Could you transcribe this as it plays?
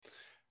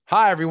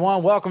Hi,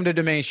 everyone. Welcome to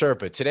Domain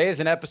Sherpa. Today is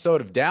an episode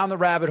of Down the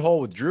Rabbit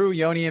Hole with Drew,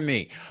 Yoni, and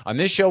me. On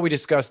this show, we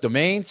discuss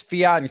domains,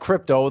 fiat, and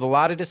crypto with a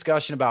lot of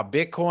discussion about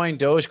Bitcoin,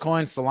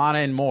 Dogecoin, Solana,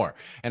 and more.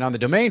 And on the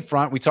domain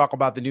front, we talk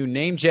about the new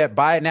NameJet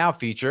Buy It Now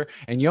feature,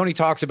 and Yoni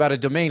talks about a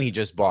domain he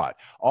just bought.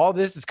 All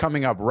this is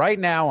coming up right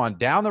now on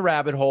Down the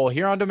Rabbit Hole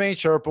here on Domain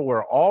Sherpa,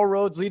 where all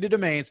roads lead to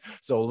domains.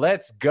 So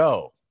let's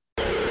go.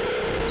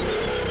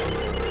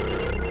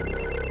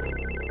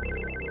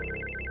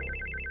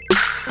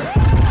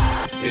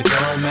 It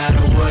don't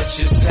matter what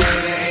you say,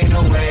 there ain't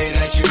no way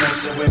that you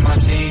messing with my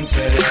team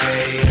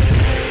today.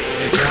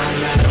 It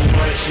don't matter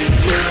what you do,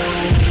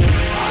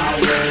 I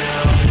will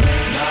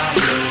not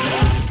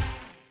lose.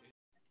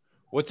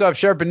 What's up,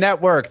 Sherpa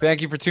Network?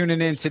 Thank you for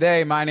tuning in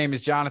today. My name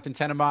is Jonathan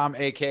Tenenbaum,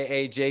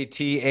 aka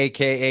JT,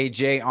 aka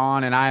Jay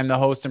On, and I am the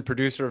host and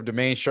producer of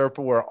Domain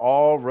Sherpa, where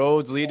all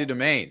roads lead to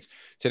domains.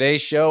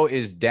 Today's show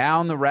is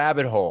Down the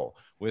Rabbit Hole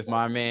with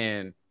my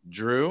man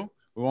Drew.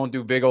 We won't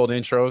do big old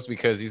intros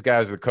because these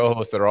guys are the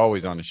co-hosts that are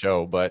always on the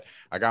show. But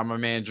I got my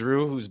man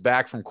Drew, who's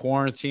back from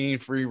quarantine,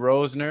 Free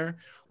Rosner.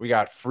 We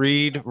got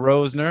Freed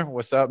Rosner.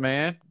 What's up,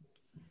 man?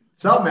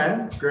 What's up,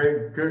 man?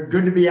 Great,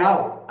 good to be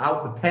out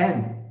the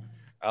pen.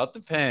 Out the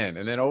pen.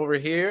 And then over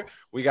here,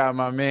 we got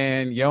my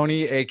man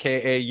Yoni,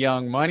 aka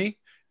Young Money,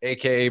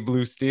 aka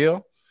Blue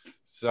Steel.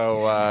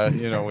 So,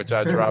 which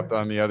I dropped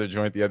on the other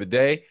joint the other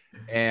day.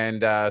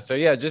 And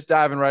just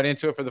diving right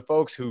into it for the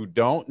folks who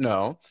don't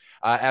know.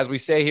 As we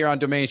say here on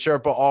Domain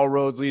Sherpa, all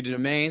roads lead to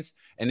domains.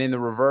 And in the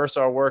reverse,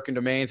 our work in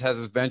domains has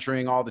us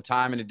venturing all the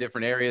time into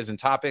different areas and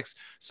topics,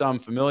 some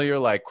familiar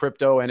like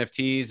crypto,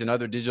 NFTs, and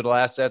other digital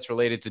assets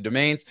related to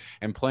domains,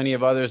 and plenty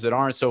of others that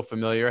aren't so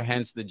familiar,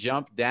 hence the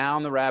jump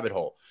down the rabbit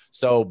hole.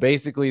 So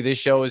basically, this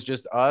show is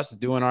just us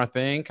doing our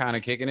thing, kind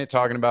of kicking it,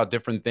 talking about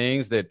different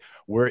things that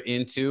we're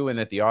into and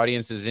that the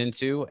audience is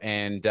into.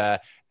 And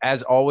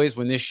as always,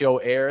 when this show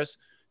airs,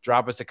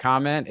 drop us a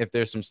comment if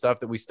there's some stuff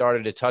that we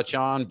started to touch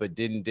on but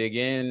didn't dig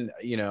in,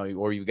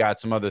 or you got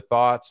some other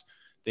thoughts,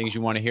 things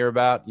you want to hear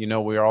about.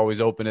 We're always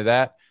open to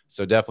that.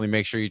 So definitely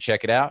make sure you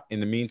check it out.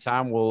 In the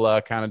meantime,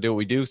 we'll kind of do what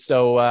we do.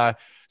 So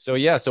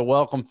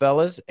welcome,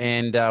 fellas.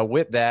 And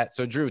with that,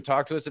 so Drew,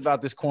 talk to us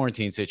about this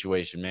quarantine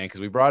situation, man,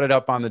 because we brought it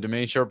up on the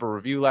Domain Sherpa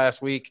review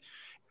last week.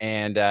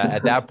 And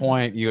at that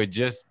point, you had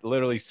just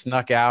literally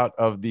snuck out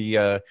of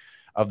the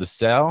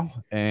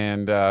cell.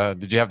 And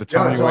did you have to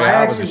tell me way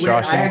out?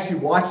 I actually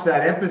watched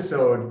that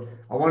episode.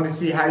 I wanted to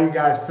see how you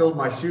guys filled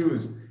my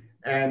shoes.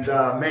 And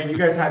man, you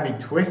guys had me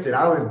twisted.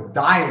 I was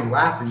dying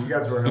laughing. You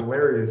guys were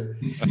hilarious.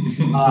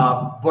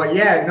 But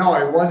yeah, no,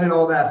 it wasn't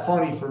all that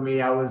funny for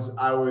me. I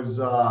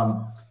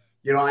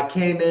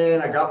came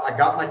in, I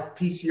got my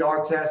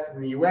PCR test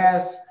in the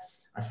US.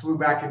 I flew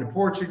back into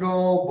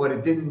Portugal, but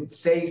it didn't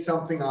say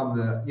something on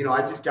the,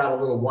 I just got a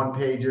little one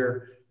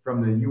pager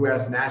from the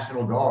US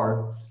National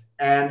Guard.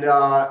 And,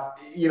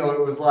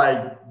 it was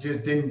like,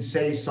 just didn't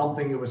say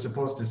something it was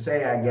supposed to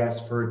say, I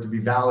guess, for it to be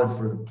valid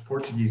for the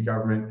Portuguese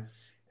government.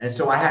 And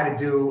so I had to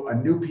do a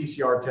new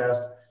PCR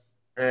test.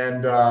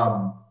 And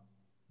I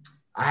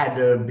had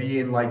to be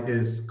in like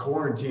this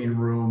quarantine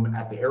room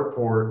at the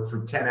airport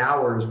for 10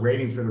 hours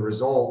waiting for the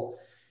result.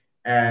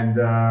 And,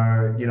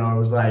 it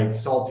was like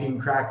saltine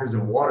crackers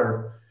and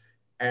water.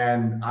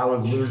 And I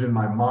was losing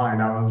my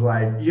mind. I was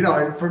like,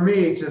 and for me,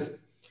 it's just,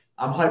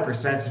 I'm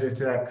hypersensitive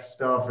to that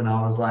stuff. And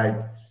I was like,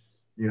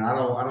 I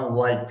don't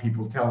like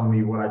people telling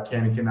me what I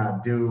can and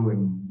cannot do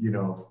and,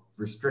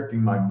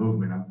 restricting my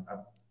movement. I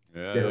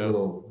get a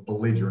little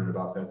belligerent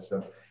about that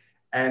stuff.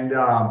 And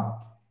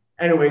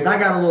anyways, I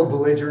got a little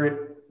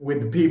belligerent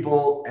with the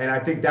people. And I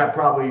think that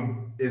probably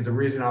is the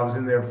reason I was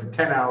in there for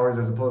 10 hours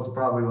as opposed to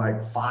probably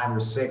like 5 or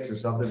 6 or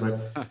something.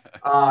 But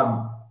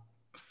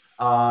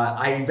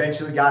I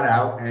eventually got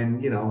out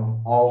and,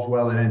 all's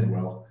well that ends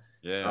well.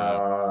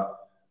 Yeah.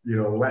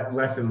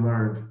 Lesson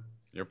learned.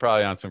 You're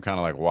probably on some kind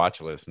of like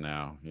watch list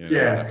now,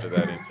 after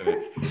that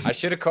incident. I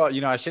should have called,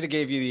 I should have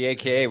gave you the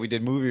AKA. We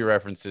did movie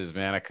references,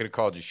 man. I could have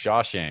called you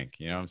Shawshank.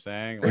 You know what I'm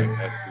saying? Like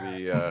that's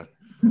the,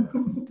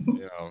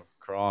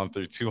 crawling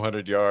through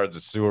 200 yards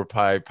of sewer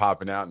pipe,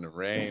 popping out in the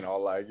rain, all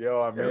like,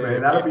 yo, I mean,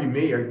 man, that'll be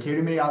me. Are you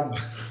kidding me? I'll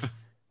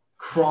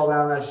crawl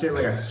down that shit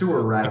like a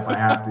sewer rat if I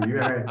have to. You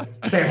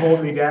can't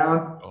hold me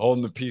down.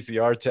 Holding the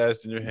PCR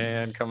test in your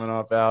hand, coming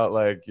off out,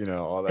 like,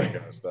 all that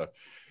kind of stuff.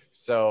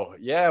 So,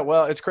 yeah,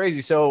 well, it's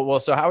crazy. So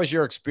how was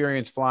your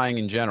experience flying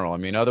in general? I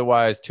mean,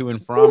 otherwise to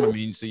and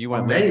from, so you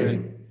went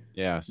amazing.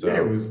 Yeah. So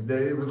yeah, it was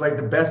like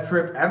the best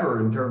trip ever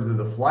in terms of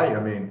the flight. I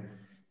mean,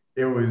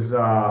 it was,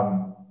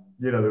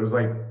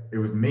 it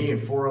was me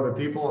and 4 other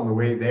people on the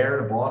way there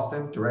to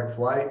Boston, direct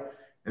flight.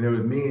 And there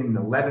was me and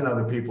 11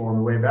 other people on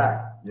the way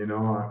back, it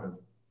was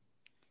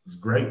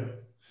great.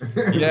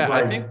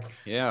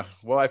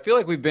 Well, I feel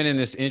like we've been in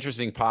this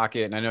interesting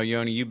pocket, and I know,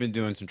 Yoni, you've been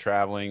doing some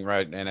traveling,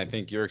 right? And I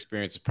think your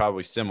experience is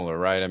probably similar,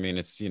 right? I mean,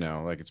 it's,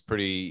 it's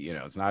pretty,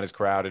 it's not as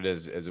crowded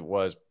as it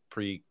was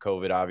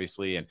pre-COVID,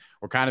 obviously. And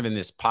we're kind of in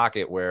this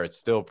pocket where it's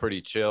still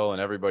pretty chill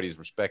and everybody's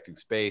respecting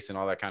space and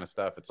all that kind of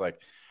stuff. It's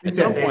like at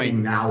some point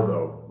now,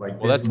 though, like,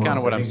 well, that's kind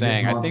of what I'm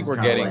saying. I think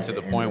we're getting to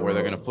the point where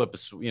they're going to flip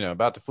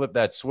about to flip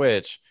that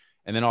switch.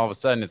 And then all of a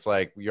sudden it's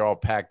like, you're all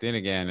packed in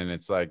again. And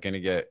it's like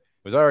going to it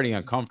was already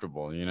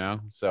uncomfortable,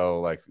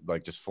 So like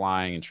just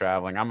flying and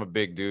traveling. I'm a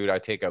big dude. I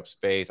take up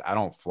space. I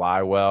don't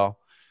fly well.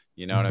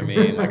 You know what I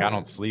mean? Like, I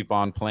don't sleep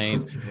on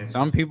planes.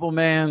 Some people,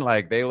 man,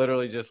 like they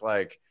literally just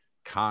like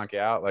conk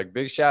out. Like,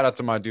 big shout out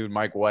to my dude,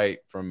 Mike White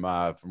from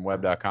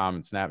web.com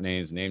and Snap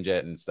Names, Namejet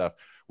and stuff.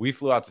 We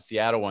flew out to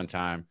Seattle one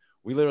time.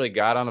 We literally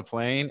got on the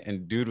plane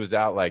and dude was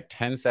out like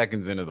 10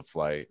 seconds into the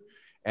flight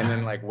and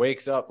then like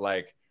wakes up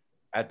like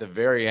at the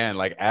very end,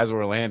 like as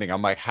we're landing.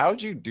 I'm like,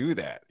 how'd you do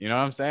that? You know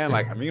what I'm saying?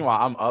 Like,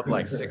 meanwhile, I'm up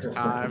like 6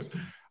 times.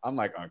 I'm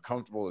like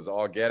uncomfortable as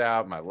all get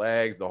out, my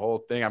legs, the whole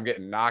thing. I'm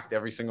getting knocked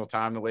every single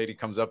time the lady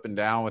comes up and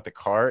down with the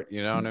cart.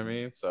 You know what I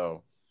mean?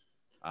 So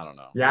I don't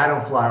know. Yeah, I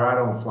don't fly. I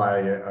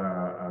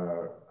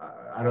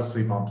don't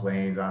sleep on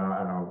planes.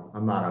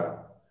 I'm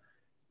not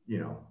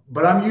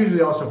but I'm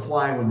usually also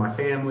flying with my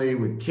family,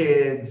 with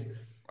kids,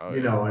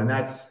 and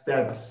that's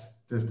just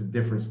a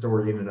different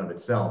story in and of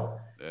itself.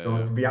 Yeah.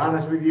 So to be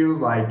honest with you,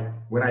 like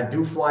when I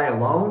do fly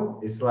alone,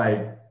 it's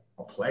like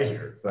a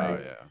pleasure. It's like,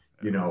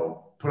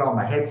 put on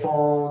my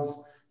headphones,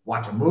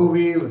 watch a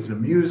movie, listen to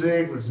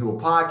music, listen to a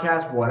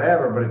podcast,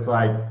 whatever. But it's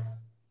like,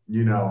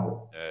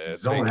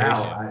 it's zone vacation.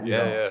 out.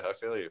 I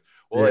feel you.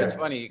 Well, it's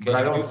funny because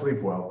but I don't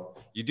sleep well.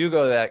 You do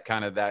go that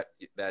kind of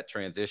that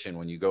transition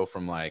when you go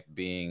from like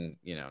being,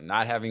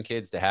 not having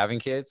kids to having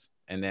kids,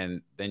 and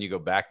then you go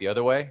back the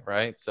other way,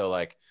 right? So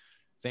like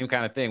same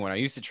kind of thing. When I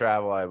used to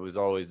travel, I was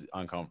always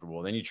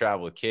uncomfortable. Then you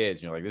travel with kids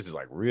and you're like, this is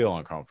like real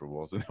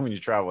uncomfortable. So then when you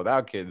travel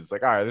without kids, it's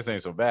like, all right, this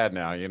ain't so bad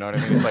now. You know what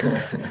I mean? It's like,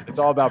 it's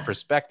all about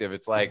perspective.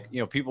 It's like,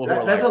 people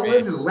who that's a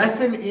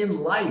lesson in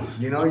life.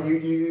 I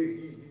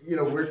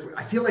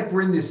feel like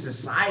we're in this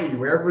society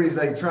where everybody's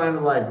like trying to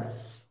like,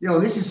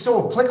 this is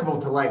so applicable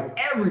to like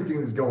everything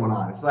that's going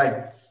on. It's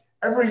like,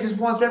 everybody just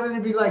wants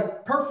everything to be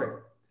like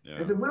perfect. Yeah.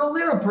 It's like, we don't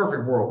live in a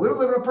perfect world. We don't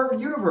live in a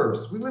perfect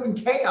universe. We live in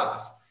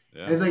chaos.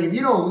 Yeah. And it's like, if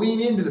you don't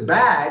lean into the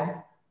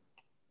bad,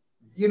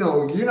 you're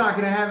not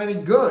going to have any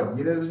good.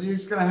 You're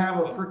just going to have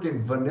a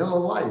freaking vanilla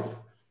life.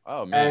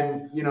 Oh,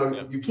 man.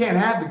 And, you can't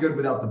have the good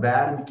without the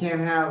bad. And you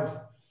can't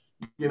have,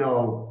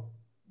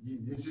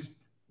 it's just,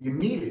 you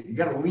need it. You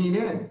got to lean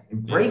in,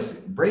 embrace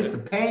it, embrace the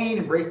pain,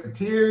 embrace the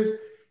tears,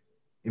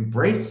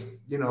 embrace,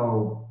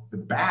 the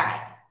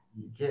bad.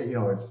 You can't,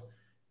 it's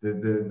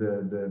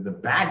the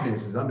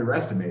badness is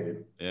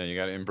underestimated. Yeah. You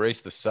got to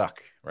embrace the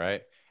suck.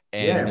 Right.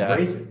 And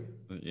embrace it.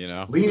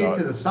 Lean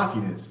into the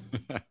suckiness.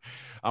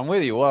 I'm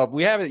with you. Well,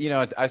 we have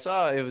it. I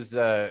saw it was.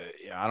 I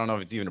don't know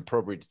if it's even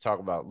appropriate to talk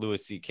about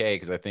Louis C.K.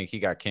 because I think he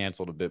got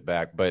canceled a bit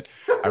back. But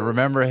I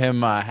remember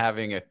him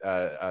having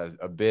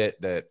a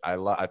bit that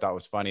I thought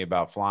was funny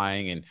about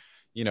flying, and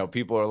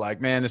people are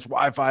like, "Man, this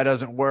Wi-Fi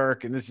doesn't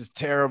work, and this is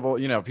terrible."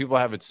 People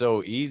have it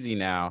so easy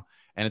now,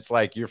 and it's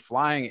like you're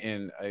flying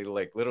in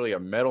literally a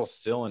metal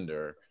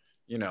cylinder,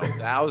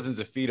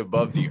 thousands of feet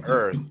above the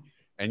earth.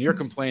 And you're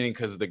complaining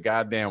because the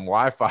goddamn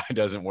Wi-Fi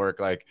doesn't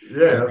work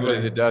as good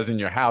as it does in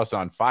your house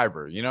on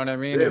fiber. You know what I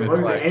mean? Yeah, as long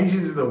as the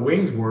engines of the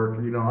wings work,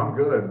 I'm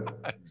good.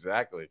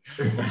 Exactly.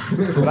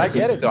 But I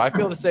get it, though. I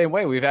feel the same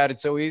way. We've had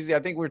it so easy. I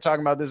think we were talking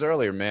about this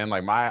earlier, man.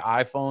 Like my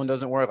iPhone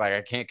doesn't work. Like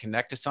I can't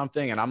connect to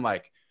something. And I'm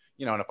like,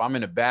 and if I'm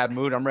in a bad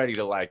mood, I'm ready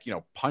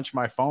to punch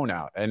my phone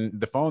out. And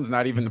the phone's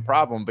not even the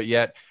problem. But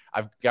yet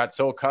I've got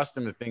so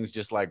accustomed to things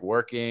just like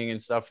working and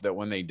stuff that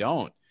when they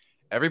don't,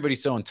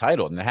 everybody's so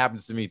entitled, and it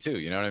happens to me too.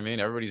 You know what I mean?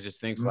 Everybody just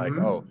thinks like,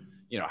 oh,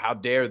 how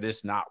dare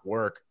this not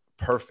work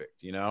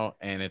perfect,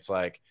 and it's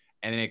like,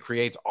 and it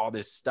creates all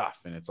this stuff.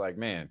 And it's like,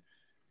 man,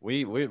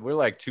 we're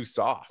like too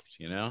soft,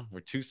 we're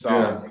too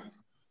soft.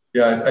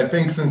 Yeah. I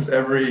think since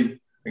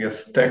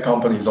tech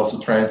company is also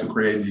trying to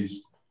create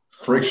these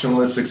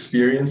frictionless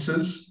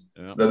experiences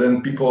that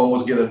then people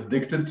almost get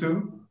addicted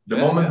to. The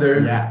moment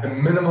there's a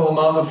minimal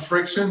amount of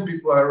friction,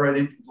 people are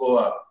ready to blow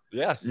up.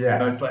 Yes.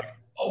 Yeah. It's like,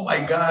 oh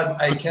my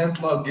God, I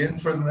can't log in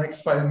for the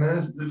next 5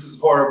 minutes. This is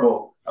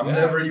horrible. I'm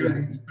never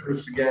using this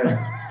service again.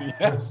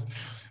 Yes,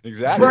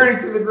 exactly. Burn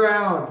it to the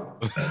ground.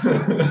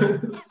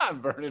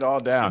 Burn it all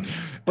down.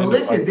 But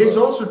listen, this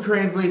also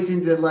translates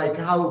into like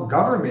how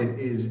government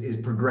is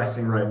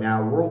progressing right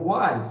now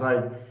worldwide. It's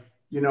like,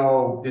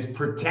 this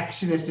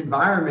protectionist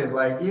environment.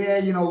 Like,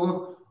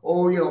 look,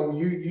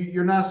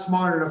 you're not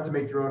smart enough to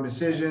make your own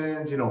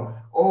decisions.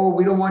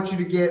 We don't want you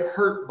to get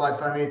hurt by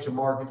financial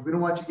markets. We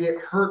don't want you to get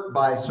hurt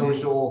by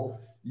social,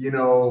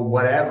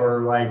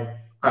 whatever. Like,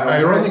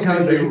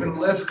 ironically, they're even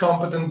less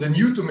competent than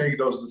you to make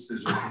those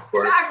decisions, of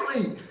course.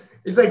 Exactly.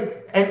 It's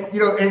like, and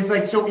it's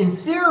like, so in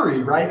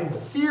theory, right? In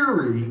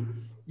theory,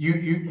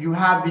 you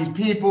have these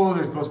people,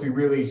 they're supposed to be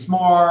really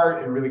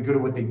smart and really good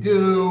at what they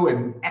do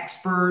and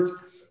experts.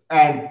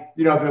 And,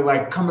 they're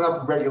like coming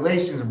up with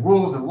regulations and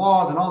rules and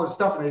laws and all this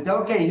stuff. And they go,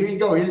 okay, here you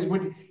go.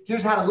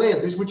 Here's how to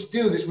live. This is what you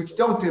do. This is what you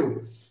don't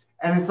do.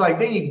 And it's like,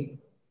 then you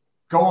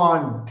go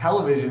on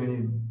television and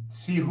you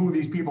see who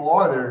these people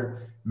are that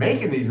are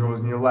making these rules,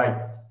 and you're like,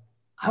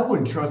 I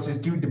wouldn't trust this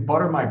dude to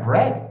butter my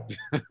bread.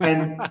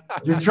 And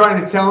you're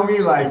trying to tell me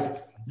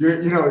like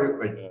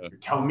you're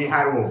telling me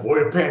how to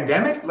avoid a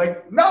pandemic?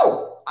 Like,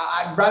 no,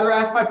 I'd rather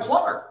ask my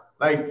plumber.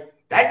 Like,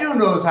 that dude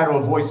knows how to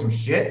avoid some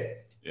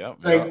shit. Yeah.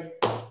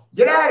 Like,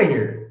 get out of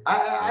here.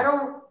 I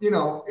don't,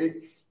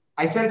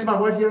 I said it to my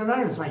wife the other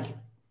night. It's like,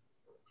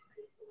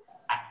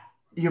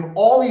 you have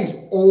all these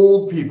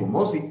old people,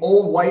 mostly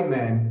old white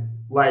men,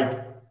 like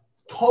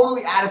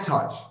totally out of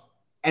touch.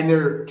 And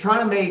they're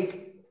trying to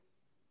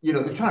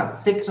they're trying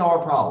to fix our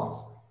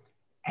problems.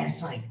 And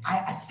it's like,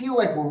 I feel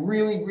like we're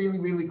really, really,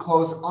 really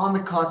close on the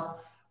cusp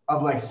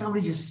of like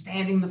somebody just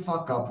standing the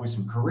fuck up with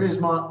some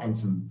charisma and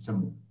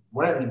some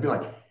whatever, and be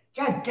like,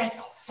 yeah, get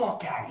the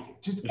fuck out of here.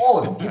 Just all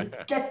of them,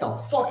 get the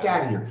fuck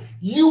out of here.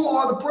 You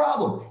are the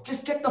problem.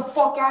 Just get the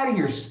fuck out of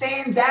here.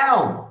 Stand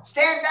down.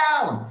 Stand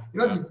down.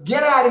 Just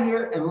get out of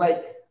here and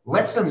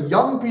let some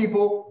young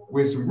people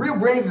with some real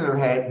brains in their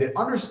head that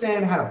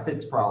understand how to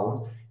fix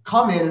problems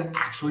come in and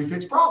actually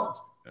fix problems.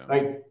 Yeah.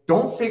 Like,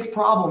 don't fix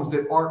problems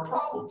that aren't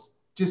problems.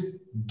 Just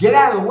get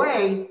out of the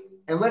way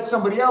and let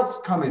somebody else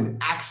come in and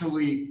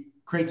actually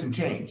create some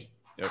change.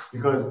 Yep.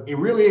 Because it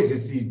really is.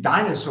 It's these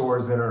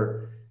dinosaurs that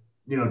are,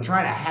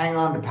 trying to hang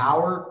on to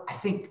power. I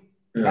think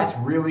that's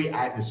really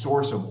at the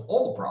source of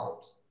all the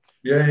problems.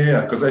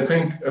 Yeah. Because I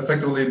think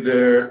effectively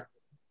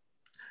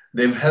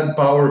they've had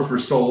power for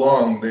so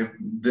long, they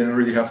didn't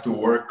really have to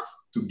work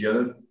to get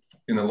it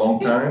in a long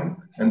time.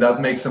 And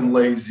that makes them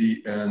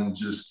lazy and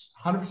just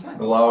 100%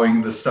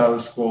 allowing the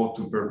status quo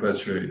to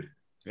perpetuate.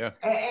 Yeah.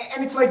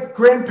 And it's like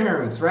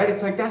grandparents, right?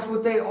 It's like, that's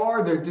what they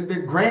are.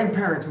 They're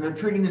grandparents, and they're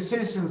treating the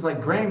citizens like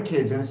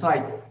grandkids. And it's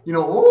like,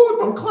 oh,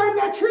 don't climb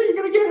that tree.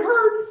 You're going to get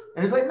hurt.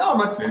 And it's like, no, I'm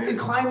going to fucking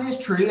climb this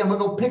tree. I'm going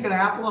to go pick an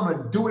apple. I'm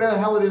going to do whatever the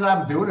hell it is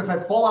I'm doing. If I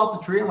fall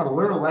out the tree, I'm going to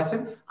learn a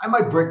lesson. I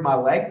might break my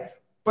leg,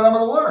 but I'm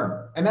going to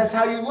learn. And that's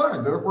how you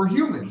learn. We're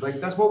humans. Like,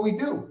 that's what we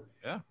do.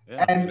 Yeah.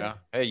 And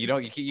hey,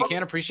 you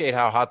can't appreciate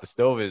how hot the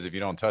stove is if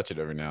you don't touch it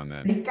every now and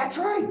then. That's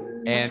right.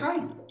 That's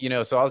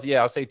right. So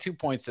I'll say 2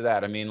 points to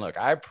that. I mean, look,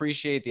 I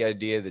appreciate the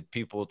idea that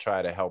people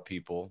try to help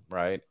people,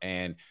 right?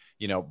 And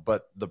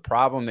but the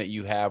problem that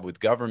you have with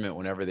government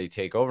whenever they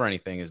take over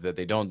anything is that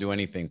they don't do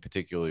anything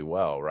particularly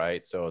well,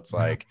 right? So it's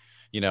like,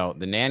 the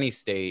nanny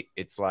state,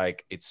 it's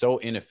like, it's so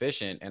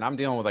inefficient. And I'm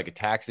dealing with like a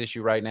tax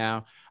issue right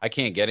now. I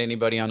can't get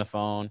anybody on the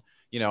phone,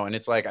 and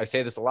it's like, I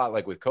say this a lot,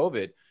 like with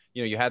COVID,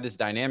 you had this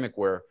dynamic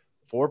where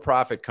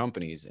for-profit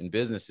companies and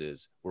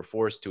businesses were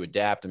forced to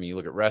adapt. I mean, you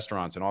look at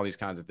restaurants and all these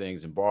kinds of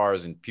things, and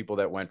bars, and people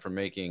that went from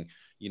making,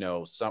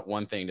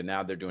 one thing to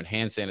now they're doing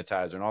hand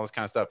sanitizer and all this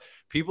kind of stuff.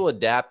 People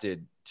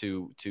adapted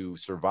to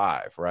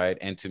survive, right?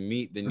 And to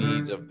meet the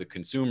needs of the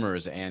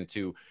consumers, and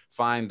to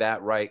find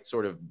that right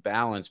sort of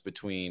balance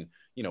between,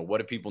 what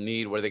do people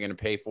need? What are they going to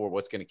pay for?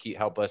 What's going to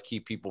help us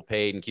keep people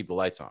paid and keep the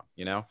lights on,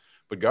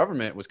 But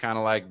government was kind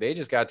of like, they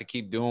just got to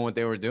keep doing what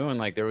they were doing.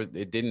 Like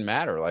it didn't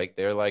matter. Like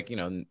they're like,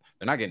 they're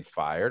not getting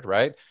fired.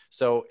 Right.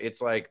 So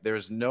it's like,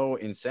 there's no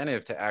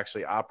incentive to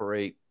actually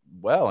operate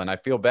well. And I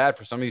feel bad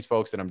for some of these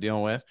folks that I'm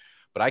dealing with,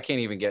 but I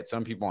can't even get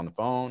some people on the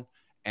phone.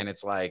 And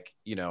it's like,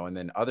 and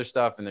then other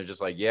stuff. And they're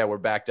just like, yeah, we're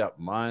backed up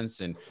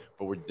months,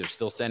 but they're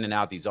still sending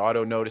out these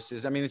auto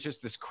notices. I mean, it's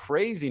just this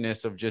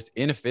craziness of just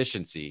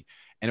inefficiency,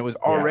 and it was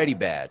already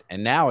bad.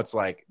 And now it's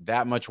like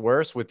that much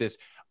worse with this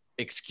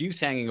excuse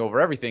hanging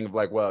over everything of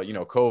like, well,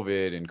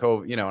 COVID and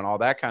and all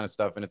that kind of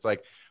stuff. And it's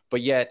like,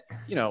 but yet,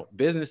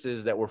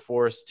 businesses that were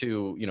forced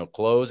to,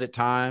 close at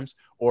times,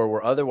 or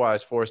were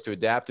otherwise forced to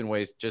adapt in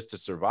ways just to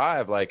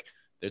survive. Like,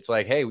 it's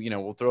like, hey,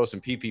 we'll throw some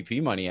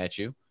PPP money at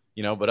you,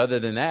 but other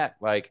than that,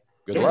 like,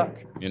 good luck,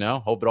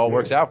 hope it all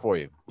works out for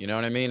you. You know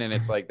what I mean? And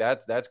it's like,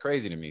 that's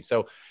crazy to me.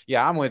 So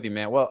yeah, I'm with you,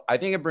 man. Well, I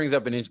think it brings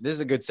up this is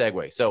a good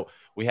segue. So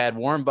we had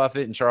Warren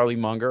Buffett and Charlie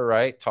Munger,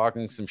 right,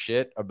 talking some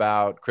shit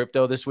about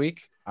crypto this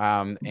week.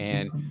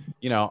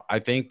 I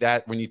think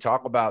that when you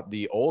talk about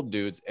the old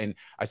dudes, and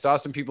I saw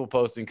some people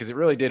posting, because it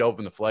really did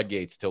open the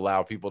floodgates to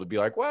allow people to be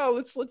like, well,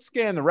 let's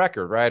scan the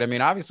record, right? I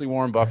mean, obviously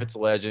Warren Buffett's a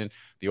legend,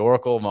 the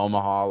Oracle of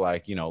Omaha,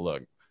 like,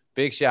 look,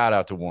 big shout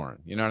out to Warren,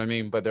 you know what I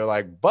mean? But they're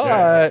like,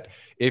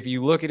 if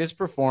you look at his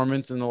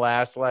performance in the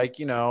last, like,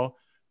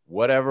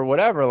 whatever,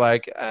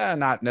 like,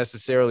 not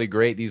necessarily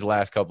great these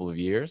last couple of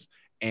years.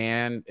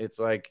 And it's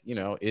like,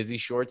 is he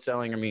short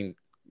selling? I mean,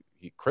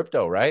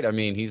 crypto, right? I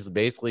mean, he's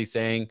basically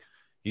saying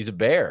he's a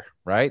bear,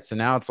 right? So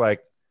now it's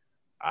like,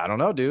 I don't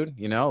know, dude,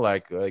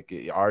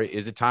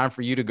 is it time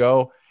for you to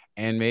go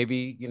and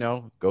maybe,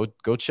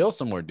 go chill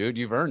somewhere, dude?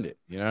 You've earned it.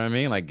 You know what I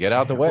mean? Like, get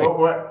out the way.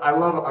 I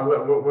love,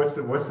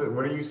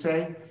 what do you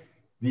say?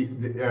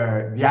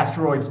 The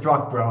asteroid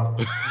struck, bro.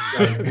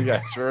 The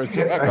asteroid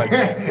struck. Like,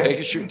 take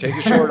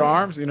a short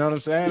arms. You know what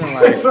I'm saying? And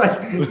like, it's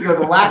like,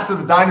 the last of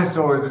the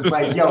dinosaurs. It's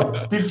like,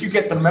 yo, didn't you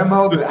get the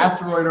memo? The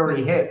asteroid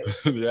already hit.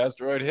 The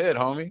asteroid hit,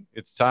 homie.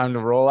 It's time to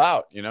roll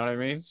out. You know what I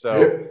mean?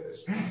 So,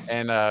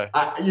 and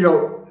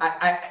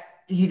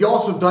he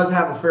also does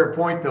have a fair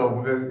point,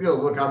 though, because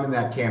look, I'm in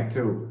that camp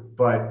too.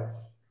 But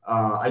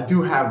I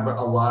do have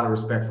a lot of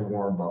respect for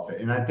Warren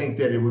Buffett, and I think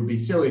that it would be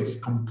silly to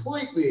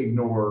completely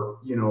ignore,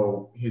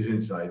 his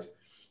insights.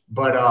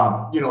 But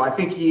I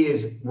think he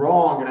is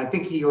wrong, and I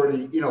think he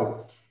already,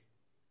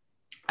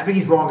 I think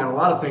he's wrong on a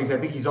lot of things. I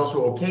think he's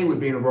also okay with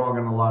being wrong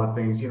on a lot of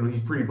things. He's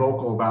pretty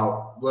vocal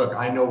about, look,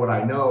 I know what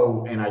I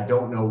know, and I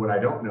don't know what I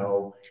don't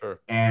know. Sure.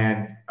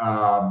 And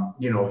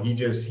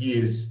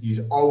he's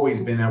always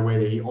been that way,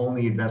 that he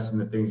only invests in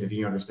the things that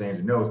he understands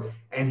and knows.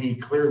 And he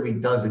clearly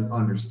doesn't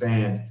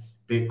understand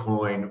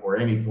Bitcoin or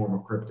any form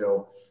of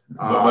crypto.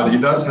 But he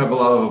does have a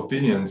lot of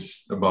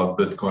opinions about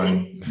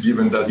Bitcoin,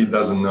 given that he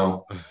doesn't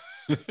know.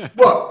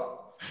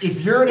 Well, if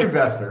you're an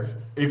investor,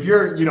 if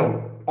you're,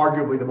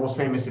 arguably the most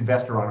famous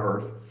investor on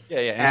earth. Yeah.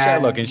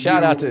 And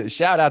shout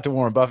out to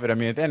Warren Buffett. I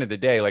mean, at the end of the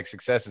day, like,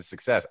 success is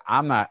success.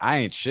 I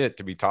ain't shit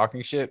to be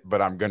talking shit,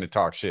 but I'm going to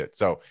talk shit.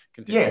 So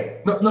continue. Yeah.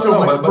 But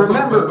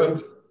remember,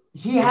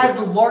 he has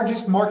the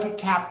largest market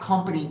cap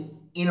company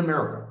in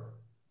America.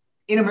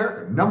 In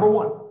America, number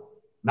one.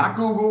 Not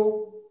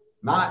Google,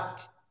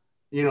 not,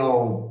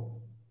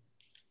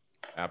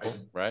 Apple,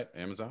 right?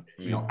 Amazon.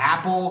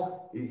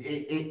 Apple.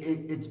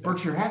 It's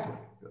Berkshire Hathaway,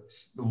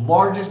 the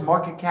largest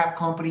market cap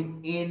company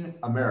in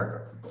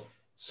America.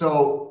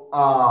 So,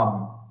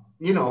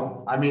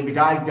 the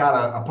guy's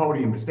got a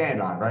podium to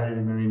stand on, right? I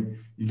mean,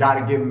 you got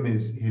to give him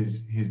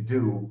his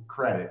due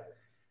credit.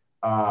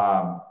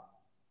 So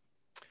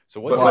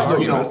what's at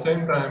the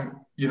same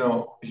time,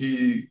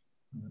 he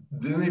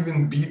didn't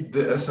even beat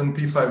the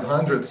S&P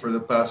 500 for the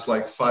past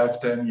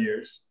 5-10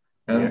 years.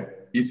 And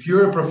if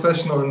you're a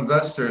professional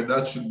investor,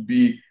 that should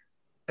be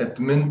at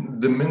the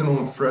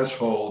minimum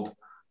threshold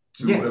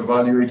to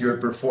evaluate your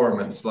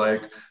performance.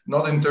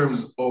 Not in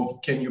terms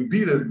of can you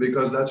beat it,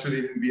 because that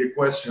shouldn't even be a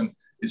question.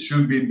 It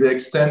should be the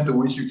extent to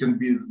which you can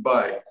beat it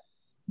by.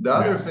 The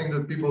other thing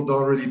that people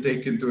don't really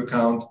take into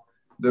account,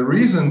 the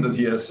reason that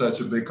he has such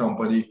a big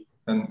company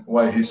and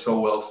why he's so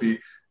wealthy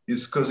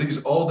is because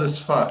he's old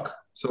as fuck.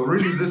 So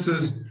really, this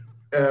is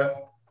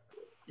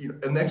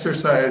an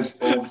exercise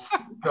of,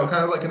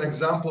 kind of like an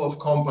example of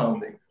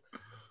compounding.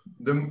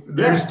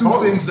 There's two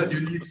things that you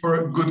need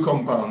for good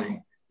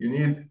compounding. You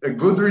need a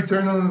good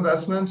return on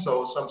investment,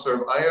 so some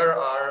sort of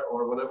IRR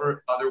or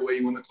whatever other way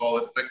you want to call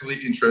it,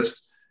 effectively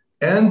interest,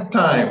 and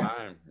time.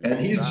 And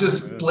he's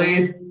just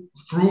played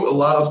through a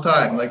lot of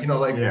time.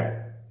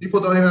 People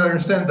don't even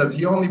understand that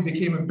he only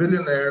became a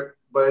billionaire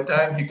by the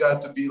time he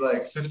got to be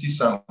 50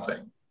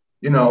 something,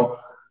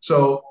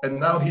 So, and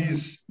now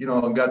he's,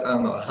 got,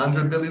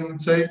 100 billion,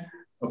 let's say.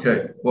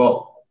 Okay,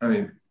 well,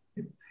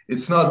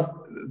 it's not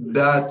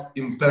that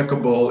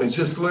impeccable. It's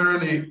just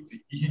literally,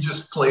 he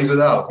just plays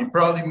it out. He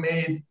probably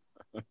made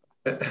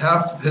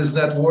half his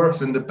net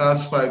worth in the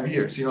past 5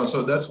 years,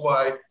 so that's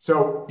why,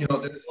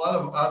 there's a lot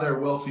of other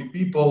wealthy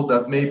people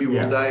that maybe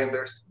will die in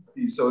their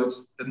 60s. So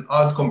it's an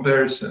odd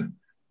comparison.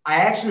 I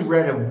actually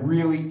read a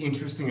really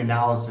interesting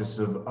analysis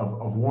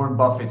of Warren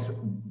Buffett's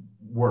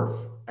worth.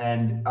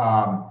 And,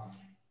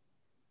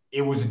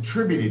 it was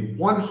attributed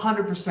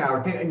 100%.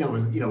 I think it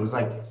was, it was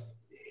like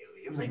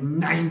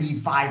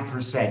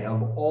 95%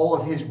 of all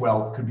of his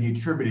wealth could be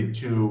attributed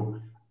to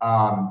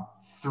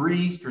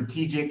 3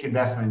 strategic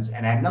investments,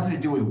 and had nothing to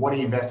do with what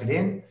he invested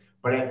in,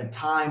 but at the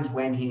times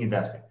when he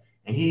invested.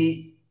 And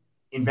he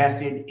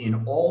invested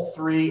in all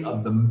 3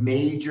 of the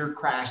major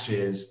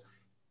crashes.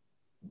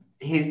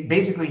 His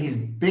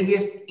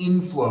biggest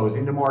inflows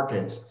into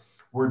markets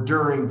were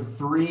during the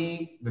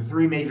 3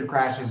 major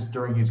crashes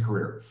during his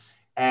career.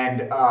 And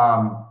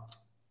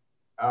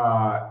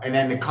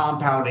then the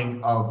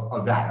compounding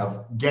of that,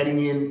 of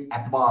getting in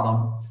at the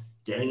bottom,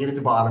 getting in at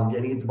the bottom,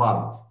 getting at the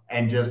bottom,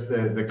 and just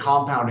the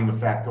compounding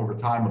effect over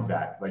time of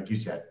that, like you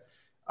said.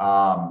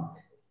 But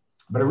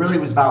it really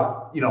was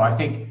about, I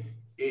think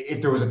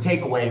if there was a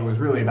takeaway, it was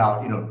really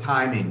about,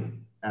 time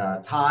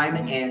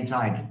and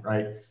timing,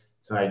 right?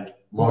 It's like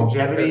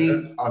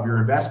longevity of your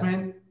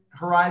investment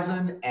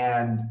horizon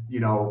and,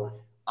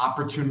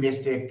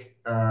 opportunistic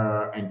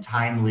and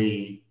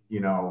timely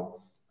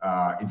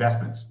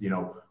investments,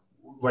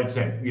 like I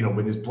said,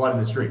 when there's blood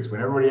in the streets, when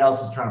everybody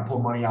else is trying to pull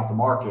money out the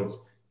markets,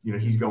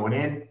 he's going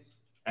in,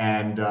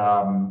 and,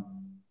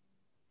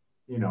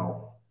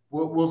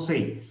 we'll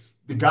see.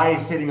 The guy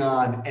is sitting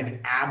on an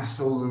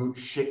absolute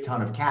shit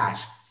ton of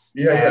cash.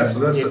 So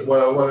that's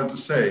what I wanted to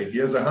say. He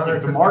has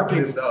 $150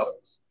 million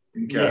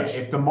in cash.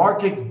 If the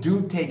markets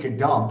do take a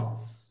dump,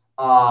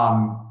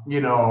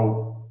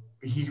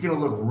 he's going to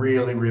look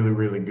really, really,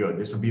 really good.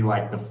 This will be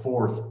like the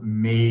 4th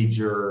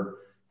major,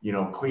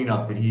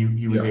 cleanup that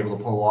he was able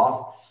to pull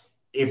off.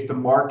 If the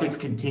markets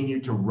continue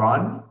to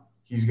run,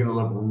 he's going to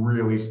look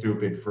really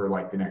stupid for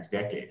the next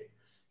decade.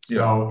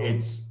 So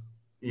it's,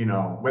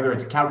 whether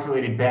it's a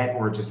calculated bet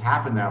or it just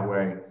happened that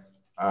way,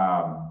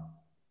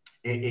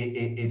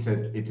 it's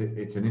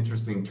an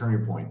interesting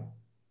turning point.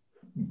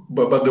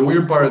 But the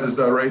weird part is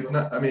that right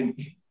now,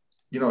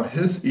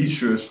 his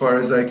issue, as far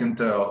as I can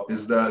tell,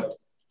 is that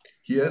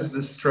he has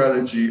this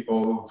strategy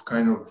of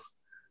kind of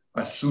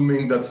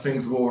assuming that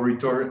things will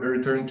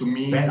return to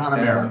mean. Bet on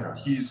America. And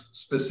he's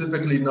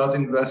specifically not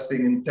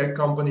investing in tech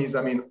companies.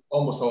 I mean,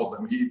 almost all of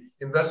them. He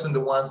invests in the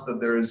ones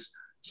that there is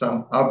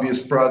some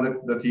obvious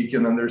product that he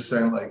can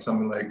understand, like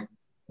something like,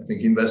 I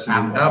think he invested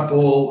in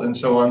Apple and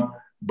so on.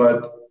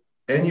 But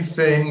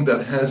anything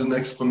that has an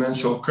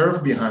exponential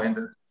curve behind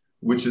it,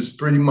 which is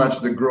pretty much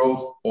the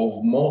growth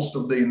of most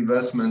of the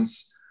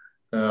investments,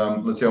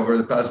 let's say over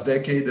the past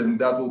decade, and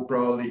that will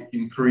probably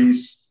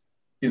increase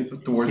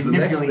towards the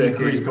next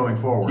decade going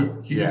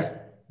forward. He's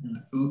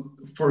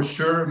for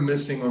sure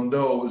missing on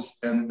those,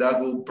 and that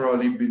will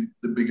probably be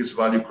the biggest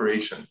value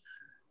creation.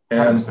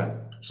 And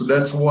 100%. so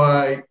that's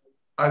why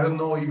I don't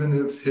know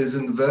even if his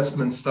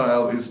investment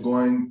style is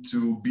going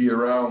to be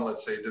around,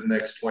 let's say, the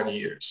next 20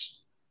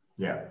 years.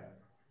 Yeah.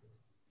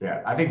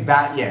 Yeah, I think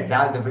that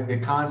the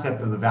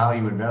concept of the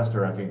value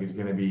investor, I think, is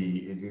going to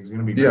be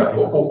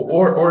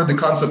or the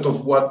concept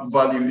of what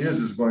value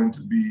is going to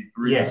be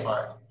redefined.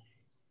 Yeah,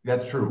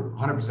 that's true,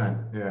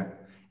 100%.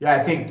 Yeah.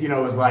 I think it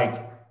was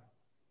like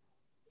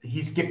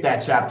he skipped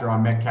that chapter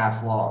on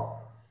Metcalfe's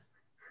law.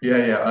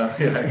 Yeah,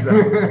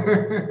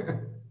 exactly.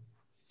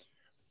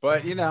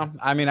 But,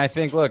 I mean, I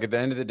think, look, at the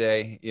end of the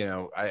day,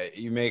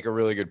 you make a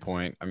really good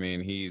point. I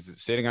mean, he's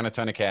sitting on a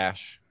ton of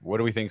cash. What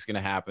do we think is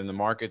going to happen? The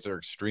markets are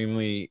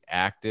extremely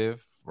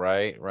active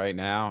right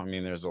now. I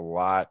mean, there's a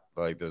lot,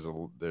 like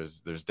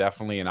there's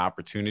definitely an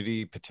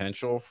opportunity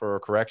potential for a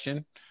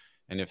correction.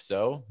 And if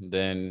so,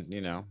 then,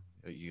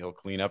 he'll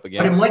clean up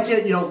again. But it might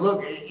just,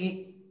 look,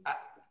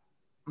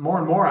 more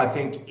and more, I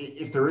think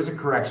if there is a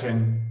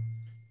correction,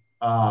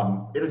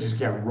 it'll just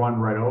get run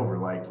right over.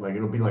 Like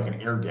it'll be like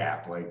an air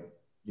gap,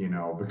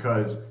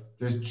 because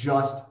there's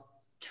just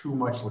too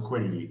much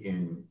liquidity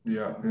in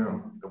the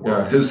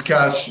world. His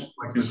cash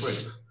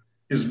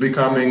is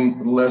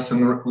becoming less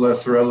and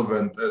less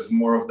relevant as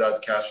more of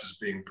that cash is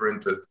being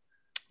printed.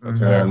 That's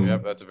fair.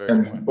 Yep, that's a very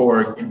good point.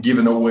 Or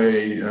given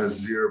away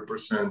as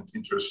 0%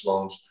 interest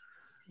loans.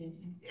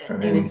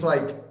 And it's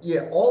like,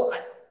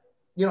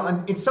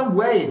 in some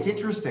way it's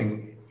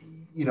interesting.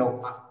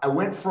 I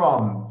went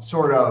from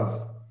sort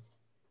of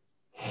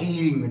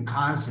hating the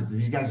concept that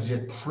these guys are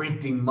just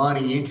printing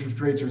money, interest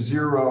rates are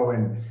zero,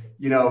 and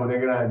they're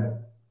gonna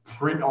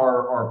print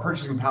our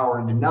purchasing power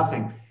into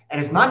nothing.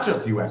 And it's not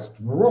just the US, it's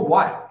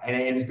worldwide, and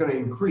it's gonna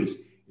increase.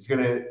 It's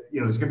gonna,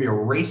 it's gonna be a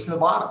race to the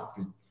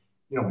bottom.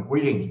 Because, what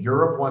do you think?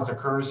 Europe wants their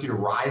currency to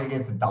rise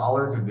against the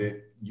dollar because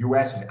the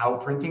US is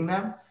outprinting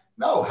them?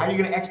 No, how are you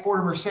gonna export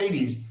a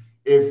Mercedes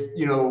if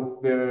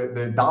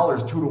the dollar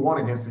is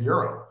 2-to-1 against the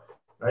euro,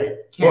 right?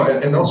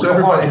 And also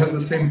everybody has the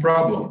same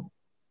problem.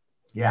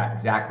 Yeah,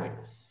 exactly.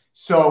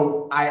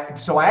 So I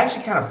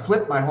actually kind of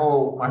flipped my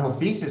whole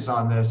thesis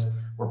on this,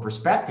 or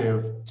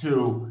perspective,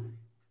 to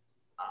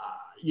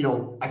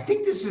I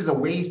think this is a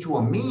ways to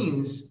a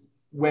means,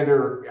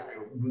 whether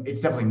it's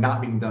definitely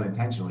not being done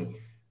intentionally,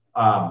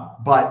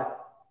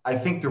 but I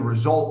think the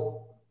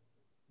result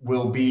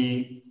will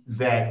be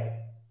that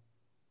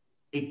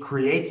it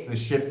creates the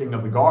shifting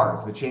of the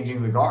guards, the changing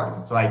of the guards.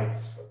 It's like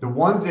the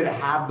ones that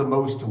have the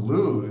most to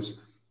lose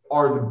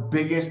are the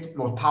biggest,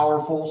 most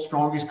powerful,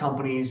 strongest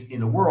companies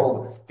in the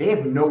world. They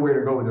have nowhere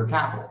to go with their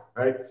capital,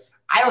 right?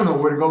 I don't know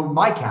where to go with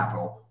my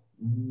capital.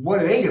 What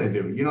are they going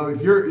to do? If you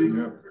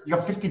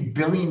got $50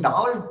 billion,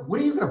 what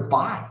are you going to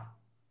buy?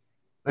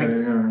 Like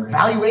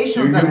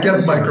valuations. You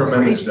can't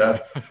micromanage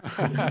that.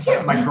 You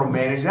can't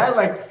micromanage that.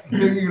 Like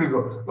you're going to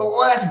go, well,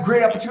 that's a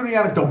great opportunity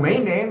on a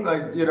domain name.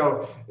 Like,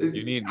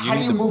 how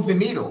do you move the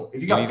needle?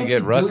 If you got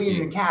 $50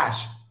 billion in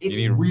cash, it's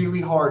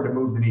really hard to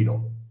move the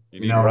needle. You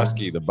need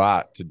Rusky, the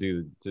bot, to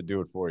do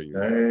it for you.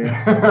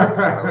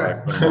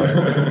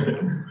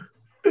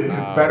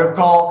 Better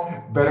call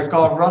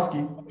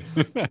Rusky.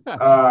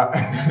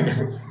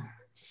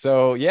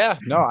 So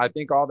I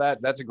think all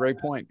that's a great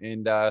point.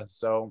 And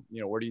so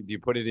where do you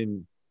put it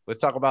in? Let's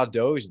talk about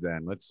Doge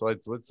then. Let's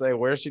say,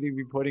 where should he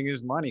be putting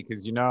his money?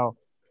 Because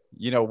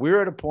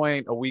we're at a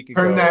point a week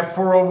ago. Turn that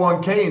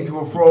 401k into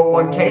a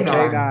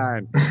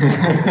 401k9.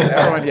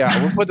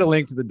 Everyone, we'll put the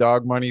link to the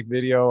dog money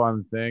video on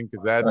the thing,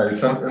 because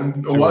that's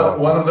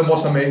one of the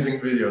most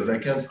amazing videos. I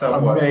can't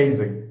stop watching.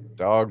 Amazing.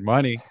 Dog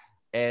money.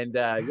 And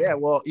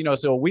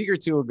so a week or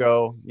two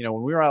ago,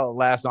 when we were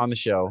last on the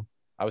show,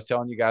 I was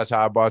telling you guys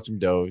how I bought some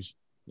Doge,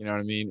 you know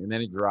what I mean? And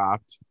then it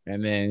dropped,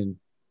 and then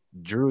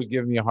Drew was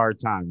giving me a hard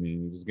time,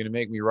 man. He was going to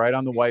make me write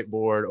on the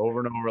whiteboard over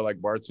and over,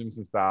 like Bart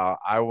Simpson style,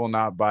 I will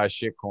not buy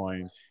shit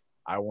coins.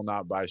 I will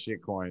not buy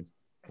shit coins.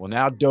 Well,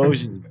 now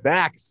Doge is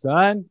back,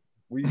 son.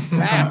 We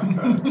back.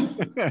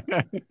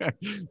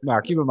 Now,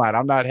 keep in mind,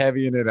 I'm not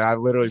heavy in it. I've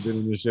literally been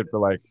in this shit for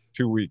like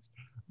 2 weeks,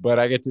 but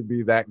I get to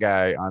be that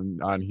guy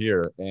on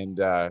here. And,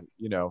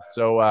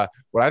 so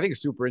what I think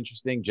is super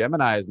interesting,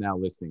 Gemini is now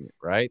listing it,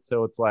 right?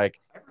 So it's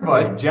like,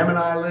 but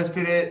Gemini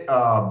listed it.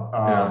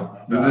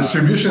 The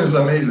distribution is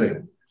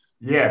amazing.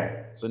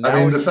 Yeah. So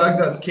now the fact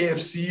that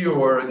KFC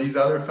or these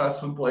other fast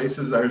food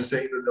places are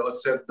saying that they'll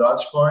accept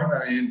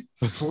Dogecoin,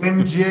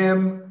 Slim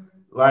Jim,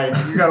 Like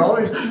you got all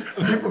these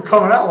people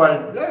coming out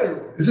like, yeah.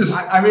 It's just,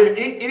 I mean,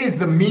 it is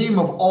the meme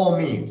of all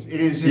memes.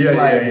 It is just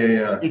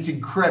it's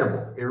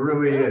incredible. It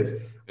really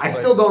is. I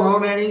still don't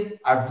own any.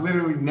 I've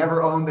literally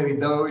never owned any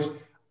Doge.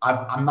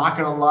 I'm not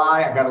gonna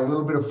lie. I got a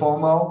little bit of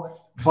FOMO,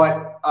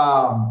 but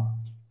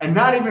and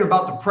not even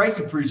about the price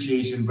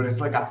appreciation, but it's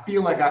like I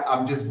feel like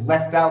I'm just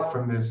left out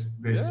from this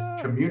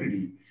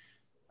community.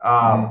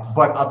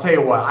 But I'll tell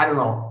you what. I don't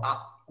know.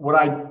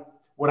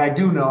 What I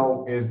do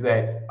know is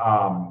that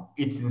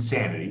it's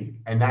insanity,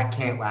 and that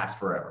can't last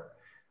forever.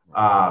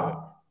 I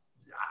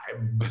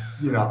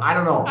don't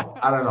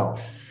know.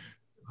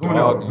 Who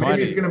knows?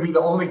 Maybe it's going to be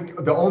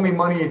the only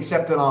money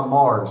accepted on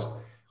Mars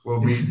will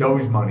be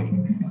Doge money.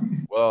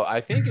 Well,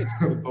 I think it's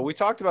cool, but we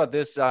talked about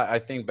this, I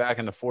think, back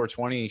in the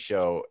 420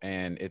 show,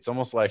 and it's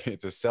almost like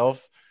it's a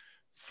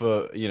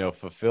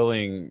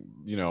fulfilling,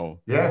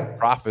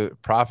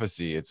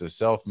 prophecy. It's a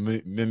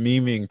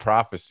self-meming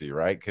prophecy,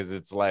 right? Because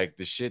it's like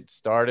the shit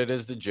started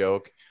as the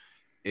joke.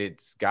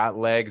 It's got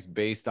legs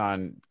based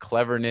on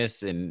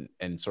cleverness and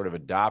sort of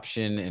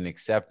adoption and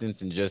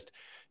acceptance and just,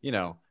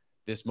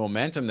 this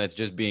momentum that's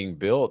just being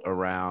built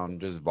around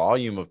just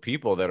volume of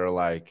people that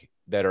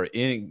are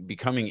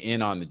becoming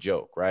in on the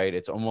joke, right?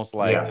 It's almost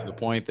like to the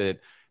point that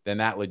then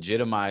that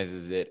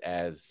legitimizes it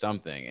as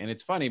something. And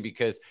it's funny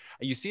because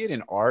you see it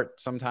in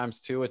art sometimes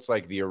too. It's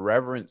like the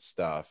irreverent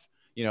stuff.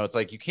 It's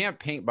like you can't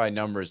paint by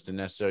numbers to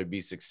necessarily be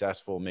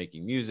successful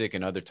making music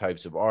and other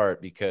types of art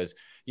because,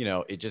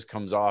 it just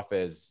comes off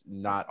as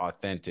not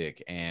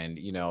authentic and,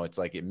 it's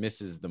like it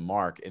misses the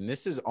mark. And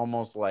this is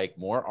almost like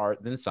more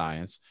art than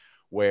science,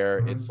 where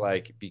it's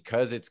like,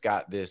 because it's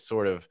got this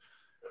sort of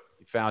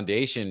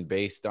foundation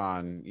based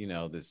on,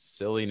 this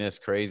silliness,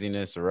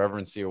 craziness,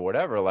 irreverency or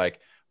whatever,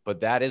 but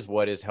that is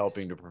what is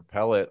helping to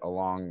propel it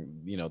along,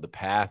 the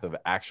path of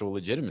actual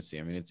legitimacy.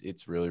 I mean,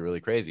 it's really,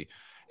 really crazy.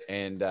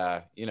 And,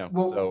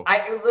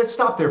 let's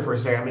stop there for a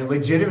second. I mean,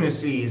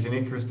 legitimacy is an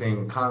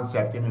interesting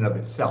concept in and of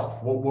itself.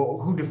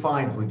 Who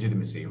defines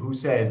legitimacy? Who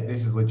says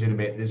this is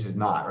legitimate, this is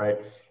not, right?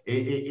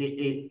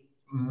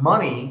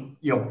 Money,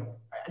 you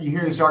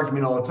hear this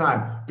argument all the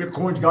time.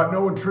 Bitcoin's got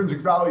no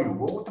intrinsic value.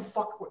 Well, what the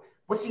fuck?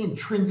 What's the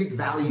intrinsic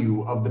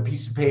value of the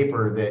piece of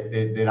paper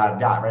that I've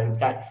got, right? It's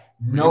got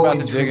no. You're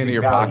about to dig into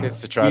your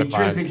pockets to try to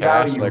find cash.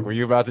 Value. Like, were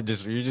you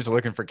just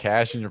looking for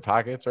cash in your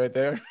pockets right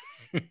there?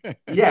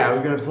 Yeah, I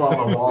was gonna pull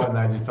out my wallet, and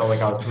I just felt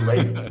like I was too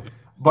late.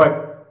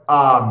 But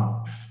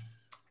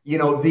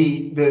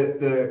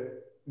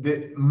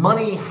the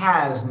money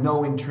has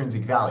no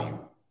intrinsic value.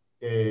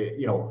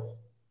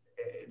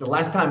 The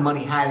last time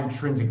money had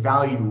intrinsic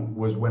value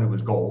was when it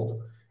was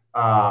gold,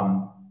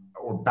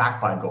 or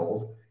backed by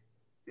gold.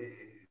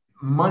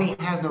 Money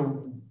has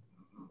no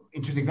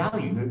intrinsic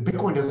value.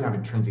 Bitcoin doesn't have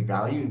intrinsic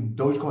value.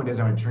 Dogecoin doesn't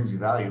have intrinsic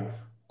value.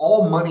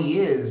 All money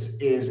is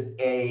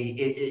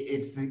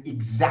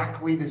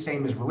exactly the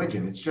same as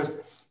religion. It's just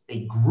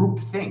a group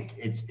think.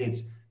 It's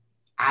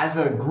as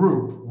a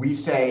group, we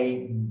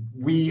say,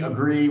 we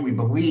agree, we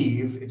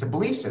believe, it's a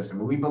belief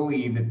system. We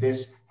believe that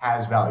this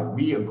has value.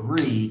 We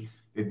agree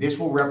that this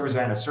will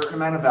represent a certain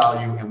amount of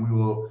value, and we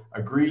will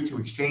agree to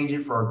exchange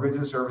it for our goods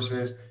and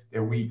services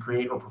that we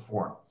create or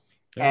perform.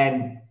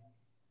 And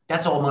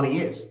that's all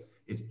money is.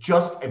 It's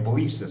just a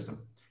belief system.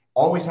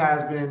 Always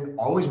has been,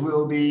 always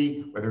will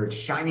be, whether it's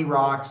shiny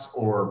rocks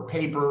or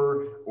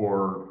paper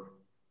or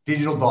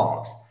digital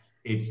dogs.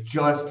 It's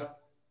just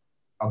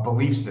a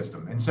belief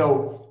system. And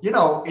so,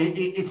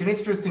 it's an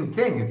interesting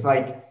thing. It's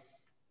like,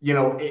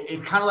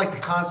 it's kind of like the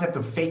concept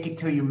of fake it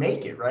till you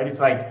make it, right? It's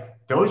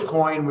like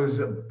Dogecoin was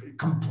a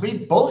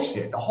complete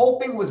bullshit. The whole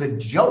thing was a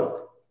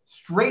joke,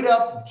 straight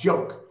up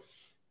joke.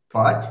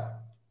 But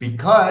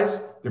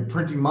because they're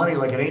printing money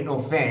like it ain't no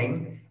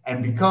thing,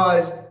 and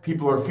because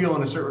people are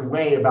feeling a certain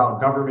way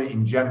about government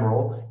in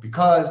general,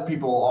 because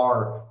people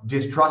are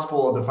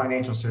distrustful of the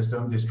financial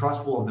system,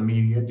 distrustful of the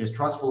media,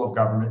 distrustful of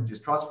government,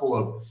 distrustful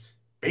of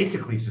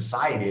basically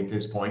society at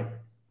this point,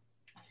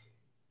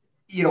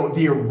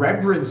 the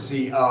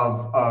irreverency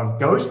of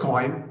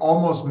Dogecoin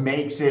almost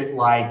makes it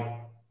like,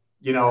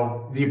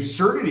 the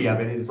absurdity of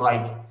it is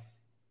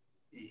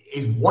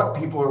what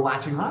people are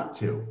latching on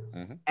to.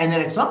 Mm-hmm. And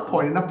then at some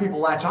point, enough people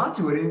latch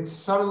onto it, and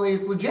suddenly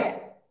it's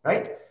legit,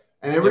 right?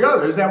 And there we go.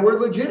 There's that word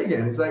legit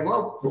again. It's like,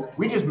 well,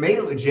 we just made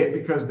it legit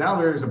because now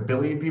there's 1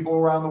 billion people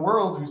around the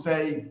world who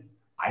say,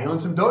 I own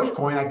some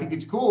Dogecoin. I think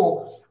it's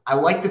cool. I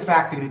like the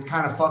fact that it's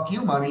kind of fuck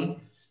you money.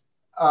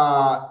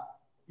 There's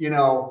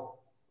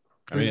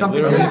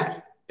something to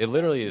that. It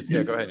literally is.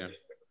 Yeah, go ahead.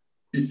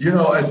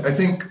 I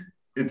think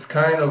it's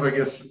kind of,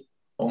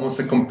 almost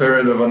a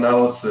comparative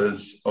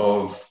analysis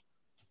of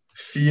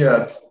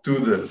fiat to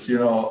this.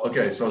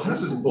 Okay, so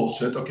this is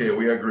bullshit. Okay,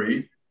 we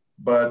agree.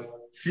 But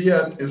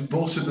fiat is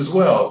bullshit as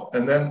well.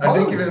 And then I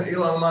think even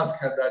Elon Musk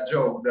had that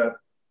joke that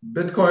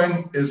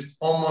Bitcoin is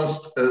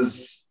almost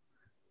as,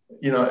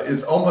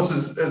 is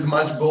almost as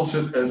much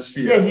bullshit as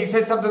fiat. Yeah, he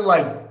said something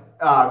like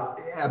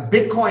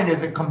Bitcoin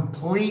is a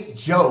complete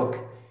joke.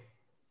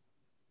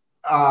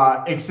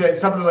 Except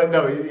something like,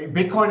 no,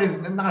 Bitcoin is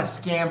not a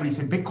scam, but he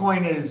said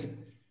Bitcoin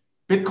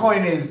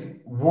Bitcoin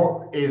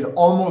is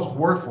almost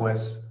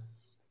worthless,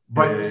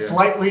 but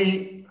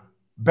slightly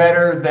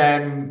better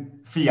than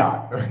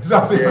fiat or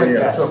something like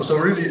that. So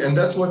really, and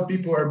that's what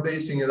people are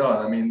basing it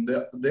on. I mean,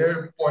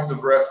 their point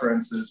of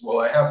reference is, well,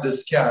 I have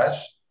this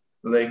cash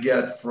that I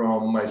get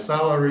from my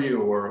salary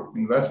or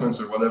investments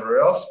or whatever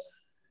else,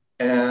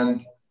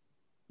 and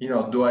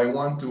do I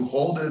want to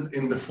hold it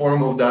in the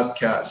form of that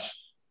cash,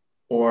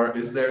 or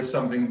is there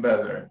something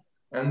better?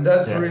 And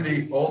that's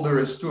really all there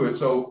is to it.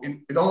 So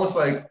it almost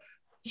like,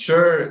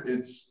 sure,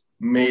 it's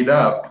made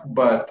up,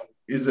 but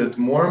is it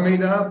more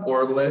made up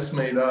or less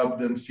made up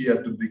than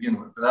fiat to begin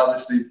with? And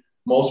obviously,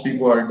 most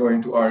people are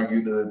going to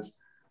argue that it's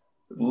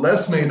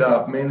less made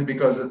up, mainly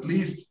because at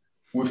least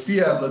with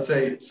fiat, let's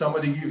say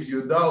somebody gives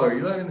you $1,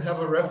 you don't even have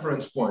a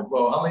reference point.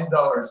 Well, how many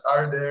dollars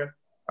are there?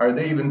 Are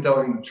they even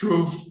telling the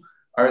truth?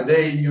 Are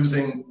they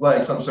using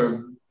like some sort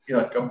of,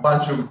 like a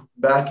bunch of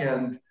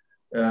back-end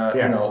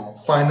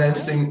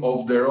financing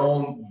of their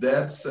own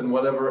debts and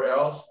whatever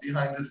else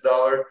behind this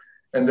dollar?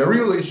 And the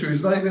real issue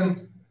is not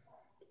even,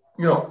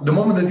 the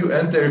moment that you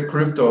enter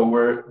crypto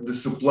where the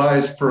supply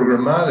is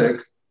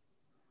programmatic,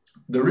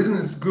 the reason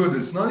it's good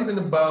is not even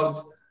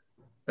about,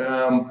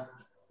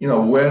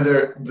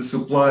 whether the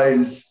supply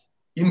is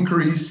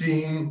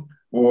increasing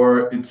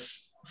or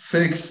it's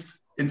fixed.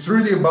 It's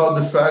really about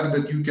the fact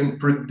that you can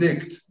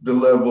predict the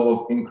level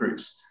of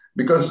increase.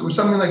 Because with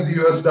something like the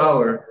US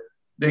dollar,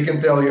 they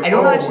can tell you. I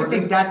don't actually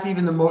think that's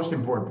even the most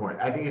important point.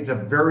 I think it's a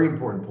very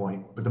important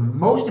point. But the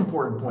most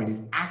important point is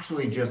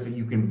actually just that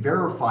you can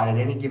verify at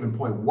any given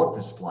point what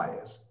the supply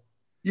is.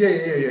 Yeah.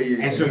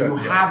 And so you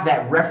have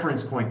that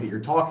reference point that you're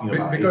talking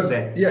about. Because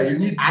you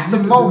need at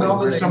the moment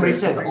where somebody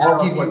says,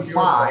 I'll give you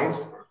 5,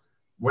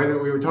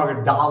 whether we were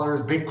talking dollars,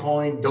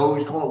 Bitcoin,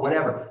 Dogecoin,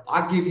 whatever,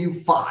 I'll give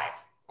you 5.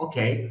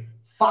 Okay.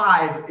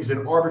 5 is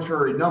an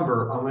arbitrary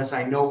number unless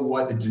I know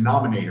what the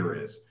denominator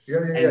is.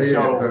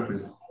 Exactly.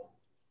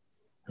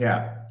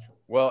 Yeah.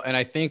 Well, and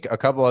I think a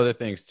couple other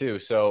things too.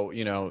 So,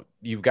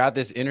 you've got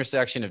this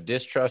intersection of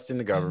distrust in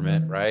the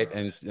government, right?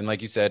 And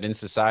like you said, in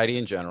society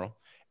in general,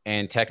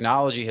 and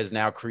technology has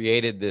now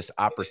created this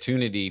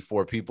opportunity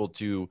for people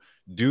to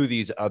do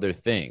these other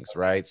things,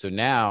 right? So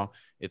now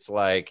it's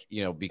like,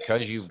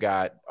 because you've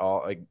got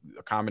a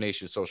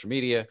combination of social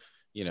media,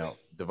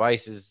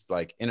 devices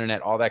like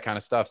internet, all that kind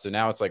of stuff. So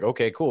now it's like,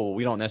 okay, cool.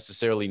 We don't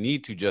necessarily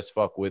need to just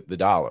fuck with the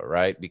dollar,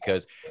 right?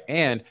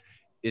 And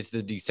it's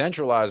the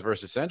decentralized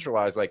versus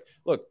centralized. Like,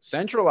 look,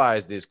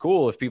 centralized is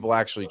cool if people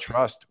actually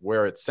trust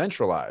where it's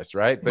centralized,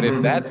 right? But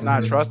if that's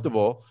not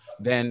trustable,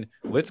 then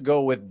let's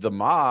go with the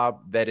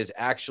mob that is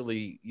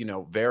actually,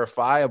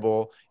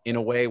 verifiable in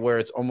a way where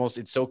it's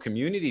so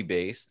community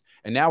based.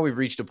 And now we've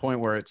reached a point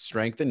where it's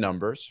strength in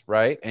numbers,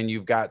 right? And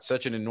you've got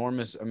such an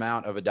enormous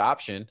amount of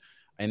adoption.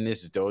 And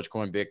this is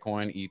Dogecoin,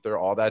 Bitcoin, Ether,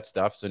 all that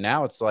stuff. So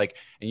now it's like,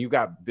 and you've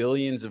got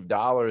billions of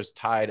dollars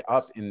tied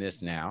up in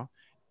this now.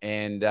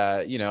 And,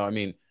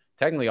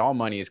 technically all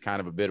money is kind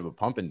of a bit of a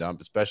pump and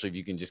dump, especially if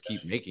you can just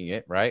keep making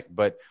it, right?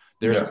 But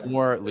there's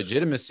more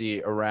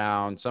legitimacy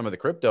around some of the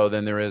crypto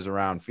than there is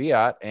around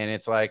fiat. And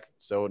it's like,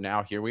 so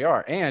now here we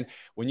are. And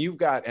when you've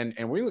got,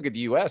 and we look at the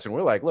US and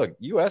we're like, look,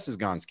 US has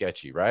gone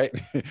sketchy, right?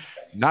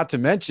 Not to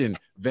mention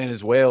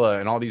Venezuela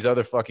and all these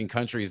other fucking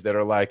countries that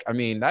are like,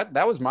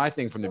 that was my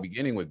thing from the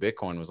beginning with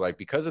Bitcoin was like,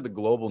 because of the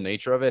global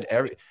nature of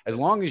it, as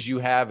long as you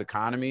have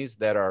economies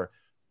that are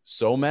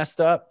so messed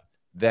up,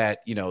 that,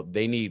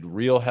 they need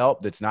real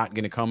help that's not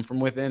going to come from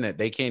within, that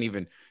they can't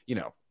even,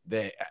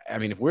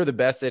 if we're the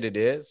best that it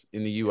is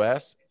in the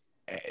US,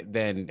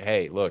 then,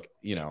 hey, look,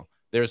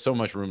 there's so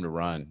much room to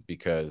run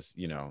because,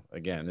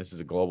 again, this is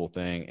a global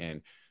thing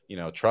and,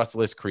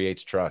 trustless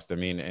creates trust.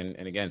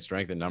 And again,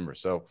 strength in numbers.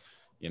 So,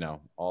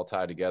 all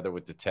tied together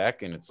with the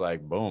tech and it's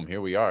like, boom, here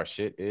we are.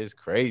 Shit is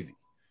crazy.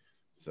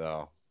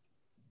 So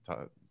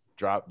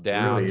drop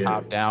down, really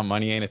top down,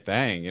 money ain't a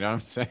thing. You know what I'm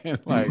saying?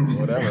 Like,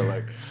 whatever,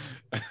 like,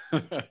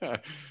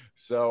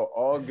 so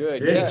all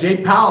good. Yeah,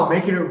 Jay Powell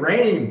making it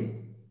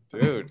rain,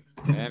 dude.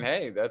 And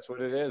hey, that's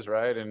what it is,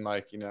 right? And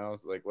like,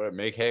 like what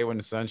make hay when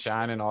the sun's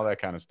shining, all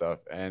that kind of stuff.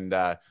 And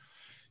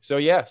so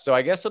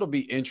I guess it'll be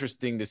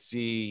interesting to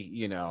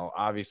see,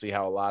 obviously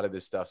how a lot of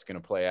this stuff's gonna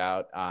play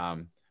out.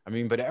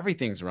 But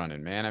everything's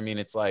running, man.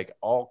 It's like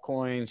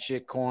altcoins,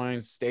 shit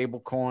coins,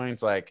 stable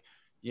coins, like,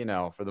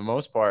 for the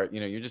most part,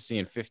 you're just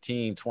seeing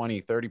 15,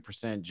 20,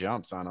 30%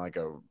 jumps on like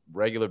a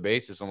regular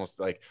basis, almost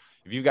like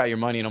if you've got your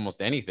money in almost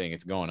anything,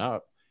 it's going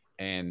up.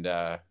 And,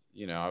 I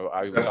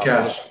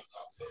cash.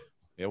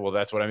 Yeah, well,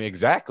 that's what I mean.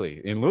 Exactly.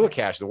 In lieu of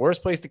cash, the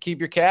worst place to keep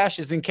your cash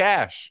is in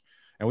cash.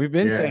 And we've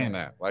been saying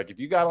that, like,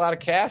 if you got a lot of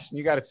cash and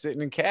you got it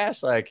sitting in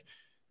cash, like,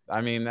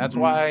 that's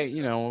why,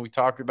 when we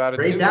talked about it.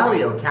 Ray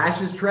Dalio,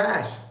 cash is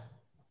trash.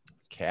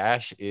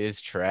 Cash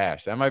is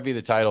trash. That might be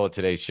the title of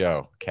today's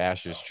show.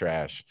 Cash is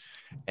trash.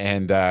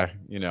 And,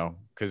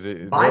 because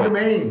buy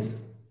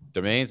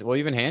domains. Well,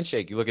 even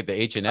Handshake, you look at the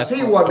HNS. I'll tell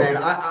you what, man,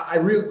 I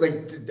really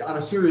like, on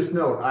a serious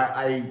note,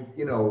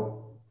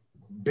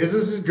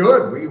 business is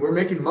good. We're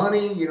making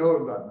money,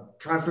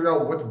 trying to figure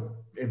out what to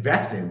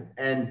invest in.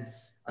 And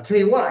I'll tell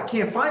you what, I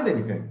can't find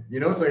anything. You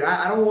know, it's like,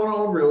 I don't want to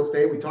own real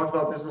estate. We talked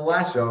about this in the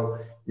last show.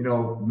 You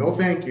know, no,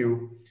 thank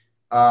you.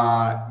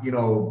 You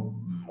know,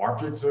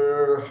 markets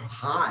are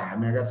high. I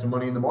mean, I got some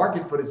money in the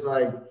markets, but it's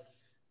like,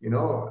 you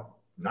know,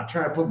 I'm not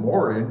trying to put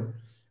more in.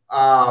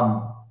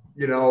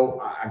 You know,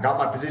 I got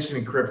my position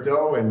in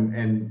crypto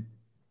and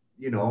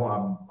you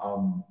know,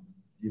 I'm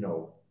you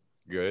know,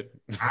 good.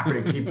 happy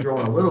to keep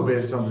throwing a little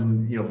bit of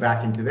something, you know,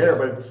 back into there.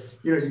 But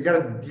you know, you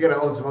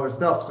gotta own some other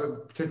stuff. So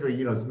particularly,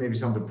 you know, maybe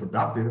something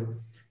productive.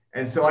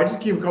 And so I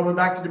just keep coming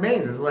back to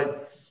domains. It's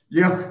like,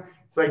 you know,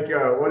 it's like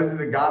what is it,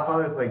 The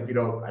Godfather? It's like, you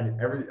know,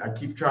 I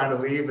keep trying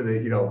to leave, and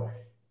then, you know,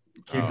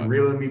 keep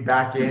reeling me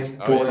back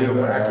in. Oh, you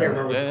know, I can't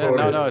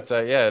remember. No, it's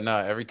no.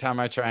 Every time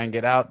I try and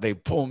get out, they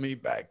pull me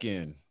back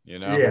in. You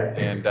know, yeah,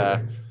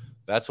 and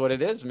that's what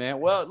it is, man.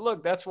 Well,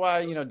 look, that's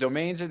why, you know,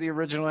 domains are the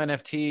original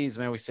NFTs,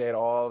 man. We say it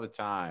all the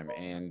time,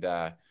 and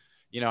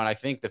you know, and I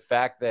think the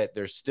fact that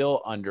they're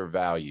still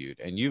undervalued,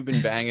 and you've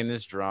been banging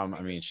this drum.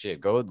 I mean, shit,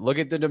 go look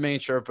at the Domain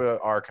Sherpa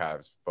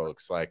archives,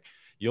 folks. Like,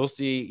 you'll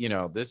see, you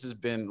know, this has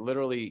been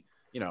literally,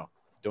 you know,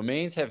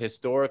 domains have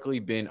historically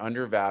been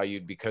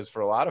undervalued because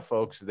for a lot of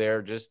folks,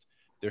 they're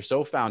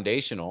so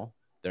foundational.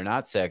 They're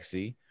not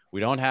sexy. We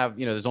don't have,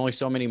 you know, there's only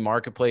so many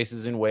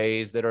marketplaces and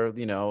ways that are,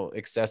 you know,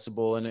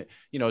 accessible and,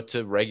 you know,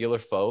 to regular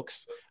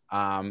folks.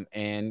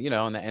 And, you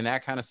know, and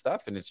that kind of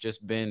stuff. And it's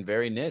just been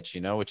very niche, you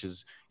know, which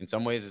is in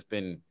some ways it's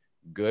been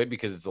good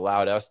because it's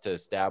allowed us to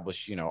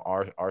establish, you know,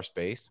 our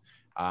space.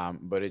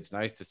 But it's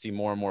nice to see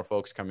more and more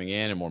folks coming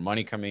in and more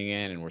money coming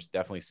in. And we're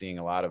definitely seeing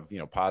a lot of, you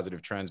know,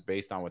 positive trends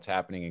based on what's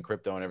happening in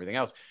crypto and everything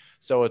else.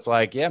 So it's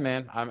like, yeah,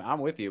 man, I'm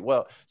with you.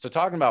 Well, so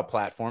talking about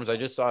platforms, I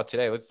just saw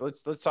today, let's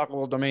talk a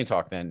little domain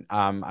talk then.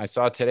 I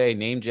saw today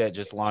Namejet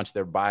just launched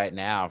their buy it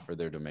now for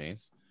their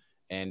domains.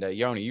 And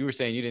Yoni, you were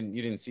saying you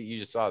didn't see, you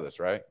just saw this,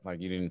 right? Like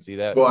you didn't see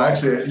that? Well,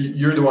 actually,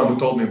 you're the one who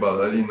told me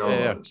about it. I didn't know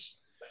about this.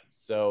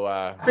 So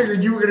I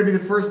figured you were going to be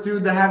the first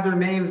dude to have their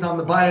names on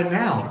the buy it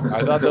now.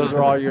 I thought those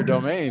were all your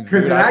domains.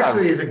 Because it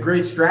actually is a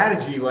great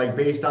strategy, like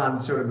based on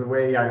sort of the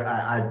way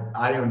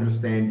I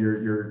understand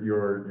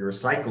your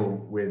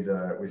cycle with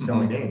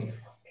selling names.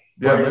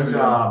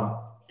 Yeah,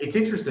 it's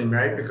interesting,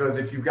 right? Because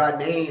if you've got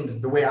names,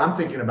 the way I'm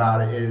thinking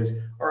about it is,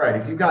 all right,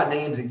 if you've got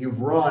names that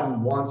you've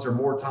run once or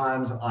more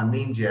times on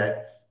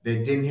Namejet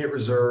that didn't hit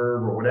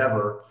reserve or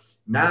whatever,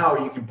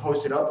 now you can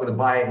post it up with a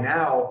buy it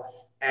now.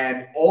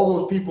 And all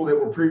those people that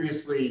were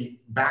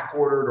previously back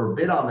ordered or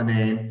bid on the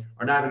name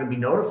are now going to be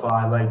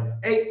notified like,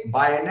 hey,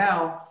 buy it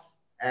now.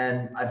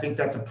 And I think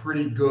that's a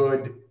pretty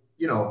good,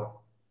 you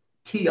know,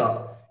 tee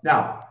up.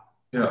 Now,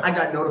 I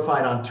got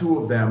notified on 2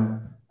 of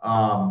them.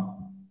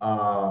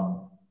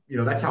 You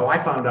know, that's how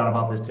I found out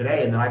about this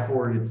today. And then I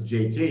forwarded it to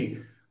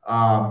JT.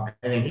 And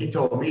then he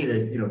told me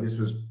that, you know, this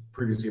was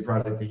previously a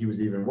project that he was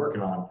even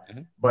working on.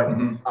 But,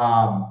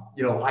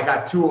 you know, I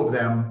got 2 of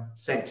them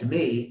sent to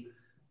me.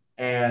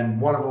 And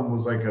one of them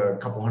was like a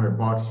couple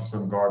 $100 for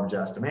some garbage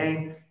ass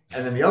domain.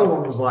 And then the other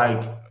one was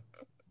like,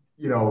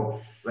 you know,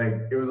 like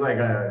it was like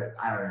I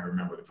don't even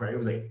remember the price. It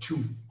was like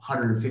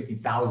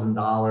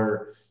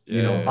 $250,000,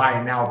 you know, buy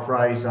it now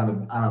price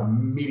on a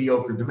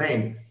mediocre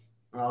domain.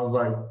 And I was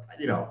like,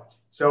 you know,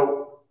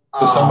 so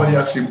somebody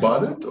actually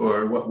bought it,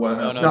 or what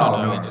happened?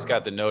 No. They just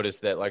got the notice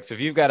that, like, so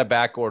if you've got a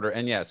back order,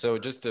 and so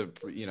just to,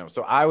 you know,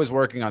 so I was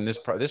working on this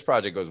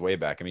project goes way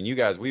back. I mean, you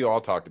guys, we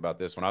all talked about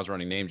this when I was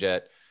running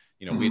Namejet.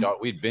 You know,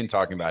 we'd been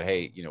talking about,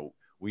 hey, you know,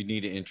 we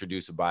need to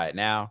introduce a buy it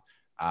now.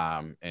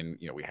 And,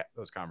 you know, we had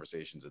those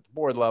conversations at the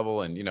board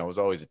level, and, you know, it was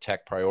always a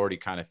tech priority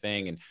kind of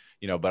thing. And,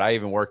 you know, but I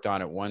even worked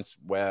on it once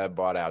Web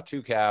bought out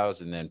 2Cows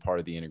and then part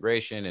of the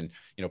integration and,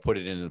 you know, put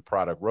it into the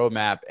product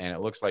roadmap. And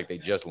it looks like they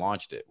just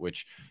launched it,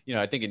 which, you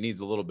know, I think it needs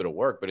a little bit of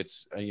work, but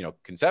it's, you know,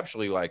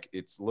 conceptually, like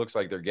it looks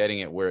like they're getting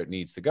it where it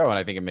needs to go. And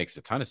I think it makes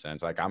a ton of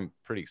sense. Like, I'm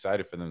pretty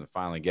excited for them to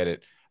finally get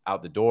it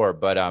out the door.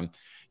 But,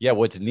 yeah,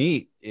 what's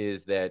neat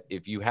is that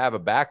if you have a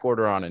back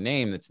order on a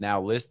name that's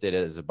now listed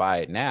as a buy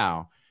it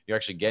now, you're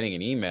actually getting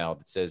an email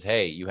that says,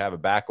 hey, you have a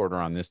back order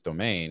on this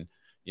domain,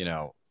 you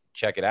know,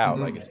 check it out.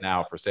 Like, it's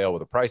now for sale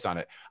with a price on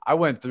it. I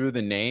went through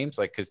the names,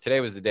 like, because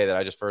today was the day that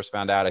I just first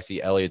found out. I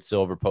see Elliot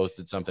Silver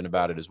posted something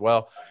about it as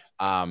well.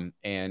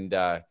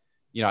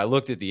 You know, I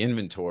looked at the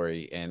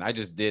inventory and I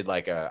just did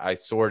like I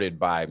sorted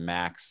by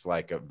max,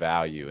 like a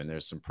value, and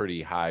there's some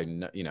pretty high,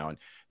 you know, and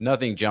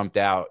nothing jumped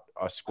out.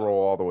 A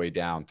scroll all the way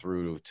down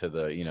through to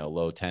the, you know,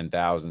 low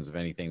 10,000s of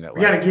anything that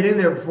we got to get in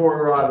there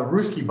before the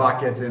Ruski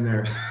bot gets in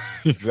there.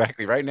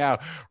 Exactly. Right now,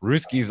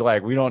 Ruski's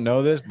like, we don't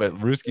know this, but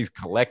Ruski's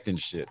collecting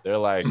shit. They're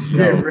like,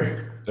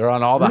 they're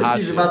on all the hot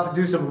shit. Ruski's about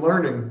to do some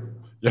learning.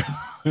 Yeah,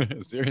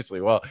 seriously.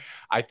 Well,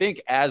 I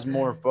think as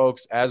more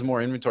folks, as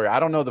more inventory,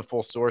 I don't know the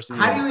full source.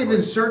 How do you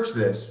even search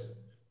this?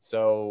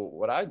 So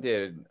what I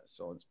did,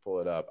 so let's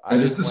pull it up.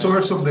 And is the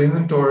source of the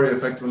inventory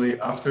effectively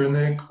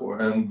Afternic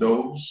and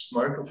those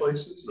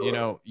marketplaces? Or? You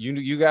know,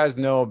 you guys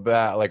know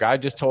about, like, I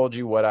just told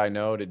you what I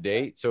know to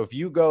date. So if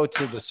you go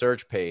to the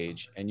search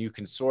page and you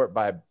can sort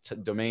by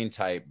domain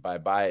type by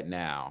buy it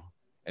now,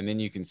 and then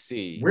you can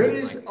see. Where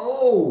is,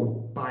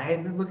 oh, buy it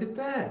and look at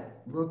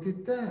that. Look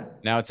at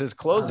that. Now it says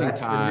closing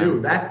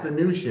time. That's the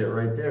new shit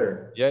right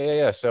there.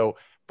 Yeah. So,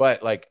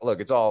 but like, look,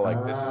 it's all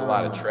like, this is a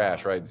lot of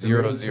trash, right?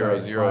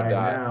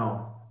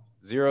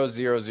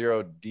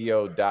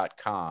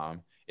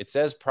 000.do.com. It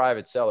says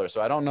private seller.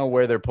 So I don't know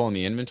where they're pulling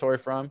the inventory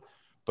from,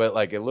 but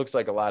like, it looks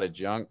like a lot of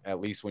junk, at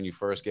least when you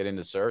first get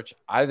into search.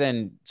 I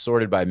then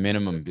sorted by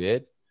minimum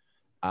bid.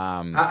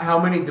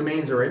 How many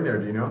domains are in there?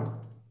 Do you know?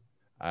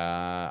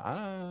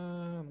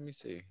 Let me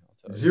see.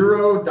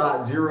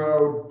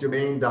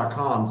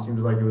 0.0domain.com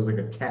seems like it was like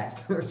a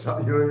test or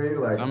something. You know what I mean?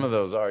 Like some of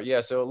those are,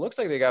 yeah. So it looks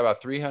like they got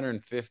about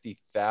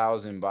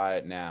 350,000 buy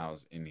it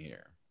nows in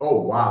here.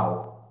 Oh,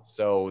 wow.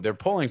 So they're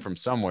pulling from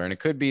somewhere, and it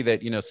could be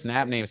that,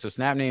 Snap names. So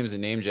Snap names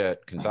and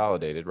Namejet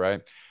consolidated,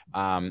 right?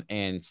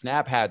 And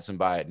Snap had some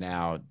buy it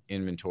now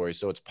inventory.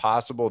 So it's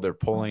possible they're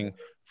pulling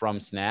from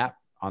Snap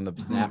on the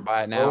Snap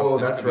buy it now. Oh,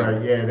 that's right.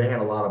 Yeah, they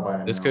had a lot of buy it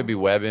now. This could be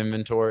web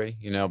inventory,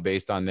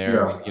 based on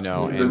their,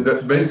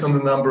 based on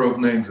the number of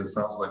names, it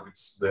sounds like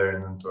it's their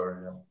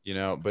inventory.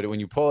 Yeah. But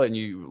when you pull it and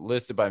you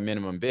list it by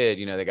minimum bid,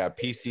 they got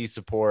PC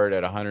support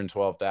at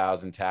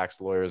 112,000, tax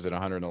lawyers at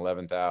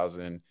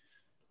 111,000,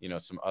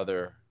 some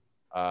other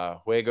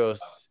Juegos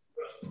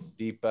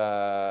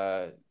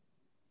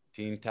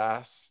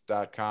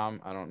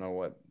Tintas.com. I don't know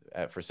what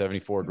for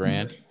 74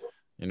 grand.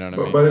 You know what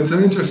I mean? But it's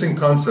an interesting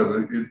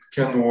concept. It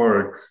can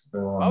work.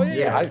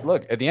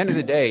 Look, at the end of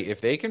the day, if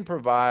they can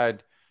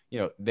provide,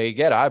 they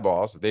get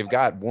eyeballs. They've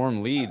got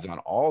warm leads on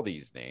all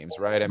these names,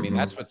 right? I mean,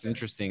 that's what's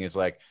interesting is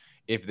like,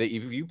 if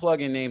you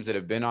plug in names that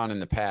have been on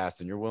in the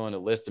past and you're willing to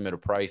list them at a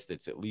price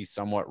that's at least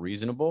somewhat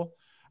reasonable,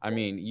 I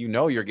mean,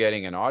 you're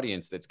getting an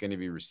audience that's going to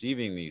be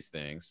receiving these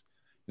things.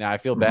 Now, I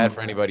feel bad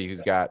for anybody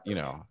who's got,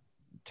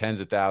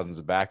 tens of thousands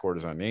of back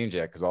orders on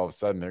Namejet, because all of a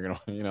sudden they're going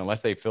to,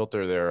 unless they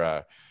filter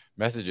their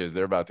messages,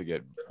 they're about to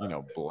get,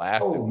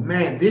 blasted. Oh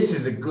man, this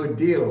is a good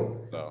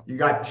deal. So. You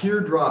got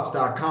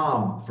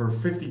teardrops.com for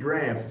 50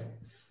 grand,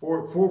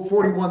 for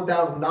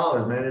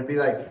 $41,000, man. It'd be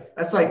like,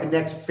 that's like the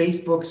next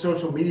Facebook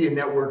social media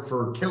network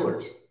for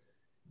killers.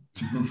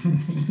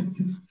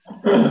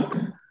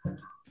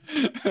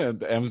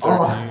 The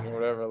M13 or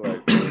whatever,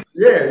 like.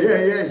 Yeah.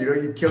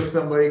 You kill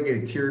somebody,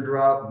 get a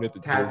teardrop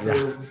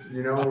tattoo.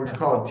 We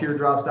call it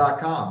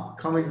teardrops.com.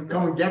 Come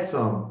and get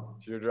some.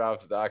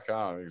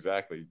 Teardrops.com,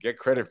 exactly. Get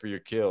credit for your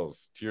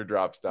kills.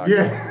 Teardrops.com.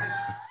 Yeah.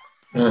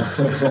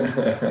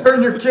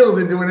 Turn your kills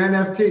into an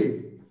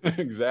NFT.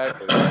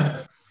 Exactly.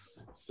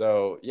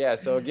 So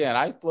again,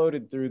 I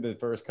floated through the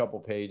first couple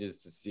pages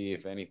to see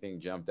if anything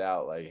jumped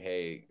out like,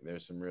 hey,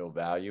 there's some real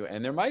value.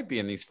 And there might be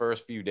in these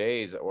first few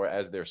days, or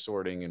as they're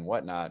sorting and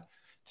whatnot.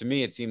 To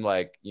me, it seemed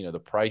like, the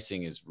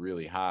pricing is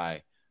really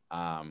high.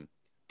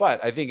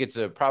 But I think it's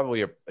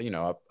probably a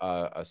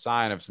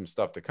sign of some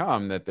stuff to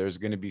come, that there's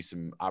going to be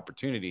some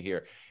opportunity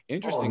here.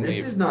 Interestingly, this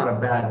is not a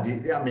bad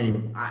deal. I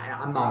mean,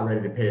 I'm not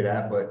ready to pay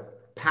that,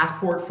 but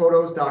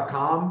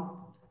passportphotos.com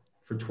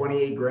for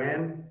 28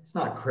 grand. It's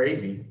not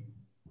crazy.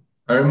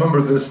 I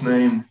remember this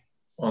name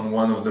on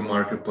one of the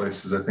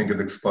marketplaces. I think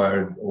it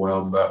expired a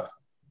while back.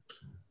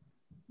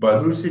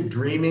 But Lucid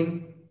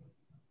Dreaming.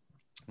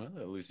 Well,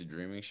 Lucid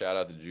Dreaming. Shout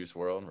out to Juice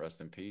WRLD. Rest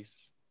in peace.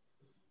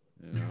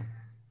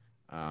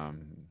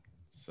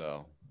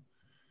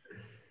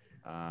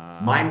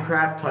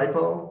 Minecraft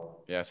typo.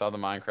 Yeah, I saw the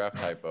Minecraft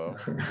typo.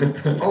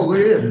 Oh, look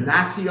at this.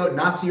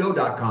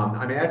 Nasio.com.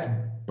 I mean, that's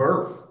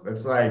birth.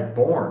 That's like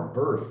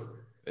birth.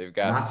 They've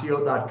got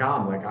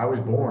Nasio.com. Like I was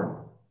born.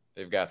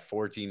 They've got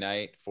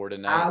Fortnite.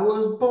 I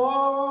was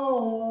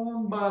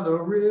born by the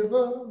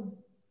river.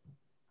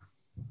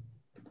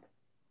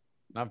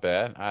 Not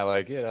bad. I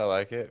like it.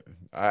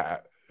 I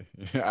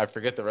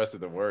forget the rest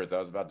of the words. I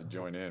was about to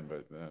join in,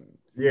 but then.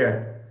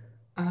 Yeah.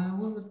 I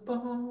was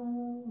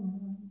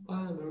born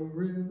by the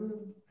river.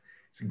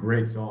 It's a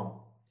great song.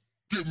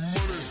 Get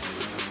money.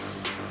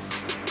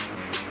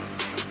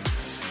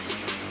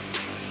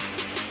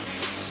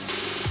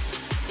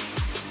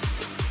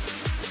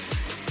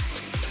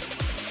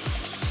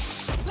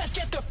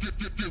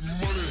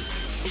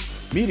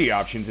 Media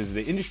Options is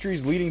the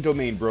industry's leading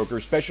domain broker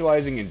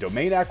specializing in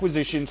domain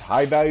acquisitions,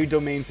 high-value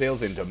domain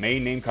sales, and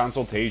domain name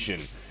consultation.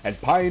 As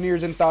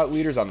pioneers and thought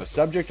leaders on the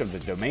subject of the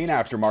domain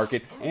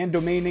aftermarket and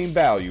domain name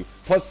value,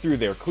 plus through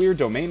their clear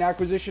domain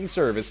acquisition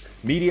service,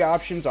 Media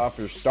Options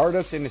offers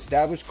startups and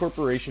established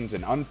corporations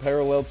an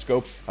unparalleled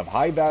scope of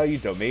high-value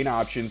domain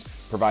options,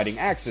 providing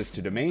access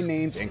to domain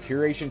names and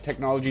curation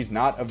technologies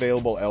not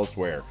available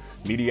elsewhere.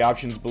 Media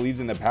Options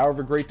believes in the power of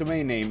a great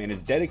domain name and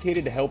is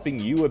dedicated to helping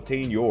you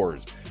obtain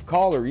yours.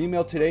 Call or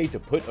email today to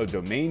put a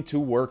domain to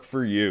work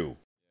for you.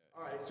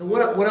 All right, so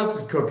what else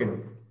is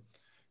cooking?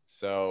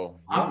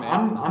 So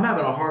I'm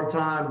having a hard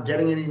time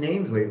getting any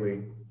names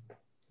lately.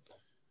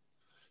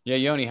 Yeah,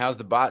 Yoni, how's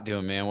the bot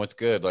doing, man? What's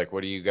good? Like,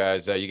 what do you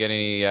guys? You get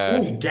any?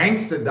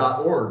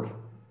 Gangsta.org.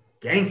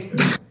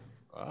 Gangsta.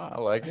 Oh, I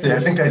like it. Yeah, I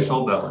think I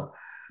sold that one.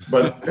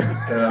 But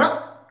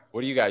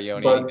What do you got,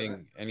 Yoni? But,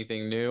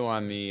 anything new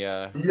on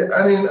the? Yeah,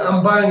 I mean,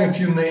 I'm buying a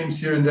few names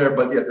here and there,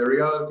 but yeah, the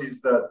reality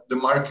is that the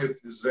market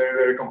is very,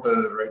 very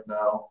competitive right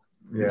now.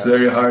 Yeah. It's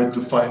very hard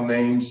to find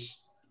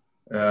names.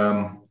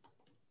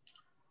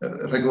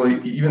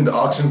 Effectively, even the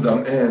auctions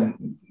I'm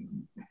in,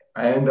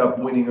 I end up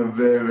winning a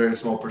very, very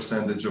small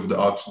percentage of the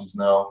auctions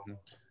now.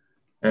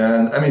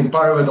 And I mean,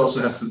 part of it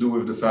also has to do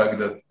with the fact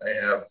that I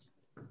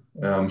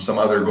have some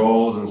other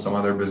goals and some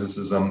other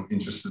businesses I'm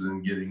interested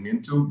in getting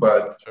into.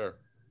 But, sure.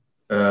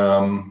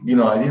 You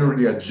know, I didn't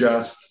really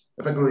adjust.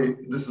 Effectively,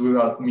 this is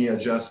without me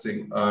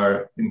adjusting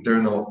our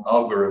internal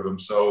algorithm.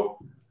 So,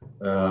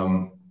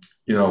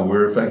 you know,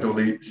 we're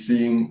effectively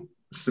seeing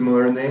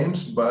similar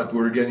names, but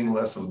we're getting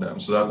less of them.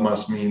 So that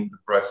must mean the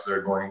prices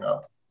are going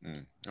up.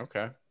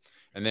 Okay.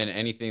 And then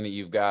anything that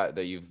you've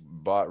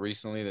bought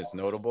recently that's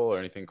notable or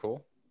anything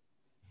cool?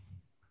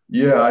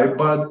 Yeah, I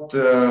bought,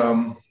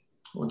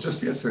 well,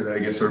 just yesterday, I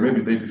guess, or maybe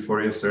the day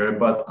before yesterday, I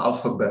bought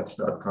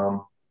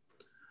alphabets.com.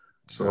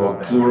 So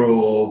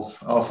plural of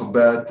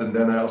alphabet. And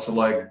then I also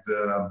like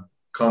the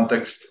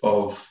context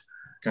of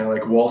kind of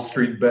like Wall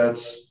Street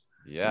bets.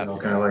 Yeah, you know,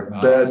 kind of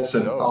like bets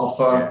and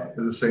alpha at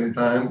the same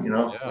time, you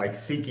know, like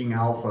seeking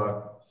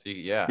alpha.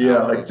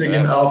 Like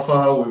seeking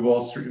alpha with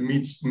Wall Street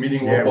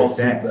meeting Wall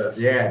Street bets.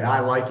 Yeah, I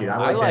like it.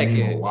 I like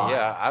it a lot.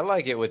 Yeah, I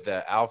like it with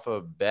the alpha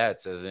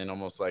bets, as in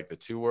almost like the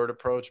 2-word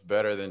approach,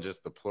 better than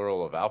just the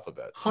plural of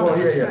alphabets. Well,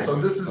 yeah. So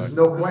this is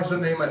a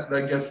name that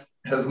I guess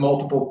has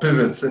multiple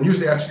pivots, and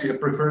usually actually I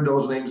prefer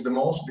those names the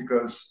most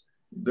because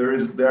there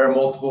are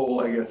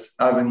multiple, I guess,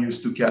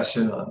 avenues to cash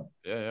in on.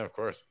 Yeah, of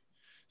course.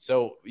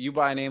 So you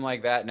buy a name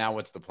like that. Now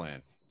what's the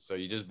plan? So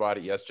you just bought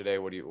it yesterday.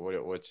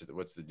 What's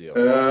the deal?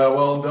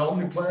 Well, the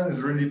only plan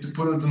is really to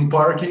put it in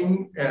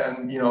parking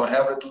and, you know,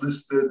 have it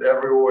listed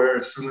everywhere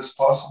as soon as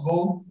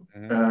possible.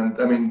 Mm-hmm.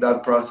 And I mean,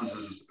 that process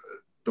is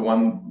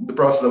the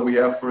process that we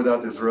have for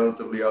that is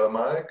relatively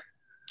automatic.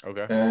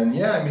 Okay. And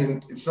yeah, I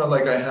mean, it's not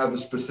like I have a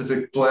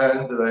specific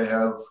plan that I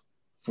have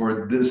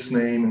for this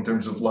name in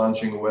terms of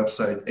launching a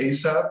website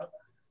ASAP,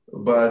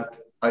 but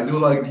I do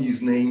like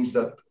these names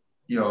that,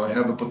 you know,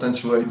 have a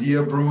potential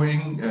idea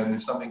brewing, and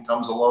if something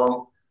comes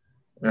along,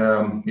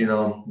 you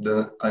know,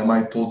 then I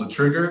might pull the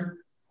trigger.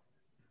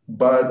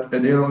 But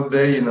at the end of the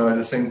day, you know, at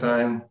the same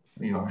time,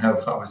 you know, have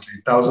obviously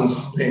thousands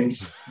of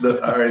names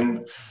that are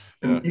in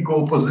an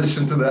equal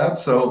position to that.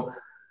 So,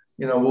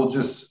 you know, we'll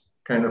just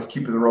kind of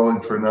keep it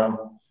rolling for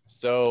now.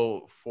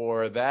 So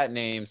for that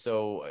name,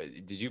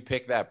 did you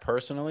pick that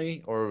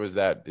personally, or was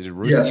that?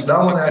 Yes, that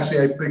one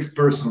actually I picked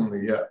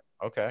personally. Yeah.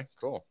 Okay,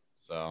 cool.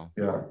 So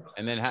yeah,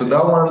 and then so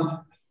that one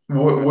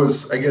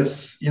was, I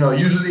guess, you know,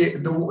 usually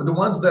the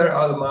ones that are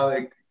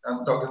automatic.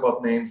 I'm talking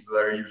about names that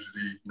are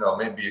usually, you know,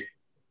 maybe a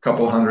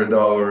couple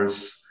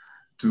 $100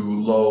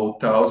 to low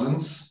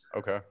thousands.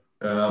 Okay.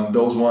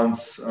 Those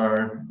ones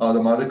are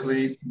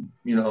automatically,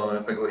 you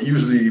know,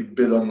 usually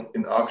bid on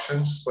in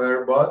auctions where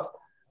they're bought.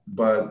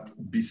 But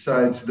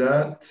besides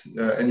that,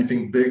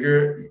 anything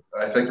bigger,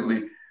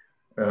 effectively.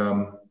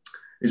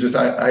 It's just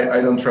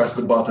I don't trust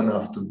the bot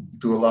enough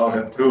to allow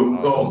him to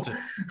go.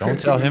 Don't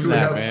tell him that,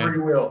 have man. Free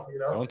will, you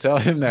know? Don't tell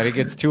him that. He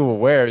gets too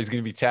aware. He's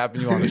gonna be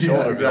tapping you on the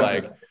shoulder,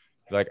 exactly.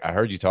 like I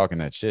heard you talking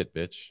that shit,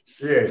 bitch.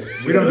 Yeah,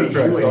 we don't need to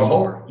do it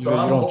anymore. So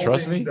you don't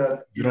trust me?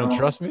 You don't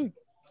trust me?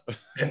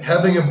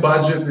 Having a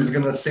budget is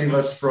gonna save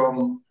us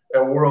from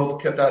a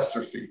world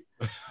catastrophe.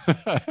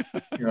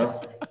 You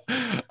know?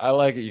 I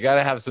like it. You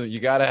gotta have some.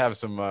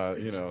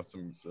 You know,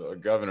 some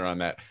governor on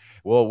that.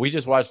 Well, we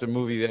just watched a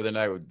movie the other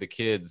night with the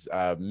kids,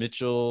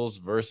 Mitchell's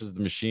versus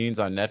the Machines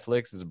on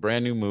Netflix. It's a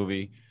brand new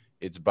movie.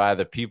 It's by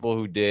the people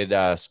who did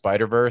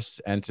Spider-Verse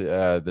and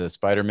the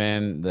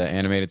Spider-Man, the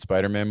animated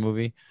Spider-Man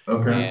movie.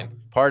 Okay.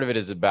 And part of it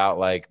is about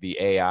like the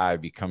AI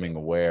becoming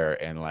aware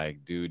and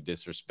like dude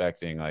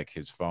disrespecting like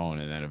his phone,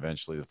 and then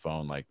eventually the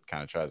phone like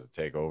kind of tries to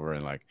take over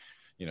and like,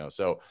 you know.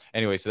 So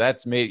anyway, so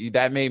that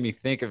made me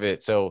think of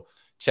it. So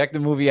check the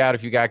movie out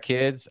if you got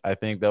kids. I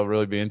think they'll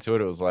really be into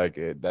it. It was like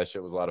that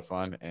shit was a lot of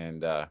fun.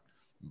 And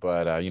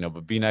but you know,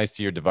 but be nice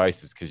to your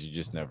devices because you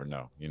just never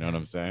know. You know what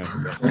I'm saying?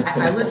 So,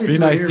 I listened be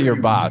nice to your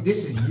bots.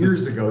 This is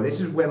years ago.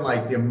 This is when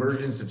like the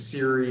emergence of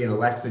Siri and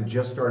Alexa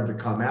just started to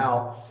come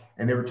out,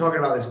 and they were talking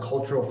about this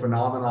cultural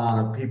phenomenon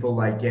of people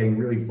like getting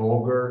really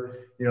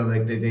vulgar. You know,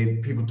 like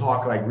people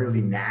talk like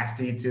really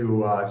nasty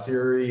to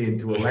Siri and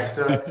to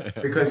Alexa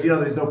because, you know,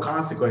 there's no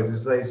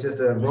consequences. It's just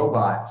a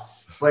robot.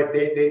 But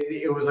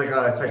it was like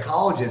a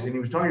psychologist, and he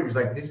was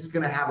like, this is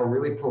going to have a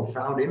really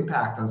profound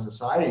impact on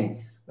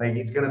society. Like,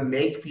 it's going to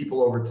make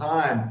people over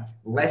time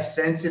less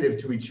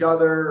sensitive to each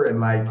other.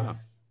 And like,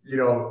 you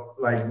know,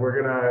 like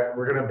we're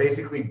going to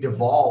basically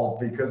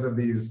devolve because of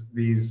these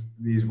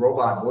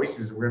robot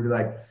voices. We're going to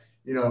be like,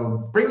 you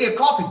know, bring me a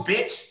coffee,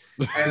 bitch.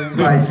 And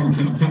like,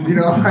 you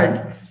know,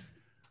 like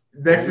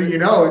next thing you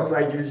know, it's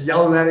like you're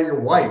yelling at your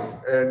wife,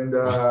 and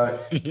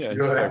you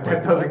know,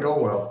 that doesn't go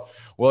well.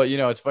 Well, you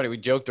know, it's funny. We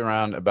joked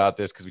around about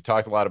this because we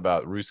talked a lot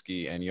about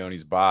Ruski and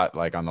Yoni's bot,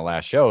 like on the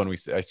last show. And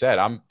I said,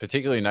 I'm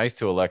particularly nice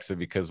to Alexa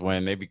because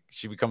when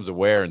she becomes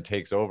aware and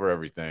takes over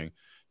everything,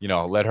 you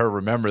know, let her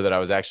remember that I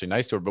was actually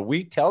nice to her. But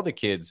we tell the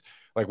kids,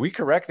 like, we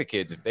correct the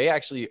kids if they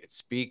actually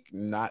speak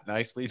not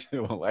nicely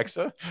to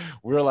Alexa.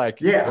 We're like,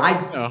 yeah,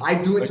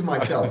 I do it to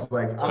myself.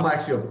 Like, I'm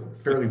actually a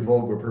fairly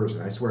vulgar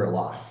person. I swear a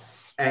lot.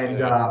 And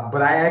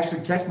but I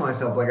actually catch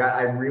myself, like,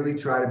 I really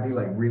try to be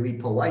like really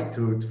polite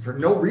to it for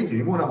no reason.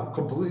 Even when I'm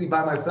completely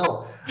by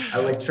myself, I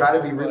like try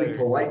to be really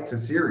polite to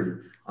Siri.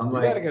 I'm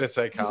like, gotta get a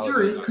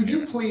psychologist. Siri, could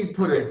you please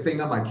put a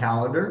thing on my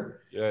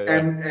calendar? Yeah.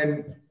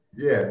 And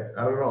yeah,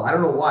 I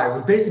don't know why. It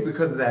was basically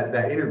because of that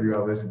interview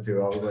I listened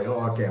to. I was like, oh,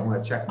 okay, I'm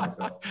gonna check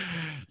myself.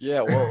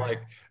 Yeah, well, like,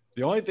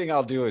 the only thing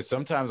I'll do is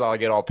sometimes I'll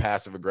get all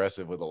passive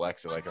aggressive with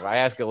Alexa. Like, if I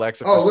ask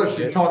Alexa, oh look,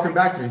 she's talking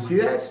back to me. See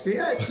that?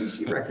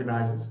 She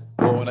recognizes.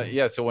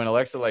 Well, so when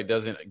Alexa like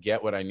doesn't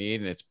get what I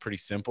need and it's pretty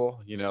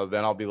simple, you know,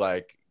 then I'll be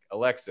like,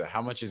 Alexa,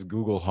 how much is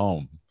Google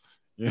Home?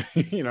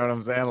 You know what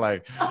I'm saying?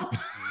 Like,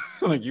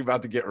 like, you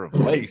about to get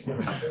replaced. You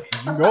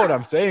know what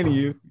I'm saying to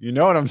you. You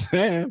know what I'm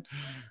saying.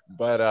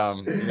 But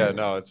yeah,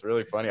 no, it's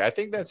really funny. I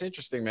think that's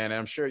interesting, man. And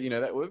I'm sure, you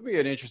know, that would be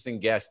an interesting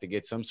guest to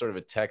get some sort of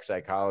a tech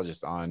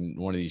psychologist on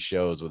one of these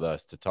shows with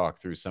us to talk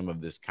through some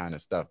of this kind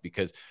of stuff,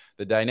 because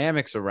the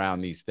dynamics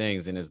around these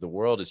things, and as the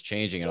world is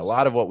changing, and a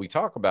lot of what we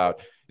talk about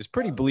is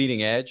pretty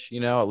bleeding edge, you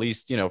know, at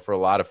least, you know, for a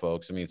lot of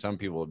folks. I mean, some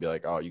people will be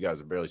like, oh, you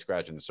guys are barely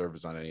scratching the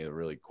surface on any of the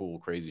really cool,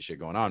 crazy shit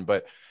going on.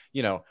 But,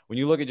 you know, when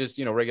you look at just,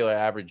 you know, regular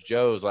average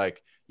Joes,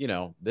 like, you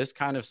know, this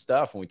kind of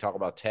stuff, when we talk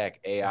about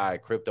tech, AI,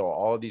 crypto,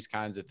 all of these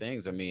kinds of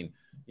things, I mean,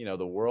 you know,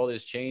 the world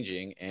is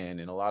changing,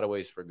 and in a lot of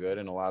ways for good,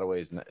 in a lot of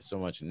ways not so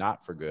much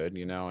not for good,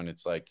 you know, and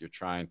it's like you're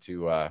trying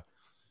to,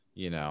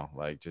 you know,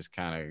 like, just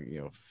kind of, you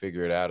know,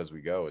 figure it out as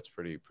we go. It's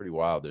pretty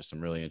wild. There's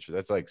some really interesting,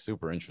 that's like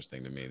super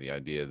interesting to me, the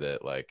idea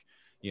that, like,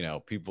 you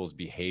know, people's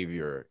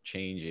behavior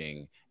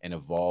changing and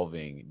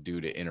evolving due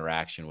to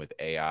interaction with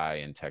AI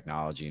and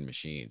technology and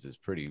machines is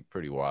pretty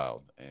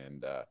wild.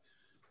 And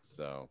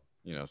so,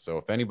 you know, so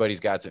if anybody's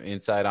got some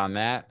insight on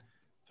that,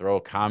 throw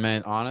a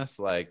comment on us.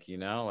 Like, you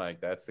know,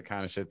 like, that's the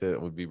kind of shit that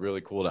would be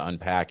really cool to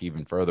unpack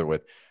even further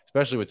with,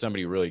 especially with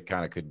somebody who really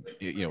kind of could,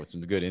 you know, with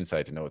some good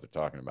insight to know what they're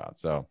talking about.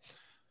 So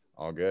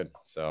all good.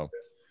 So,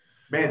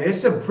 man,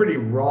 there's some pretty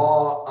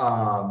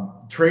raw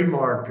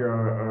trademark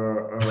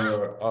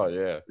oh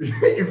yeah,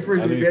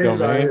 infringing names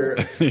out here.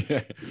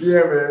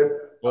 Yeah, man.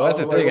 Well, that's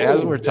the thing.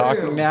 As we're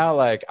talking now,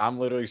 like, I'm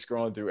literally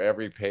scrolling through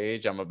every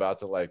page. I'm about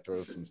to like throw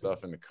some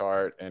stuff in the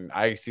cart, and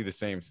I see the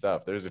same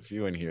stuff. There's a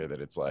few in here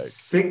that it's like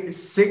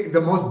sick.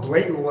 The most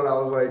blatant one, I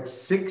was like,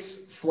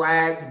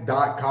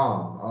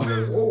 sixflag.com. I was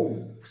like,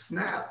 whoa,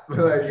 snap.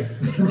 Like, hey.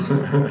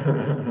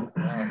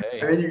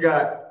 And then you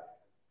got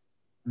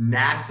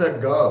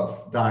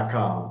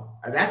nasagov.com.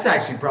 That's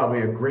actually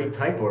probably a great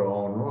typo to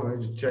own. Oh, let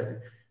me just check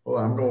it. Hold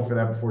on, I'm going for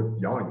that before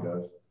Yawning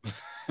does.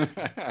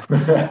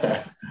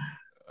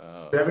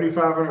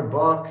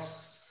 $7,500.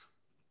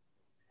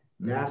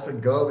 NASA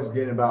Gov is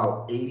getting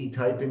about 80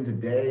 type-ins a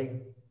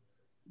day.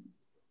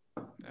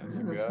 That's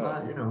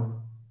not, you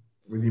know,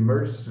 with the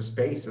emergence of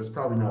space, that's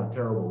probably not a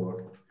terrible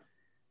look.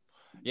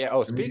 Yeah.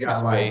 Oh, speaking of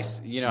space,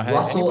 like, you know,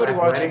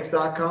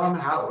 RussellAthletics.com.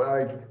 How,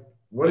 like,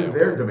 what is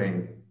their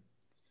domain?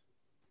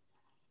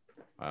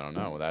 I don't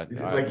know. That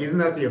isn't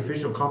that the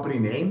official company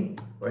name?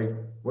 Like,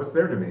 what's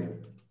their domain?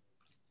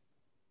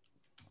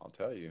 I'll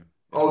tell you.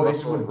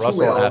 It's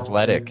Russell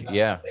Athletic.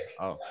 Yeah.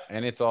 Oh,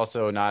 and it's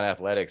also not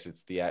athletics.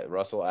 It's the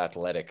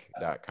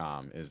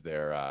RussellAthletic.com is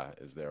their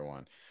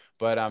one.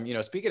 But you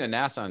know, speaking of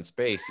NASA and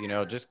space, you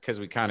know, just because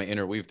we kind of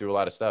interweave through a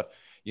lot of stuff.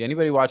 Yeah,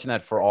 anybody watching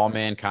that For All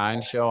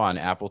Mankind show on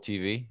Apple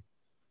TV?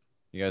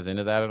 You guys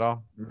into that at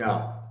all?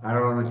 No, I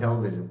don't own a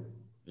television.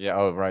 Yeah.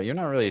 Oh, right. You're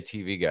not really a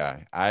TV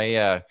guy.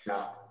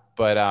 No.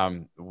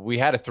 But we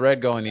had a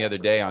thread going the other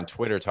day on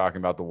Twitter talking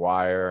about The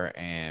Wire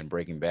and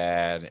Breaking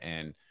Bad,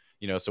 and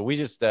you know, so we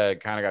just kind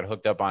of got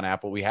hooked up on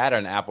Apple. We had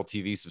an Apple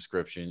TV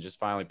subscription, just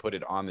finally put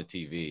it on the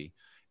TV,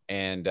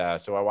 and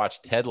so I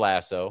watched Ted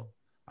Lasso.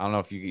 I don't know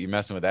if you're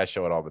messing with that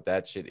show at all, but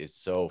that shit is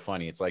so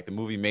funny. It's like the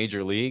movie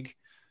Major League,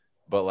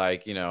 but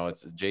like, you know,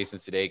 it's Jason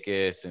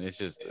Sudeikis, and it's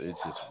just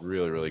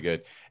really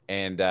good.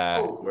 And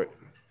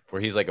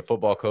where he's like a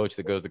football coach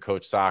that goes to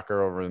coach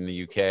soccer over in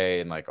the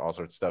UK and like all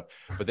sorts of stuff.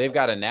 But they've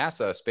got a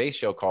NASA space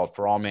show called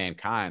For All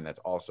Mankind that's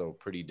also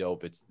pretty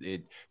dope. It's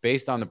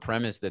based on the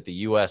premise that the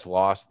US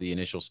lost the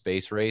initial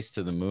space race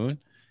to the moon,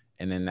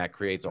 and then that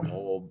creates a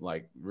whole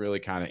like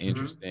really kind of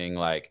interesting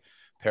like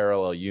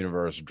parallel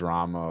universe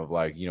drama of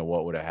like, you know,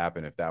 what would have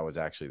happened if that was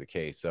actually the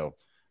case. So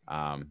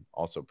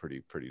also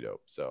pretty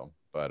dope. So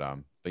but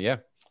yeah.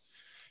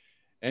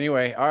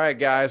 Anyway, all right,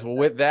 guys. Well,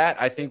 with that,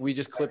 I think we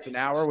just clipped an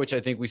hour, which I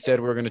think we said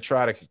we were going to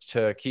try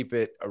to keep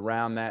it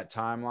around that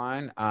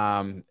timeline.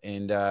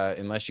 And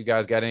unless you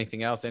guys got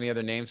anything else, any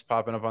other names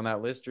popping up on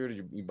that list, Drew?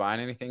 Did you buying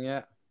anything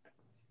yet?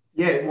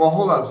 Yeah, well,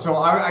 hold up. So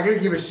I got to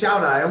give a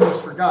shout out. I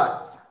almost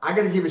forgot. I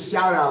got to give a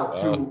shout out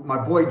to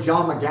my boy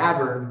John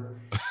McGavern.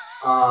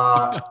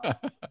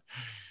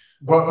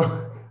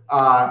 But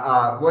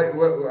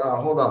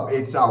Hold up.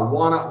 It's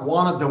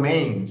Wana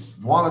Domains.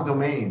 Wana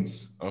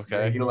Domains.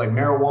 Okay. You know, like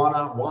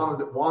marijuana.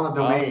 Wana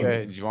Domain.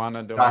 Okay.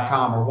 Wana Domain.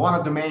 .com or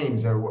Wana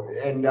Domains.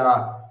 And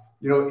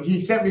you know, he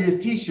sent me his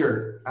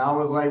T-shirt. And I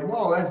was like,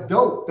 whoa, that's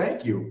dope.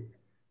 Thank you.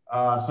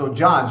 So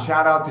John,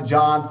 shout out to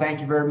John. Thank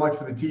you very much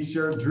for the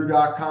T-shirt.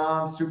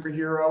 Drew.com,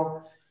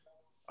 superhero.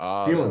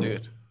 Feeling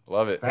dude.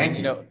 Love it. Thank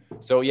you. Know,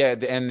 so yeah,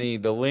 and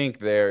the link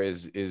there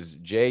is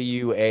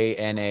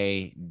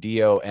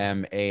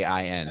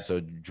JUANADOMAIN.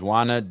 So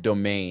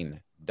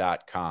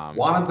JuanaDomain.com.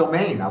 Wana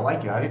Domain. I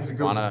like it. I think it's a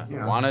good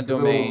Wana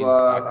domain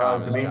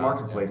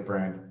marketplace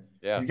brand.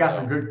 Yeah. He's got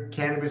some good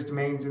cannabis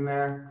domains in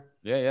there.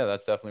 Yeah,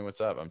 that's definitely what's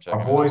up. I'm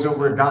checking. Our boys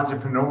over at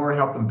Ganjapreneur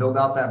helped them build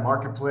out that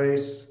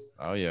marketplace.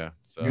 Oh yeah.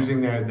 So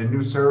using the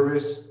new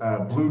service,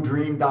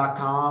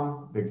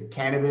 bluedream.com, the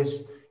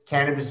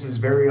cannabis's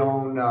very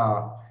own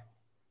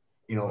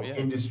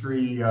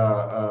industry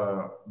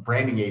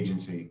branding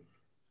agency.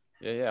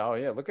 Yeah. Oh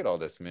yeah. Look at all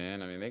this,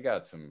 man. I mean, they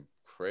got some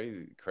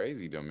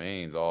crazy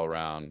domains all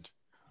around.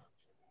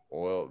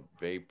 Oil,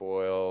 vape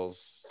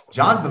oils.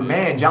 John's the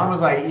man. John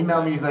was like,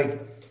 email me. He's like,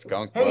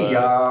 Skunk hey,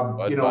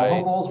 Bud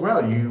hope all's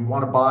well. You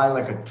want to buy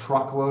like a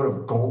truckload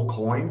of gold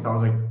coins? I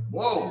was like,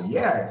 whoa,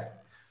 yeah,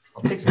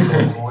 I'll take some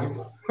gold coins.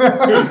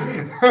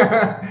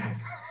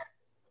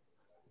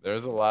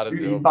 There's a lot of.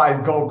 He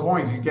buys gold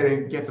coins. He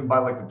gets them by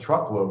like the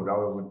truckload. I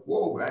was like,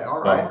 whoa,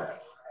 all right,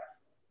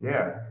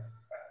 yeah.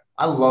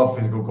 I love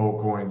physical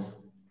gold coins.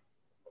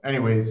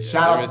 Anyways,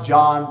 shout out to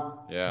John.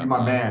 Yeah, you're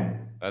my man.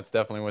 That's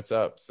definitely what's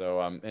up. So,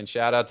 and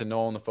shout out to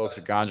Noel and the folks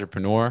at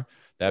Ganjapreneur,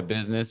 that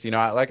business. You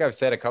know, like I've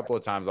said a couple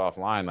of times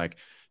offline, like,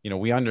 you know,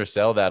 we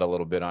undersell that a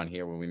little bit on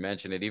here when we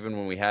mention it. Even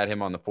when we had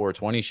him on the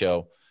 420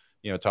 show,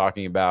 you know,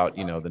 talking about,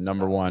 you know, the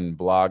 #1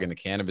 blog in the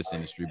cannabis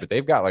industry, but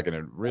they've got like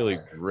a really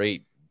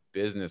great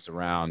business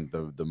around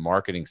the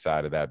marketing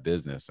side of that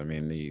business. I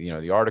mean,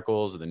 the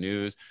articles, the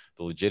news,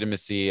 the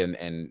legitimacy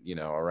and, you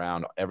know,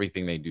 around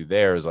everything they do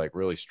there is like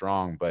really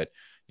strong, but,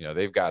 you know,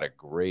 they've got a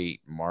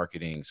great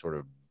marketing sort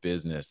of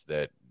business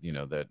that, you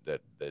know, that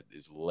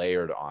is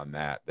layered on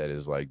that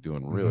is like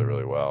doing really,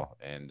 really well.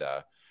 And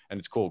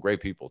it's cool.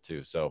 Great people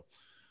too. So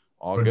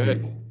all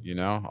good, you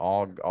know,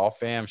 all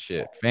fam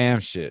shit. My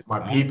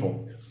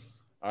people.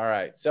 All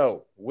right.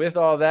 So with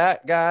all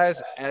that,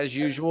 guys, as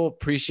usual,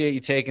 appreciate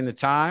you taking the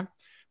time.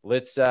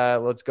 Let's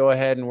go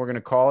ahead and we're going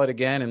to call it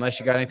again.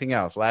 Unless you got anything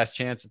else, last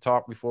chance to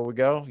talk before we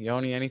go.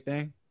 Yoni,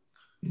 anything?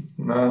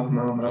 No,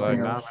 nothing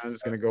else. I'm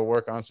just gonna go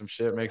work on some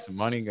shit, make some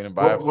money, gonna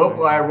buy.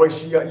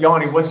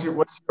 Yoni, what's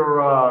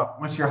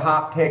your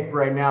hot pick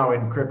right now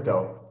in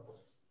crypto?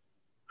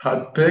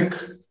 Hot pick?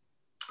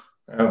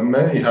 I have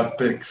many hot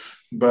picks,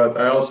 but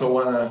I also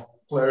want to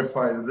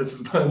clarify that this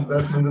is not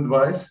investment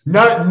advice.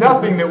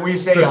 Nothing that we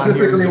say on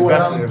here is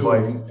investment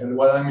advice and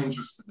what I'm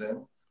interested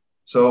in.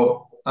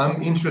 So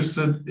I'm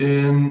interested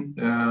in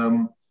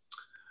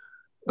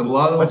a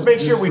lot of. Let's make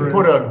sure we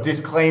put a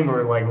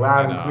disclaimer like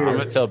loud and clear. I'm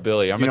gonna tell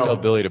Billy. Tell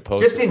Billy to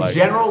post just it. In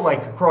general,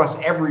 like across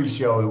every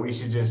show, that we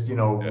should just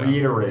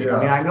reiterate. Yeah. I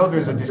mean, I know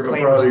there's a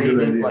disclaimer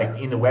statement like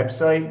in the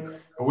website,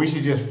 but we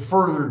should just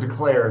further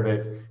declare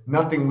that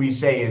nothing we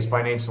say is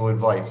financial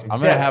advice.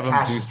 I'm gonna have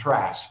cash is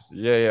trash.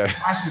 Yeah.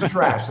 Cash is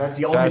trash. That's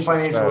the only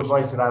financial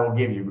advice that I will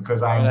give you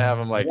because I'm gonna have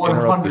him like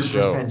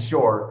 100%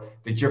 sure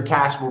that your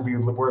cash will be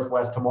worth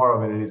less tomorrow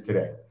than it is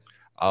today.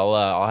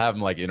 I'll have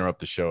him like interrupt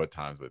the show at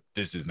times, but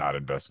this is not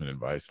investment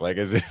advice. Like,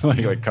 is it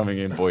like coming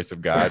in voice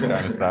of God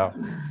kind of style?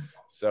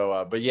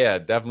 So, but yeah,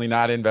 definitely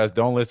not invest.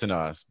 Don't listen to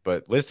us,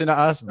 but listen to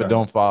us, but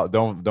don't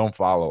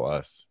follow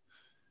us.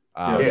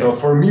 So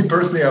for me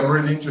personally, I'm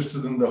really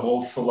interested in the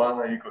whole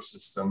Solana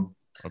ecosystem.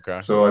 Okay.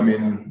 So, I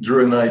mean,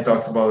 Drew and I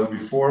talked about it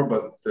before,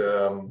 but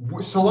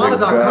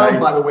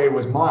Solana.com, by the way,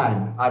 was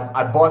mine.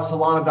 I bought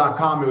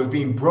Solana.com. It was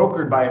being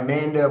brokered by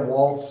Amanda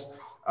Waltz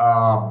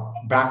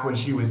back when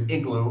she was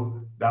Igloo.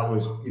 That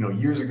was,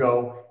 years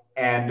ago.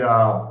 And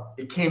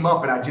it came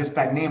up and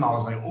that name, I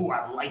was like, oh,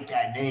 I like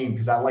that name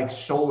because I like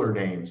solar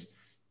names.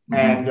 Mm-hmm.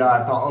 And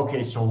I thought,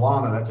 okay,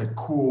 Solana, that's a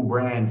cool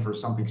brand for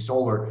something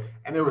solar.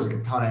 And there was a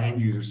ton of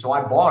end users. So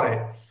I bought it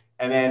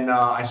and then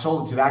I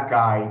sold it to that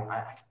guy.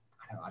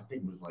 I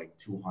think it was like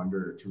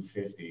 200 or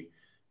 250.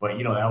 But,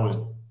 that was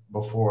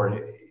before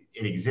it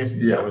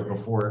existed. Yeah. That was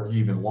before he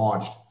even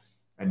launched.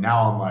 And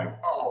now I'm like,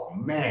 oh,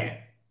 man.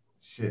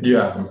 Shit.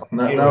 Yeah.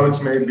 Now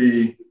it's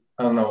maybe,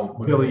 I don't know,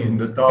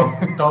 billions. In the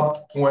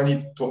top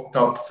 20,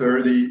 top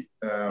 30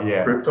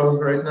 cryptos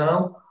right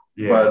now.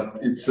 Yeah. But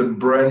it's a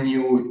brand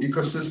new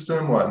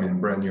ecosystem. Well, I mean,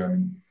 brand new. I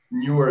mean,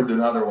 newer than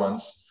other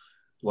ones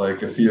like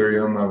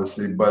Ethereum,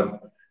 obviously.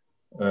 But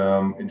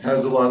it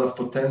has a lot of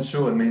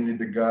potential, and mainly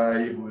the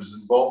guy who is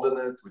involved in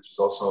it, which is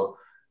also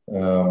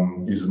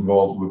he's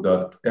involved with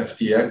that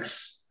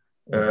FTX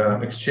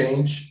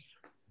exchange.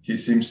 He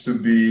seems to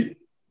be,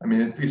 I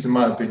mean, at least in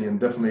my opinion,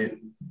 definitely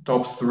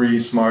top 3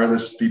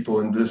 smartest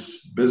people in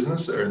this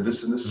business or in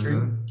this industry.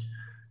 Mm-hmm.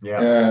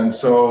 Yeah. And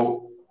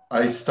so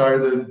I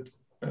started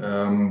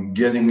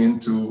getting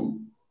into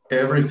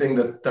everything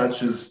that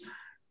touches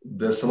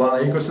the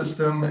Solana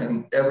ecosystem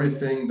and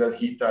everything that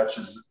he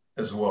touches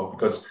as well,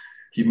 because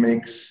he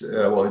makes,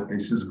 well, at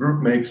least his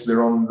group makes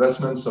their own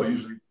investments. So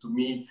usually to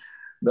me,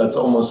 that's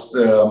almost,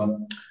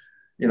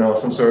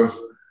 some sort of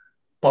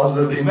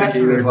positive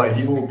indicator that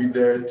he will be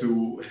there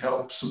to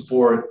help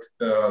support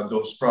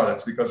those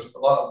products, because a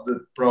lot of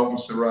the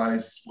problems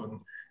arise when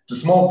it's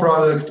a small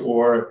product,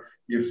 or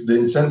if the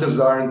incentives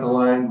aren't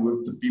aligned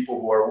with the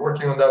people who are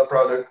working on that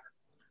product.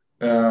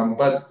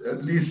 But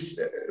at least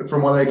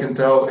from what I can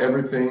tell,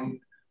 everything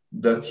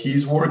that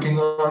he's working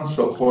on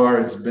so far,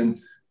 it's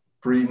been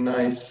pretty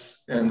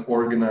nice and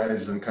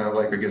organized, and kind of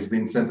like, I guess the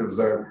incentives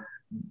are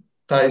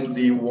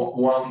tightly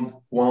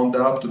wound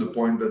up to the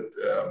point that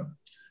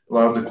a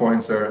lot of the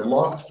coins are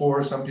locked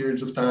for some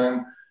periods of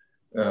time.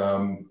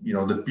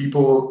 The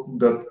people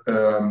that,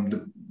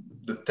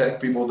 the tech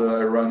people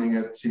that are running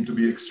it seem to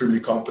be extremely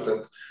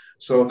competent.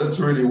 So that's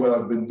really what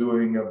I've been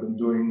doing.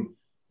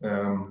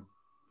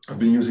 I've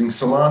been using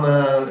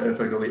Solana,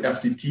 effectively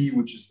FTT,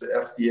 which is the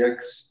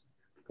FTX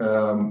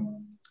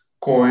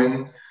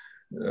coin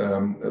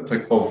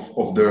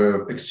of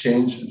the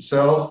exchange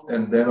itself.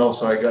 And then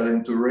also I got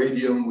into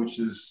Raydium, which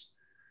is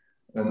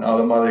an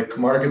automatic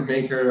market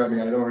maker. I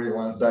mean, I don't really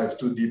want to dive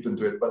too deep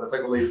into it, but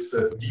effectively it's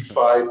a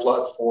DeFi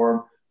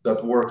platform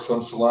that works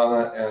on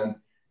Solana. And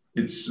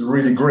it's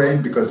really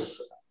great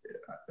because,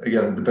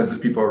 again, it depends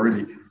if people are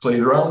really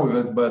played around with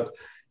it, but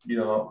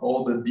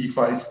all the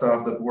DeFi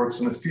stuff that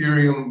works on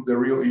Ethereum, the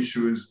real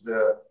issue is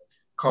the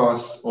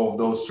cost of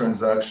those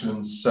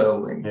transactions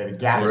settling. Yeah, the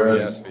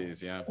gas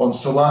fees, on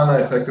Solana,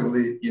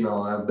 effectively,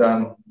 I've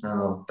done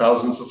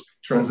thousands of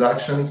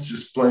transactions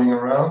just playing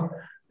around.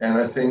 And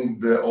I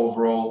think the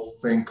overall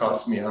thing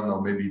cost me, I don't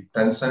know, maybe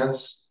 10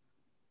 cents.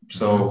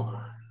 So,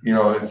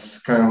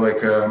 it's kind of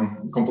like a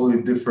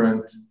completely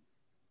different,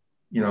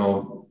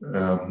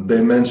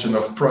 dimension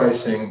of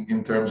pricing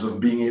in terms of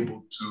being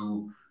able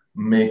to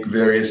make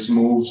various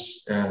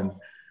moves, and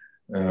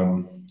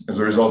as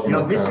a result,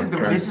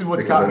 this is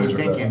what's got me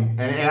thinking,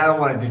 and I don't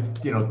want to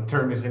just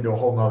turn this into a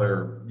whole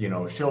nother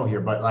show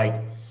here, but like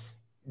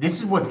this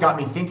is what's got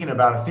me thinking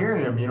about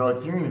Ethereum.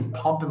 Ethereum's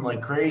pumping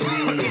like crazy,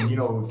 and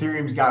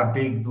Ethereum's got a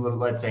big,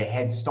 let's say,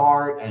 head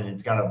start, and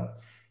it's got a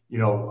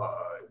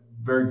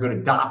very good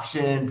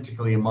adoption,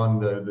 particularly among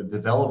the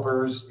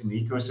developers in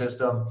the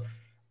ecosystem.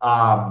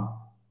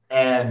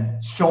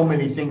 And so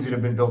many things that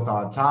have been built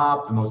on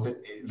top. The most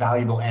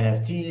valuable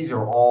NFTs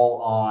are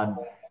all on,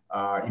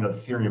 the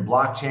Ethereum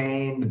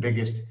blockchain. The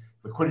biggest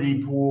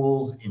liquidity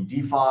pools in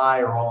DeFi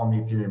are all on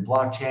the Ethereum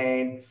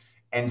blockchain.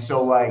 And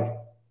so,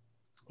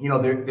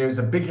 there's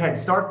a big head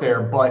start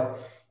there. But,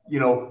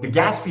 the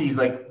gas fees,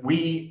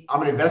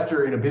 I'm an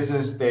investor in a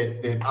business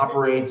that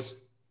operates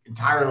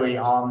entirely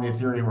on the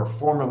Ethereum, or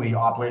formerly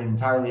operated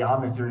entirely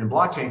on the Ethereum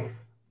blockchain.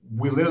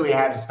 We literally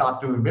had to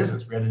stop doing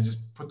business. We had to just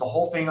put the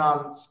whole thing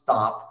on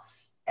stop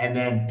and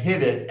then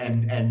pivot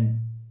and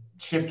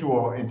shift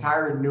to an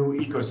entire new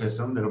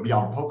ecosystem that'll be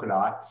on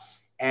Polkadot.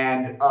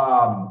 And,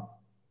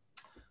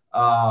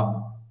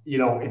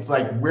 it's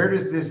like, where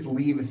does this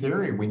leave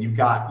Ethereum when you've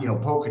got,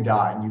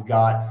 Polkadot, and you've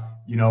got,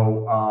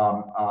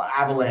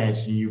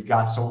 Avalanche, and you've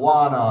got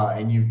Solana,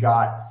 and you've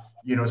got,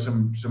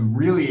 some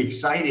really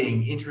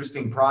exciting,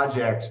 interesting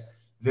projects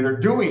that are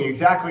doing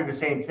exactly the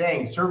same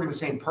thing, serving the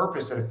same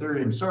purpose that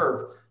Ethereum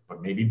served,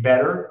 but maybe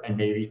better and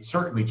maybe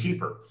certainly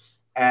cheaper.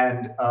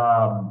 And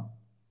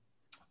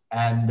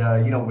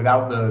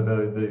without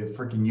the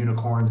freaking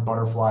unicorns,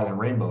 butterflies, and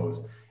rainbows.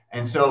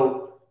 And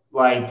so,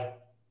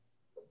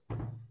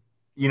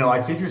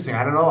 it's interesting.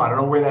 I don't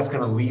know where that's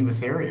going to leave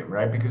Ethereum,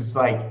 right? Because it's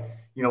like,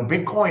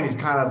 Bitcoin is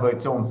kind of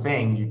its own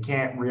thing. You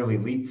can't really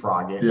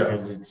leapfrog it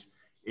because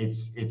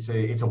it's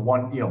a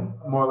one,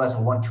 more or less a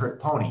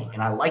one-trick pony.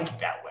 And I like it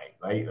that way.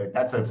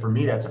 For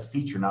me, that's a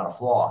feature, not a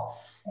flaw.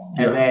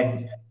 Yeah. And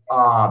then,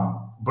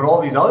 but all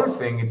these other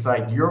things, it's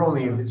like you're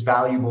only as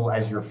valuable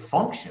as your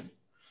function.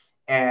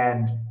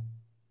 And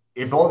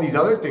if all these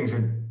other things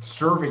are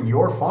serving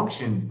your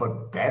function,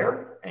 but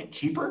better and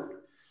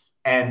cheaper,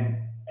 and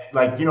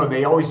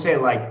they always say,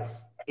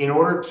 in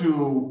order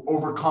to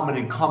overcome an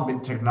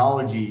incumbent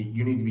technology,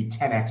 you need to be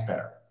 10x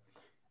better.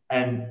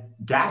 And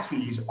gas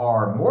fees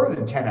are more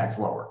than 10x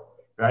lower,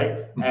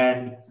 right?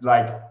 And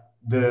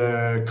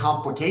the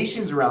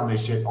complications around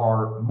this shit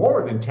are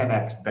more than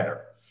 10x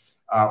better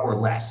or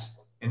less.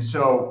 And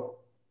so,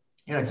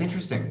 it's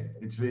interesting.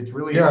 It's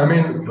really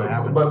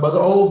but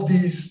all of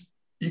these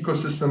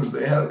ecosystems,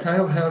 they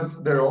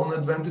have their own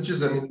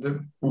advantages. I mean,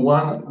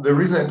 the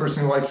reason I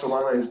personally like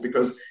Solana is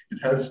because it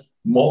has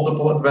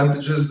multiple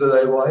advantages that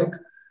I like.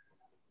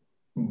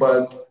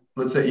 But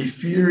let's say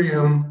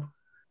Ethereum,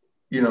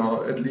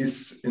 at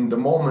least in the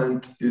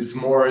moment, is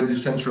more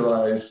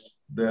decentralized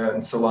than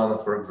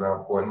Solana, for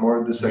example, and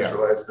more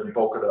decentralized than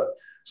Polkadot.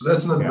 So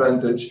that's an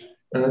advantage.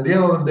 And at the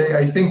end of the day,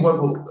 I think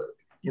what will,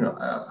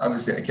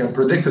 obviously I can't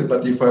predict it,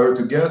 but if I were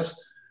to guess,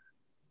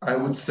 I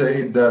would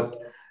say that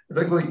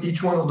effectively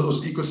each one of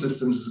those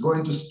ecosystems is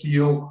going to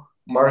steal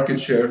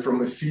market share from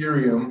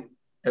Ethereum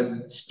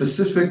at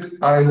specific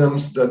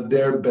items that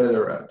they're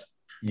better at.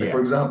 Like, for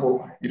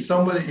example, if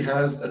somebody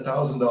has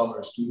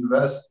 $1,000 to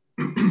invest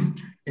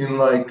in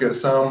like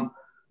some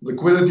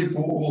liquidity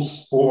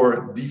pools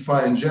or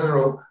DeFi in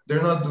general,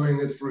 they're not doing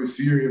it for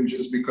Ethereum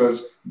just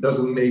because it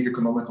doesn't make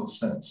economical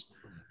sense.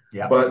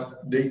 Yeah.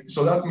 But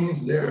so that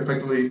means they're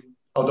effectively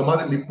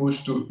automatically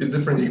pushed to a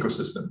different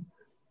ecosystem.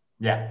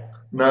 Yeah.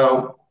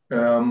 Now,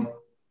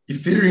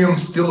 Ethereum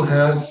still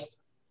has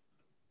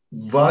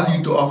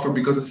value to offer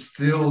because it's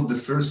still the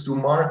first to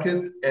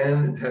market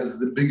and it has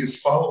the biggest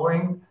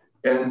following,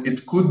 and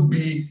it could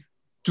be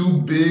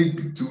too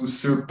big to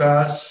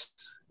surpass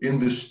in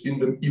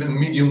the even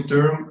medium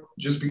term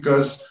just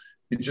because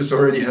it just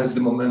already has the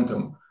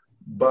momentum.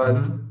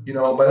 But you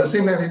know, by the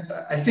same time,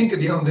 I think at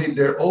the end of the day,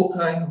 they're all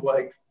kind of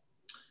like,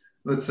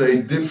 let's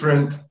say,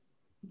 different,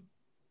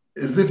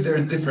 as if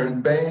they're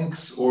different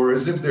banks or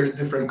as if they're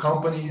different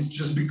companies,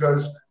 just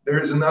because there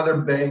is another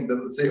bank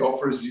that, let's say,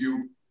 offers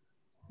you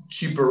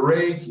cheaper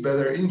rates,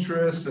 better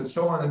interest, and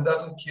so on. It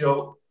doesn't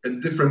kill a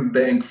different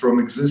bank from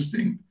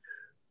existing.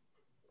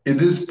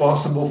 It is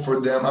possible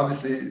for them,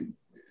 obviously,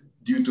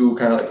 due to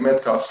kind of like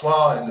Metcalfe's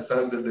law and the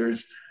fact that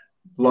there's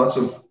lots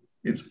of,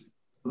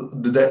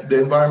 the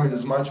environment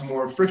is much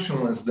more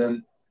frictionless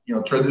than, you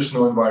know,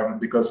 traditional environment,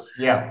 because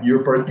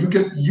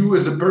you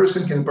as a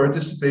person can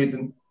participate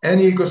in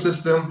any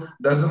ecosystem,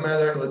 doesn't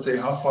matter, let's say,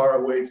 how far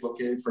away it's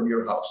located from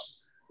your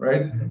house,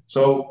 right?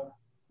 So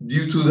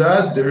due to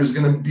that, there's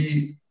going to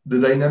be, the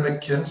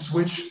dynamic can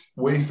switch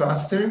way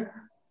faster,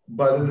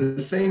 but at the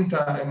same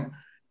time,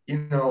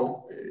 you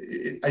know,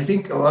 I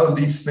think a lot of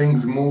these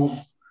things move,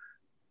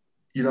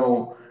 you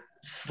know,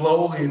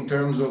 slowly in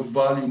terms of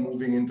value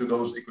moving into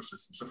those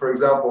ecosystems. So for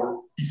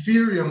example,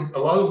 Ethereum, a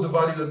lot of the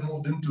value that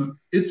moved into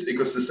its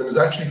ecosystem is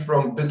actually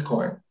from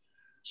Bitcoin.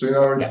 So in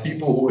other words,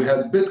 people who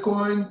had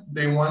Bitcoin,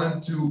 they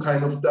wanted to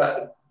kind of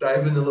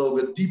dive in a little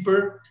bit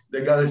deeper,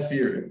 they got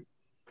Ethereum.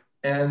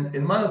 And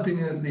in my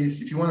opinion, at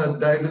least, if you want to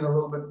dive in a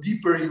little bit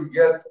deeper, you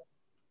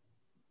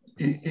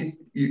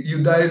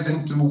dive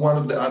into one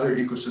of the other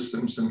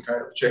ecosystems and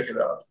kind of check it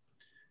out.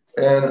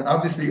 And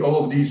obviously,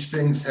 all of these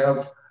things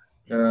have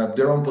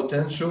their own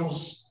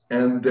potentials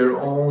and their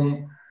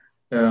own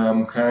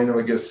kind of,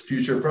 I guess,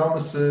 future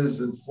promises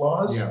and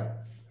flaws. Yeah.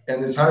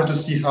 And it's hard to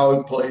see how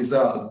it plays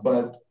out.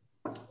 But,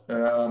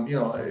 you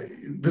know,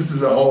 this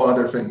is a whole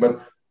other thing.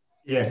 But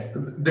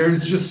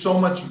there's just so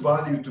much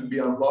value to be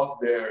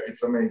unlocked there.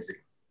 It's amazing.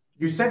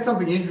 You said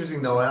something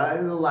interesting, though,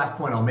 and the last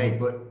point I'll make,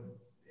 but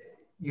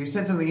you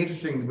said something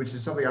interesting, which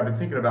is something I've been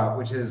thinking about,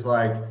 which is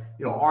like,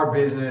 you know, our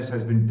business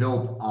has been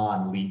built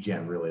on lead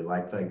gen, really.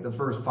 Like the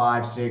first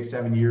 5, 6,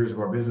 7 years of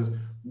our business,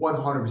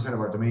 100% of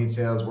our domain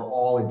sales were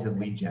all into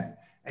lead gen.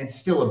 And it's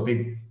still a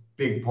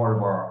big part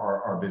of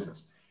our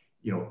business.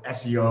 You know,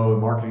 SEO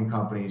and marketing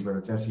companies, whether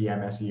it's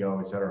SEM, SEO,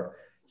 et cetera,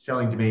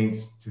 selling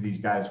domains to these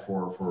guys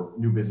for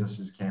new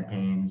businesses,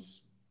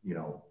 campaigns, you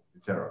know,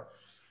 et cetera.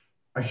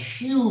 A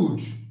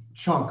huge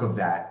chunk of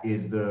that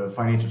is the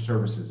financial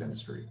services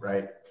industry,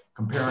 right?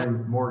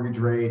 Comparing mortgage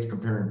rates,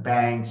 comparing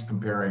banks,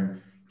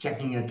 comparing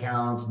checking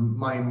accounts,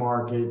 money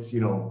markets, you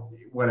know,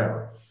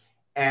 whatever.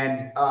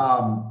 And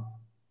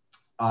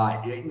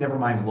never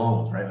mind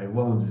loans, right? Like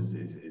loans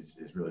is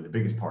really the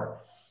biggest part.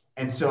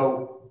 And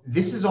so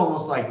this is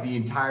almost like the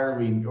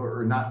entirely,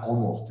 or not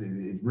almost,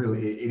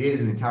 it is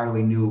an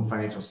entirely new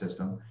financial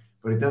system,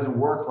 but it doesn't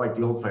work like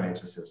the old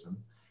financial system.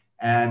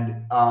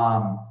 And,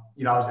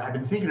 you know, I've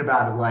been thinking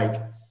about it,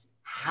 like,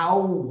 how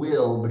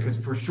will, because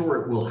for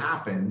sure it will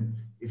happen,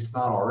 if it's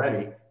not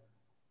already,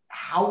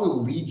 how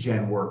will lead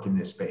gen work in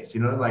this space?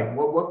 You know, like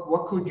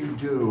what could you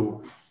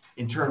do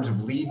in terms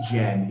of lead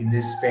gen in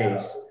this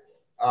space?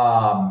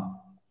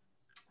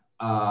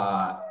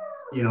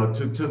 You know,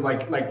 to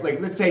like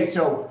let's say,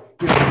 so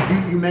you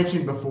know, you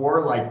mentioned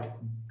before, like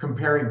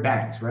comparing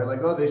banks, right?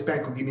 Like, oh, this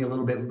bank will give me a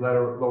little bit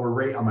lower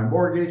rate on my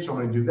mortgage, so I'm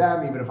going to do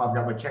them, even if I've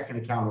got my checking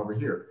account over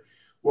here.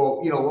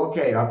 Well, you know,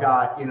 okay, I've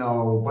got, you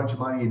know, a bunch of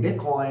money in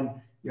Bitcoin,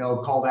 you know,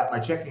 call that my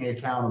checking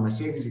account or my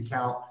savings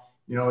account.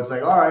 You know, it's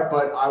like, all right,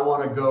 but I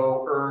want to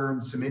go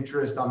earn some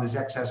interest on this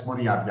excess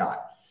money I've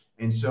got.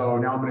 And so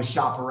now I'm going to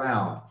shop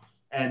around.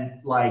 And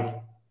like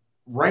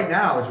right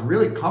now, it's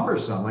really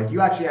cumbersome. Like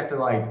you actually have to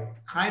like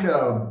kind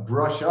of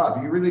brush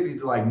up. You really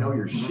need to like know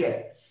your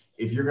shit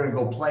if you're going to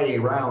go play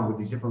around with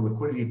these different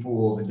liquidity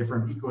pools and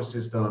different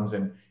ecosystems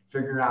and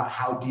figuring out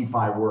how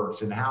DeFi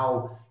works and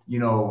how, you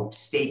know,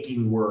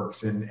 staking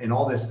works and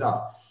all this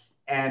stuff.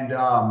 And, you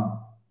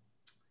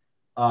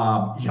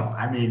know,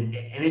 I mean,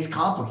 and it's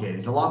complicated.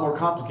 It's a lot more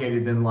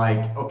complicated than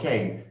like,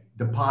 okay,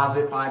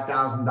 deposit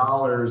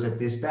 $5,000 at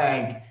this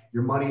bank,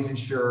 your money's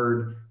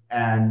insured,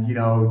 and, you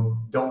know,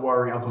 don't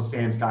worry, Uncle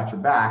Sam's got your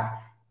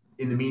back.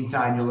 In the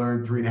meantime, you'll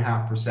earn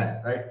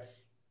 3.5%, right?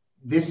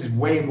 This is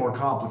way more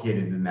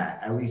complicated than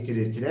that. At least it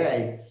is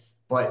today,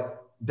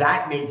 but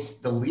that makes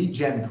the lead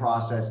gen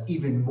process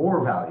even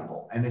more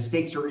valuable, and the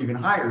stakes are even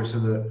higher. So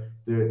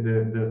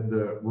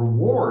the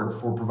reward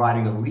for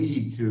providing a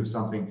lead to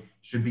something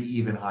should be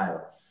even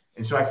higher.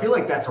 And so I feel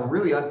like that's a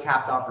really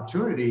untapped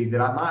opportunity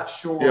that I'm not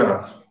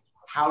sure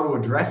how to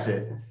address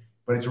it.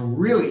 but it's a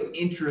really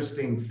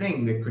interesting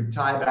thing that could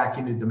tie back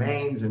into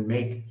domains and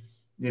make,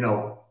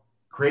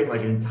 create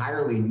like an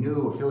entirely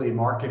new affiliate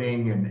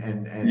marketing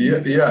and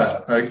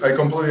yeah, I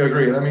completely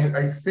agree. And I mean,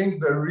 I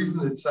think the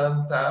reason it's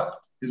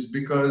untapped is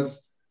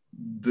because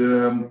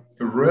the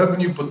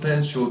revenue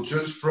potential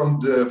just from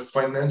the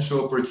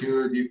financial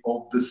opportunity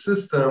of the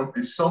system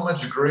is so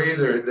much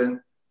greater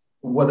than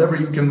whatever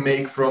you can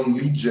make from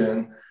lead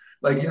gen.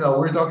 Like,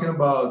 we're talking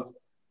about,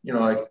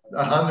 like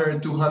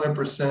 100,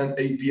 200%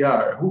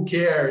 APR. Who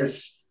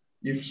cares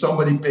if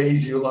somebody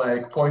pays you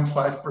like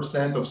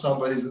 0.5% of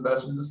somebody's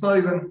investment? It's not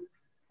even,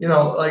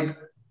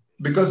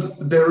 because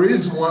there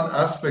is one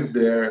aspect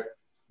there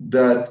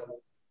that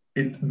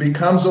it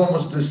becomes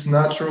almost this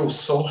natural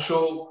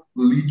social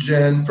lead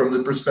gen from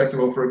the perspective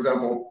of, for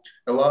example,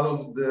 a lot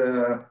of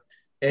the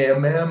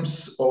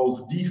AMMs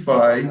of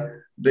DeFi,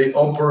 they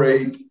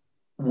operate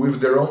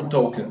with their own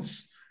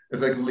tokens.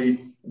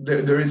 Effectively,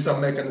 there is some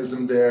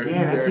mechanism there.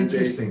 Yeah, that's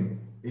interesting.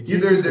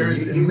 There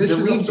is emission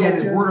the lead of gen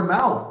tokens. Is word of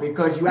mouth,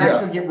 because you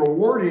actually get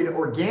rewarded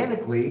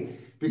organically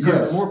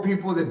because the more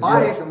people that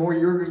buy it, the more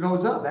yours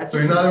goes up. That's so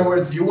in other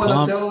words, you want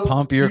to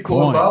tell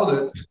people about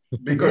it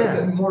because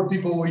then more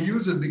people will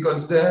use it,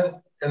 because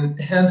then,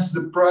 and hence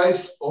the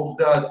price of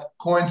that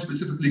coin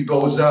specifically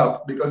goes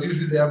up, because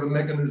usually they have a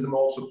mechanism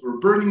also for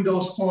burning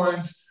those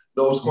coins.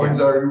 Those coins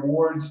are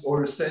rewards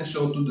or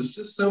essential to the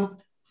system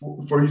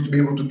for you to be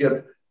able to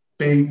get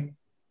paid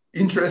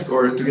interest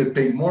or to get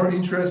paid more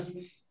interest.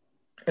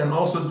 And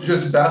also,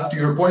 just back to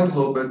your point a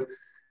little bit,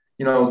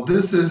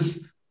 this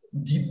is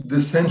the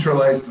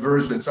decentralized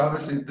version. So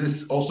obviously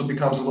this also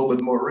becomes a little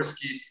bit more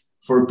risky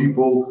for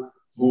people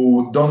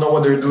who don't know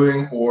what they're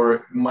doing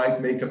or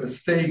might make a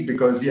mistake,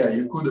 because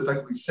you could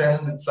effectively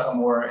send it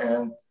somewhere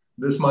and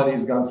this money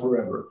is gone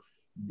forever.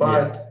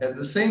 But at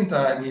the same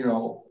time,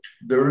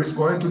 there is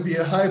going to be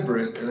a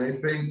hybrid. And I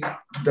think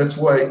that's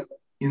why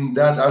in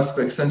that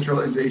aspect,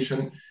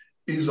 centralization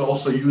is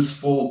also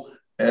useful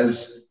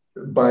as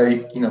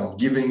by,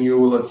 giving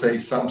you, let's say,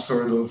 some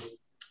sort of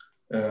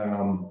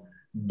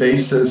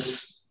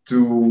basis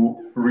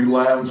to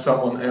rely on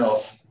someone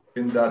else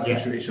in that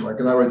situation. Like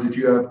in other words, if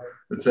you have,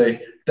 let's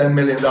say, $10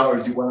 million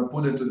you want to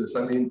put into this,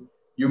 I mean,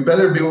 you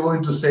better be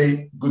willing to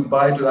say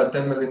goodbye to that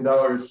 $10 million,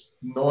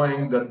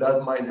 knowing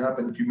that might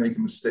happen if you make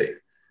a mistake.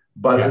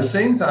 But at the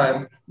same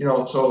time,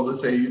 so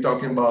let's say you're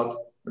talking about,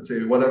 let's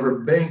say, whatever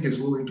bank is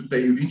willing to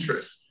pay you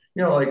interest.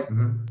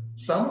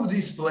 Some of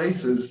these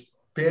places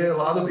pay a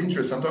lot of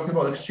interest. I'm talking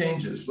about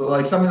exchanges. So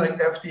like something like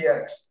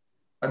FTX.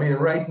 I mean,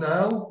 right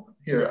now,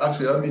 here,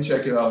 actually, let me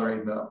check it out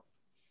right now.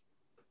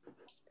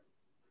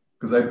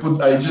 Because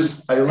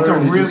I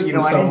literally really,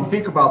 I didn't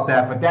think about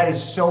that, but that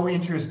is so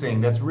interesting.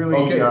 That's really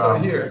so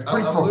here,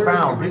 pretty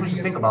profound. People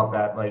should think about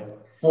that. Like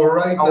for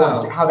right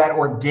now, how that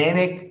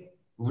organic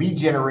lead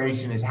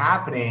generation is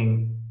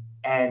happening,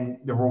 and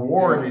the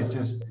reward is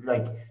just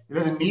like, there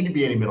doesn't need to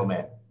be any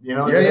middleman.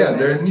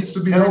 There needs to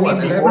be no one,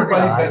 and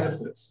everybody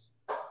benefits.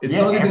 It's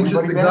not even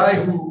just the guy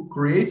who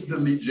creates the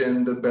lead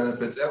gen that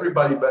benefits.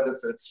 Everybody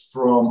benefits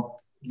from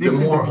this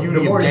the more, is the beauty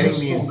the more of getting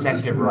useful the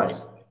incentive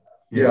right.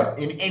 Yeah.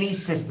 In any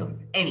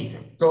system,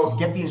 anything. So you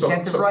get the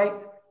incentive right,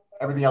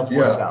 everything else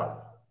works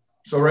out.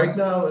 So right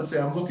now, let's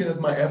say I'm looking at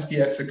my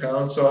FTX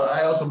account. So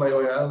I also, by the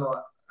way, I don't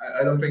know,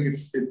 I don't think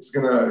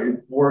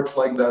it works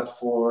like that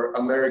for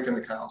American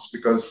accounts,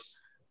 because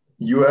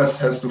US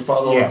has to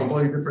follow a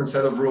completely different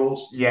set of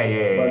rules.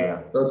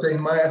 But let's say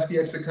in my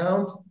FTX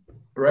account,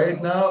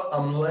 right now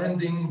I'm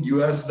lending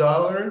US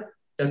dollar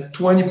at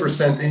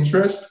 20%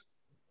 interest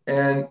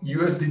and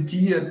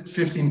USDT at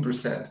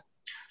 15%.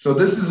 So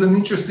this is an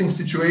interesting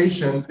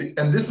situation,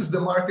 and this is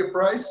the market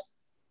price.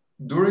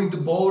 During the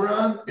bull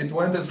run, it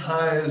went as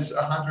high as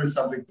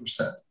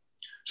 100-something%.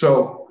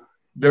 So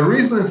the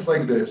reason it's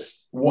like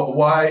this,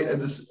 while at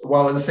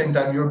the same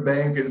time your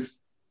bank is,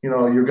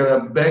 you're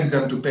gonna beg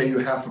them to pay you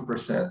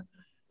 0.5%,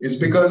 is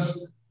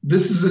because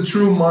this is a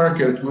true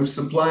market with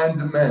supply and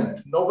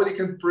demand. Nobody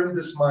can print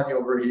this money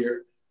over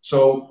here.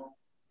 So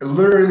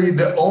literally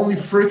the only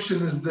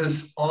friction is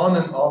this on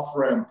and off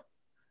ramp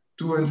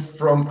to and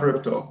from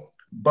crypto.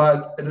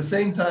 But at the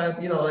same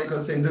time, like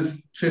let's say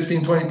this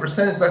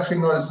 15-20%, it's actually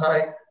not as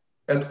high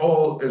at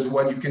all as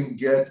what you can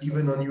get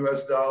even on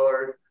US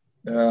dollar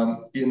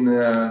in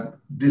a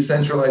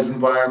decentralized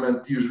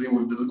environment, usually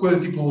with the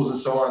liquidity pools and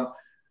so on.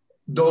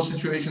 Those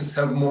situations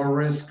have more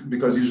risk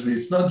because usually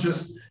it's not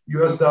just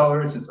US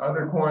dollars, it's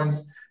other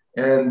coins.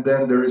 And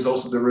then there is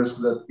also the risk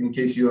that in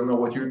case you don't know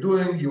what you're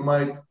doing, you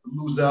might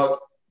lose out.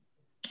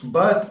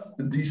 But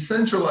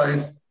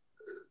decentralized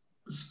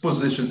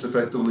positions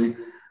effectively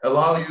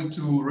allow you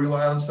to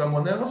rely on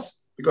someone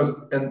else, because,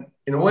 and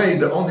in a way,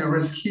 the only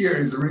risk here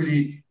is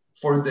really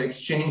for the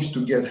exchange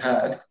to get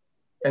hacked.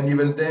 And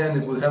even then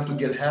it would have to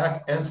get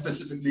hacked, and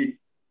specifically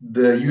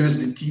the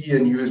USDT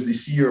and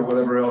USDC or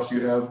whatever else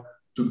you have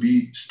to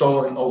be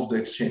stolen off the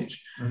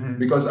exchange.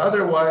 Because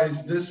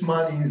otherwise this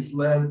money is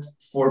lent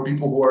for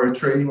people who are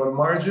trading on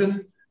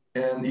margin.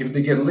 And if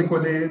they get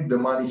liquidated, the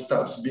money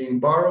stops being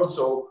borrowed.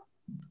 So,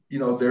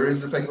 there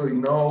is effectively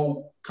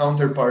no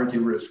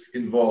counterparty risk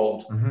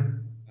involved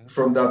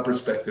from that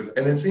perspective.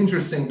 And it's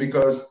interesting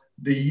because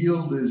the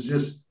yield is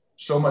just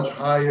so much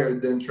higher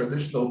than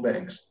traditional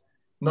banks.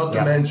 Not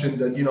to mention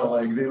that, you know,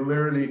 like they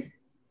literally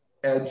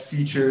add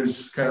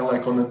features kind of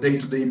like on a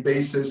day-to-day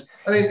basis.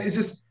 I mean, it's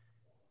just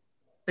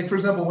like, for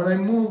example, when I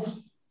moved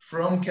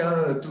from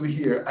Canada to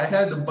here, I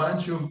had a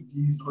bunch of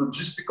these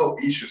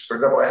logistical issues. For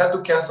example, I had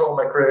to cancel all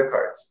my credit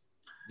cards.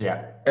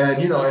 Yeah.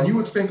 And, you know, and you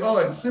would think, oh,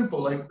 it's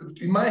simple. Like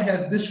in my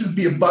head, this should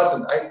be a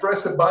button. I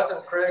press a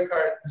button, credit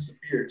card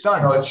disappears. You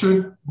know, it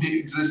shouldn't be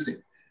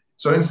existing.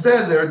 So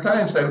instead, there are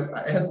times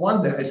I had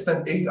one day, I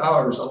spent 8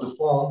 hours on the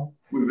phone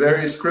with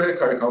various credit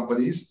card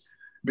companies,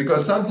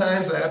 because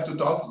sometimes I have to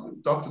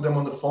talk to them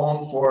on the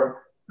phone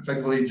for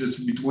effectively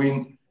just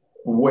between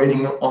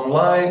waiting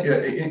online,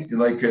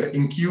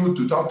 in queue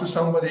to talk to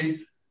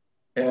somebody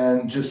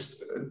and just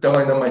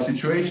telling them my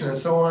situation and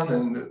so on,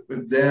 and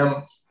with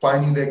them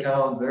finding the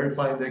account,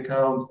 verifying the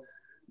account,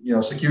 you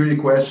know, security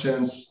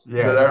questions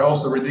that are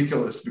also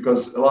ridiculous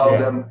because a lot of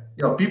them,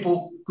 you know,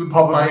 people could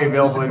find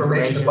this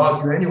information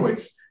about you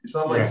anyways. It's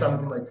not like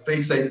something like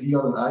Face ID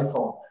on an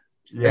iPhone.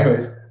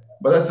 Anyways,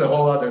 but that's a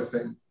whole other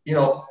thing, you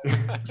know.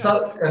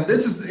 So, and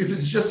this is if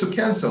it's just to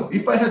cancel.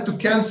 If I had to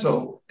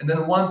cancel, and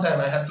then one time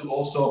I had a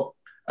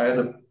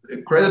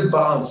credit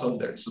balance on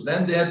there, so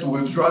then they had to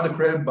withdraw the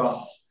credit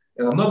balance.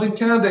 And I'm not in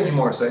Canada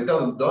anymore, so I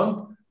tell them,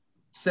 don't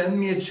send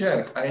me a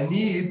check. I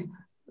need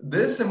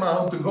this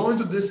amount to go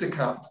into this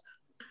account.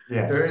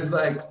 There is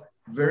like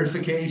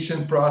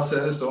verification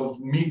process of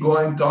me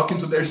talking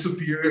to their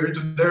superior, to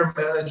their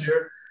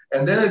manager.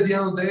 And then at the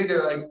end of the day,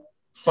 they're like,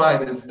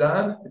 fine, it's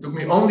done. It took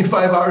me only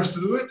 5 hours to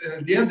do it. And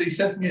at the end, they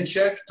sent me a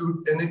check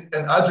to an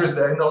address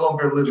that I no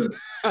longer live in.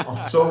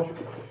 So,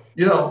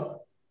 you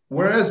know,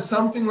 whereas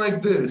something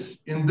like this,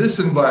 in this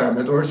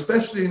environment, or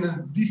especially in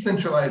a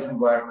decentralized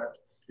environment,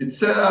 it's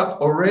set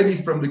up already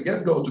from the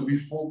get-go to be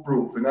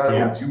foolproof. In other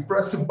words, you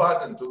press a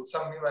button to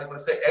something like,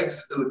 let's say,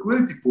 exit the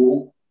liquidity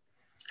pool,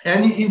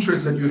 any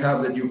interest that you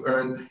have that you've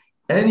earned,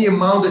 any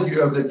amount that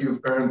you have that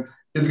you've earned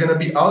is going to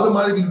be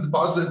automatically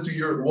deposited to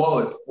your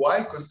wallet. Why?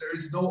 Because there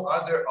is no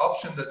other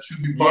option that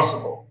should be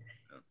possible.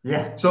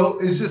 So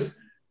it's just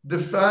the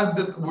fact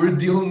that we're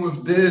dealing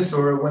with this,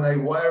 or when I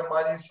wire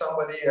money to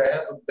somebody, I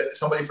have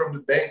somebody from the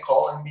bank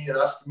calling me and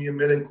asking me a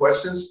million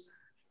questions.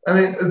 I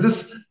mean,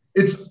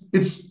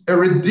 it's a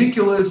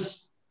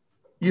ridiculous,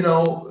 you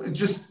know,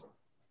 just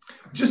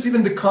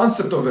even the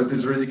concept of it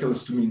is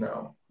ridiculous to me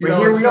now. But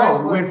here we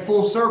are, we went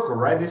full circle,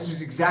 right? This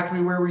is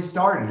exactly where we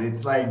started.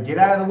 It's like, get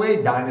out of the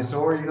way,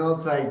 dinosaur. You know,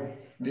 it's like,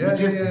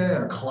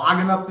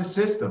 clogging up the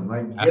system.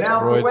 Like, get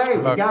out of the way.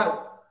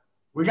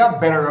 We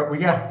got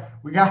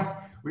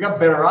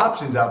better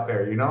options out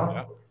there, you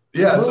know?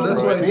 So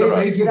that's why it's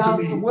amazing to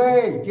me.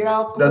 Get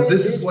out the way. That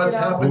this is what's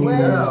happening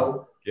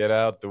now. Get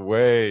out the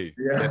way.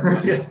 Get out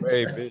the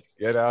way, bitch.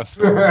 Get out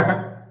the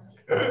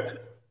way.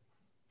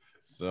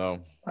 So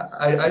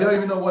I don't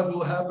even know what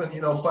will happen,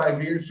 you know,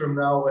 5 years from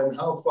now, and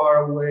how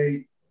far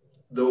away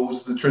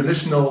the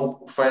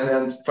traditional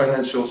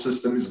financial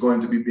system is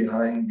going to be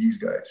behind these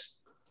guys.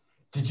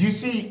 Did you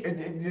see?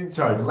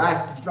 Sorry,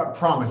 last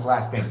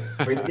thing.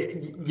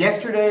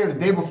 Yesterday or the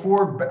day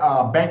before,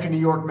 Bank of New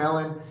York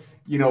Mellon,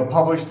 you know,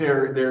 published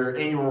their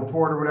annual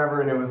report or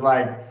whatever, and it was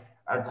like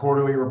a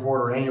quarterly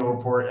report or annual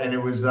report, and it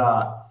was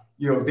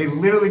you know, they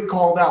literally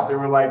called out. They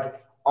were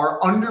like, our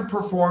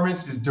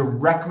underperformance is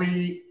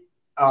directly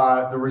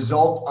the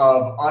result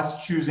of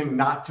us choosing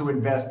not to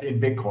invest in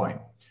Bitcoin.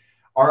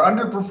 Our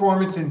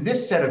underperformance in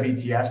this set of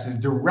ETFs is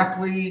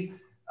directly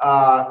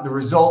the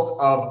result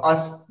of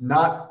us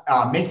not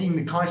making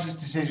the conscious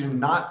decision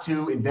not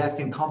to invest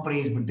in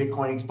companies with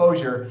Bitcoin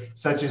exposure,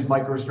 such as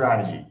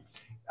MicroStrategy.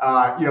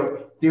 You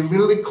know, they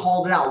literally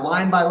called it out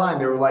line by line.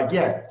 They were like,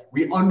 yeah,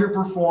 we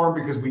underperformed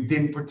because we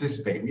didn't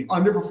participate. We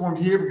underperformed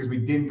here because we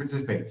didn't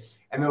participate.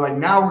 And they're like,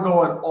 now we're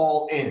going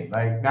all in.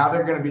 Like, now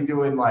they're going to be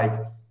doing like,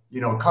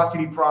 you know,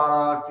 custody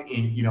product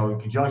in, you know, in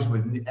conjunction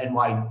with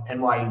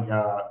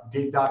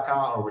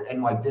nydig.com or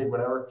nydig,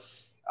 whatever.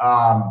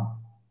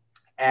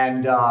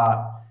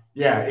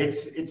 Yeah,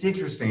 it's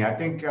interesting. I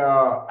think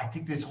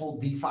this whole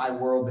DeFi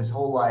world, this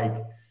whole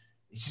like,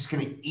 it's just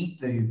going to eat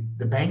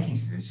the banking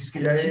system. It's just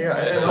going to eat.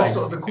 And like,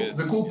 also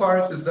the cool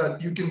part is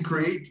that you can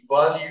create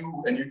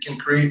value, and you can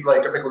create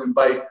like effectively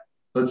by,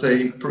 let's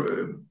say,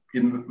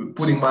 in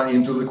putting money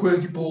into a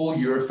liquidity pool,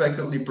 you're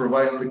effectively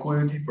providing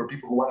liquidity for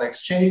people who want to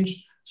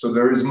exchange. So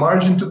there is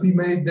margin to be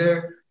made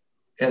there.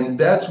 And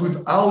that's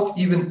without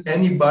even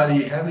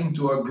anybody having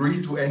to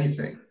agree to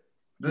anything.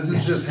 This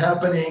is just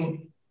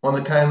happening on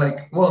a kind of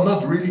like, well,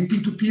 not really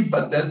P2P,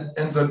 but that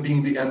ends up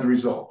being the end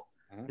result.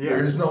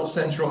 There is no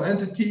central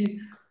entity.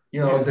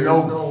 You know,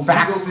 there's no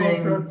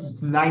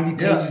faxing 90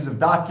 pages of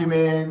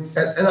documents.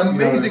 And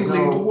amazingly,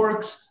 it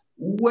works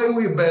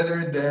way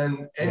better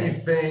than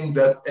anything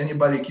that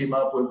anybody came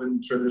up with in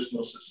the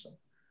traditional system.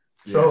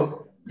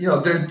 So, you know,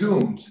 they're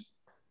doomed.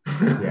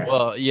 Yeah.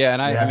 Well, yeah,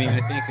 and I mean,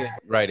 I think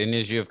right, and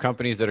as you have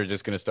companies that are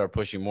just going to start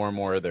pushing more and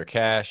more of their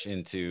cash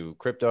into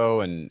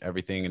crypto and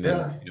everything, and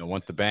then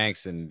once the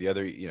banks and the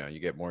other, you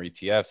get more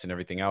ETFs and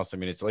everything else. I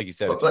mean, it's like you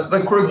said, it's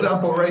like for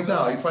example, right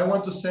now, if I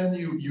want to send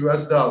you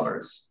US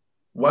dollars,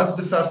 what's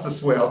the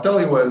fastest way? I'll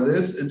tell you what it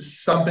is.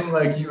 It's something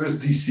like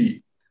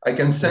USDC. I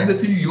can send it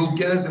to you. You'll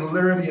get it in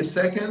literally a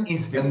second.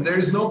 Instantly. And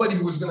there's nobody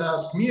who's going to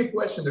ask me a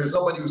question. There's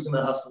nobody who's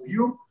going to ask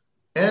you.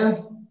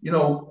 And,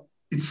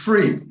 it's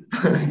free.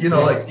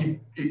 Like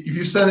if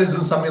you send it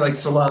in something like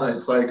Solana,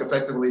 it's like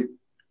effectively,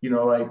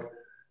 like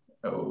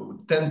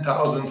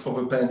 10,000th of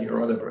a penny or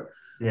whatever.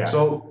 Yeah.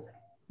 So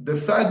the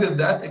fact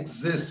that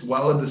exists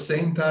while at the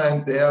same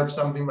time they have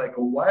something like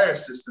a wire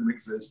system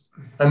exist,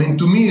 I mean,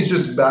 to me, it's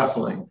just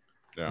baffling.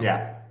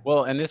 Yeah.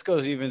 Well, and this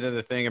goes even to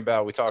the thing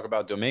about, we talk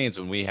about domains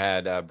when we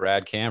had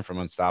Brad Cam from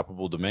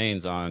Unstoppable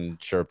Domains on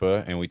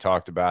Sherpa, and we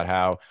talked about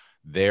how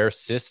their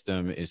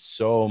system is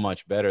so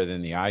much better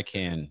than the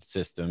ICANN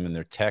system, and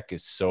their tech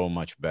is so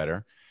much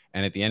better.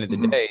 And at the end of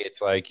the day,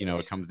 it's like,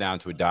 it comes down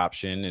to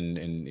adoption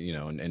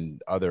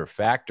and other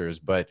factors.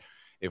 But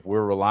if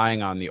we're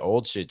relying on the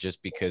old shit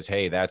just because,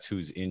 hey, that's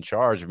who's in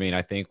charge, I mean,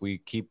 I think we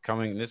keep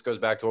coming, and this goes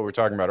back to what we were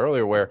talking about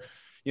earlier, where,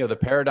 the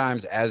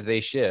paradigms as they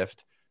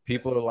shift,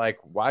 people are like,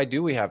 why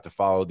do we have to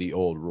follow the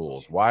old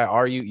rules? Why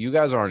are you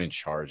guys aren't in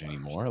charge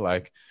anymore?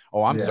 Like,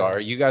 oh, I'm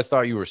sorry. You guys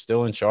thought you were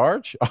still in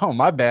charge? Oh,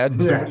 my bad.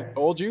 Nobody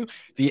told you.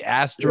 The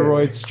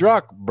asteroid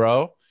struck,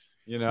 bro.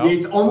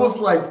 It's almost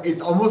like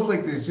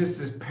there's just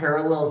this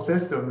parallel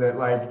system that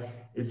like,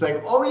 it's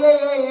like, oh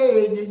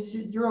yeah,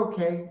 you're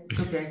okay. It's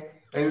okay.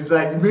 And it's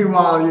like,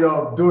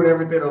 meanwhile, doing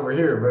everything over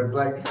here, but it's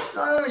like,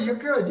 no, you're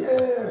good.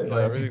 Yeah.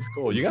 Everything's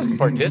cool. You guys can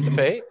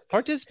participate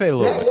a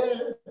little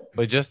bit,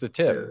 but just the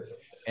tip. Yeah.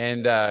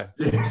 And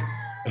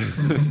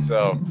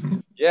so,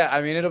 yeah,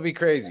 I mean, it'll be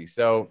crazy.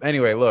 So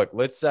anyway, look,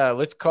 let's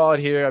call it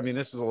here. I mean,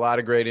 this was a lot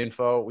of great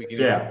info. We can,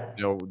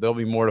 there'll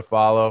be more to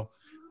follow.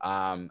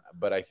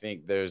 But I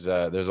think there's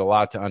a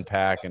lot to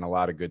unpack and a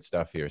lot of good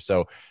stuff here.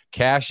 So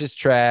cash is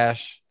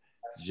trash.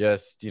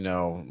 Just,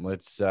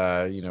 let's,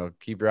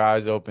 keep your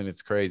eyes open.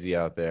 It's crazy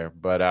out there,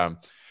 but,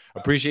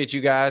 appreciate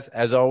you guys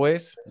as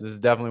always. This is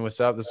definitely what's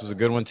up. This was a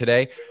good one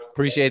today.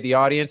 Appreciate the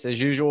audience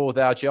as usual.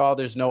 Without y'all,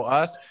 there's no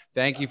us.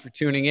 Thank you for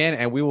tuning in,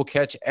 and we will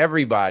catch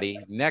everybody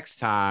next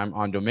time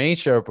on Domain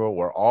Sherpa,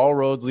 where all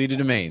roads lead to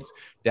domains.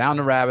 Down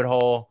the rabbit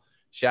hole.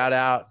 Shout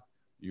out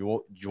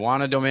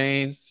Juana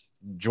Domains,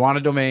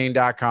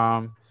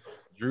 JuanaDomain.com,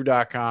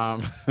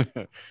 Drew.com,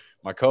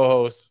 my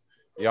co-host,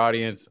 the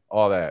audience,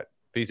 all that.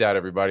 Peace out,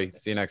 everybody.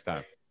 See you next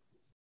time.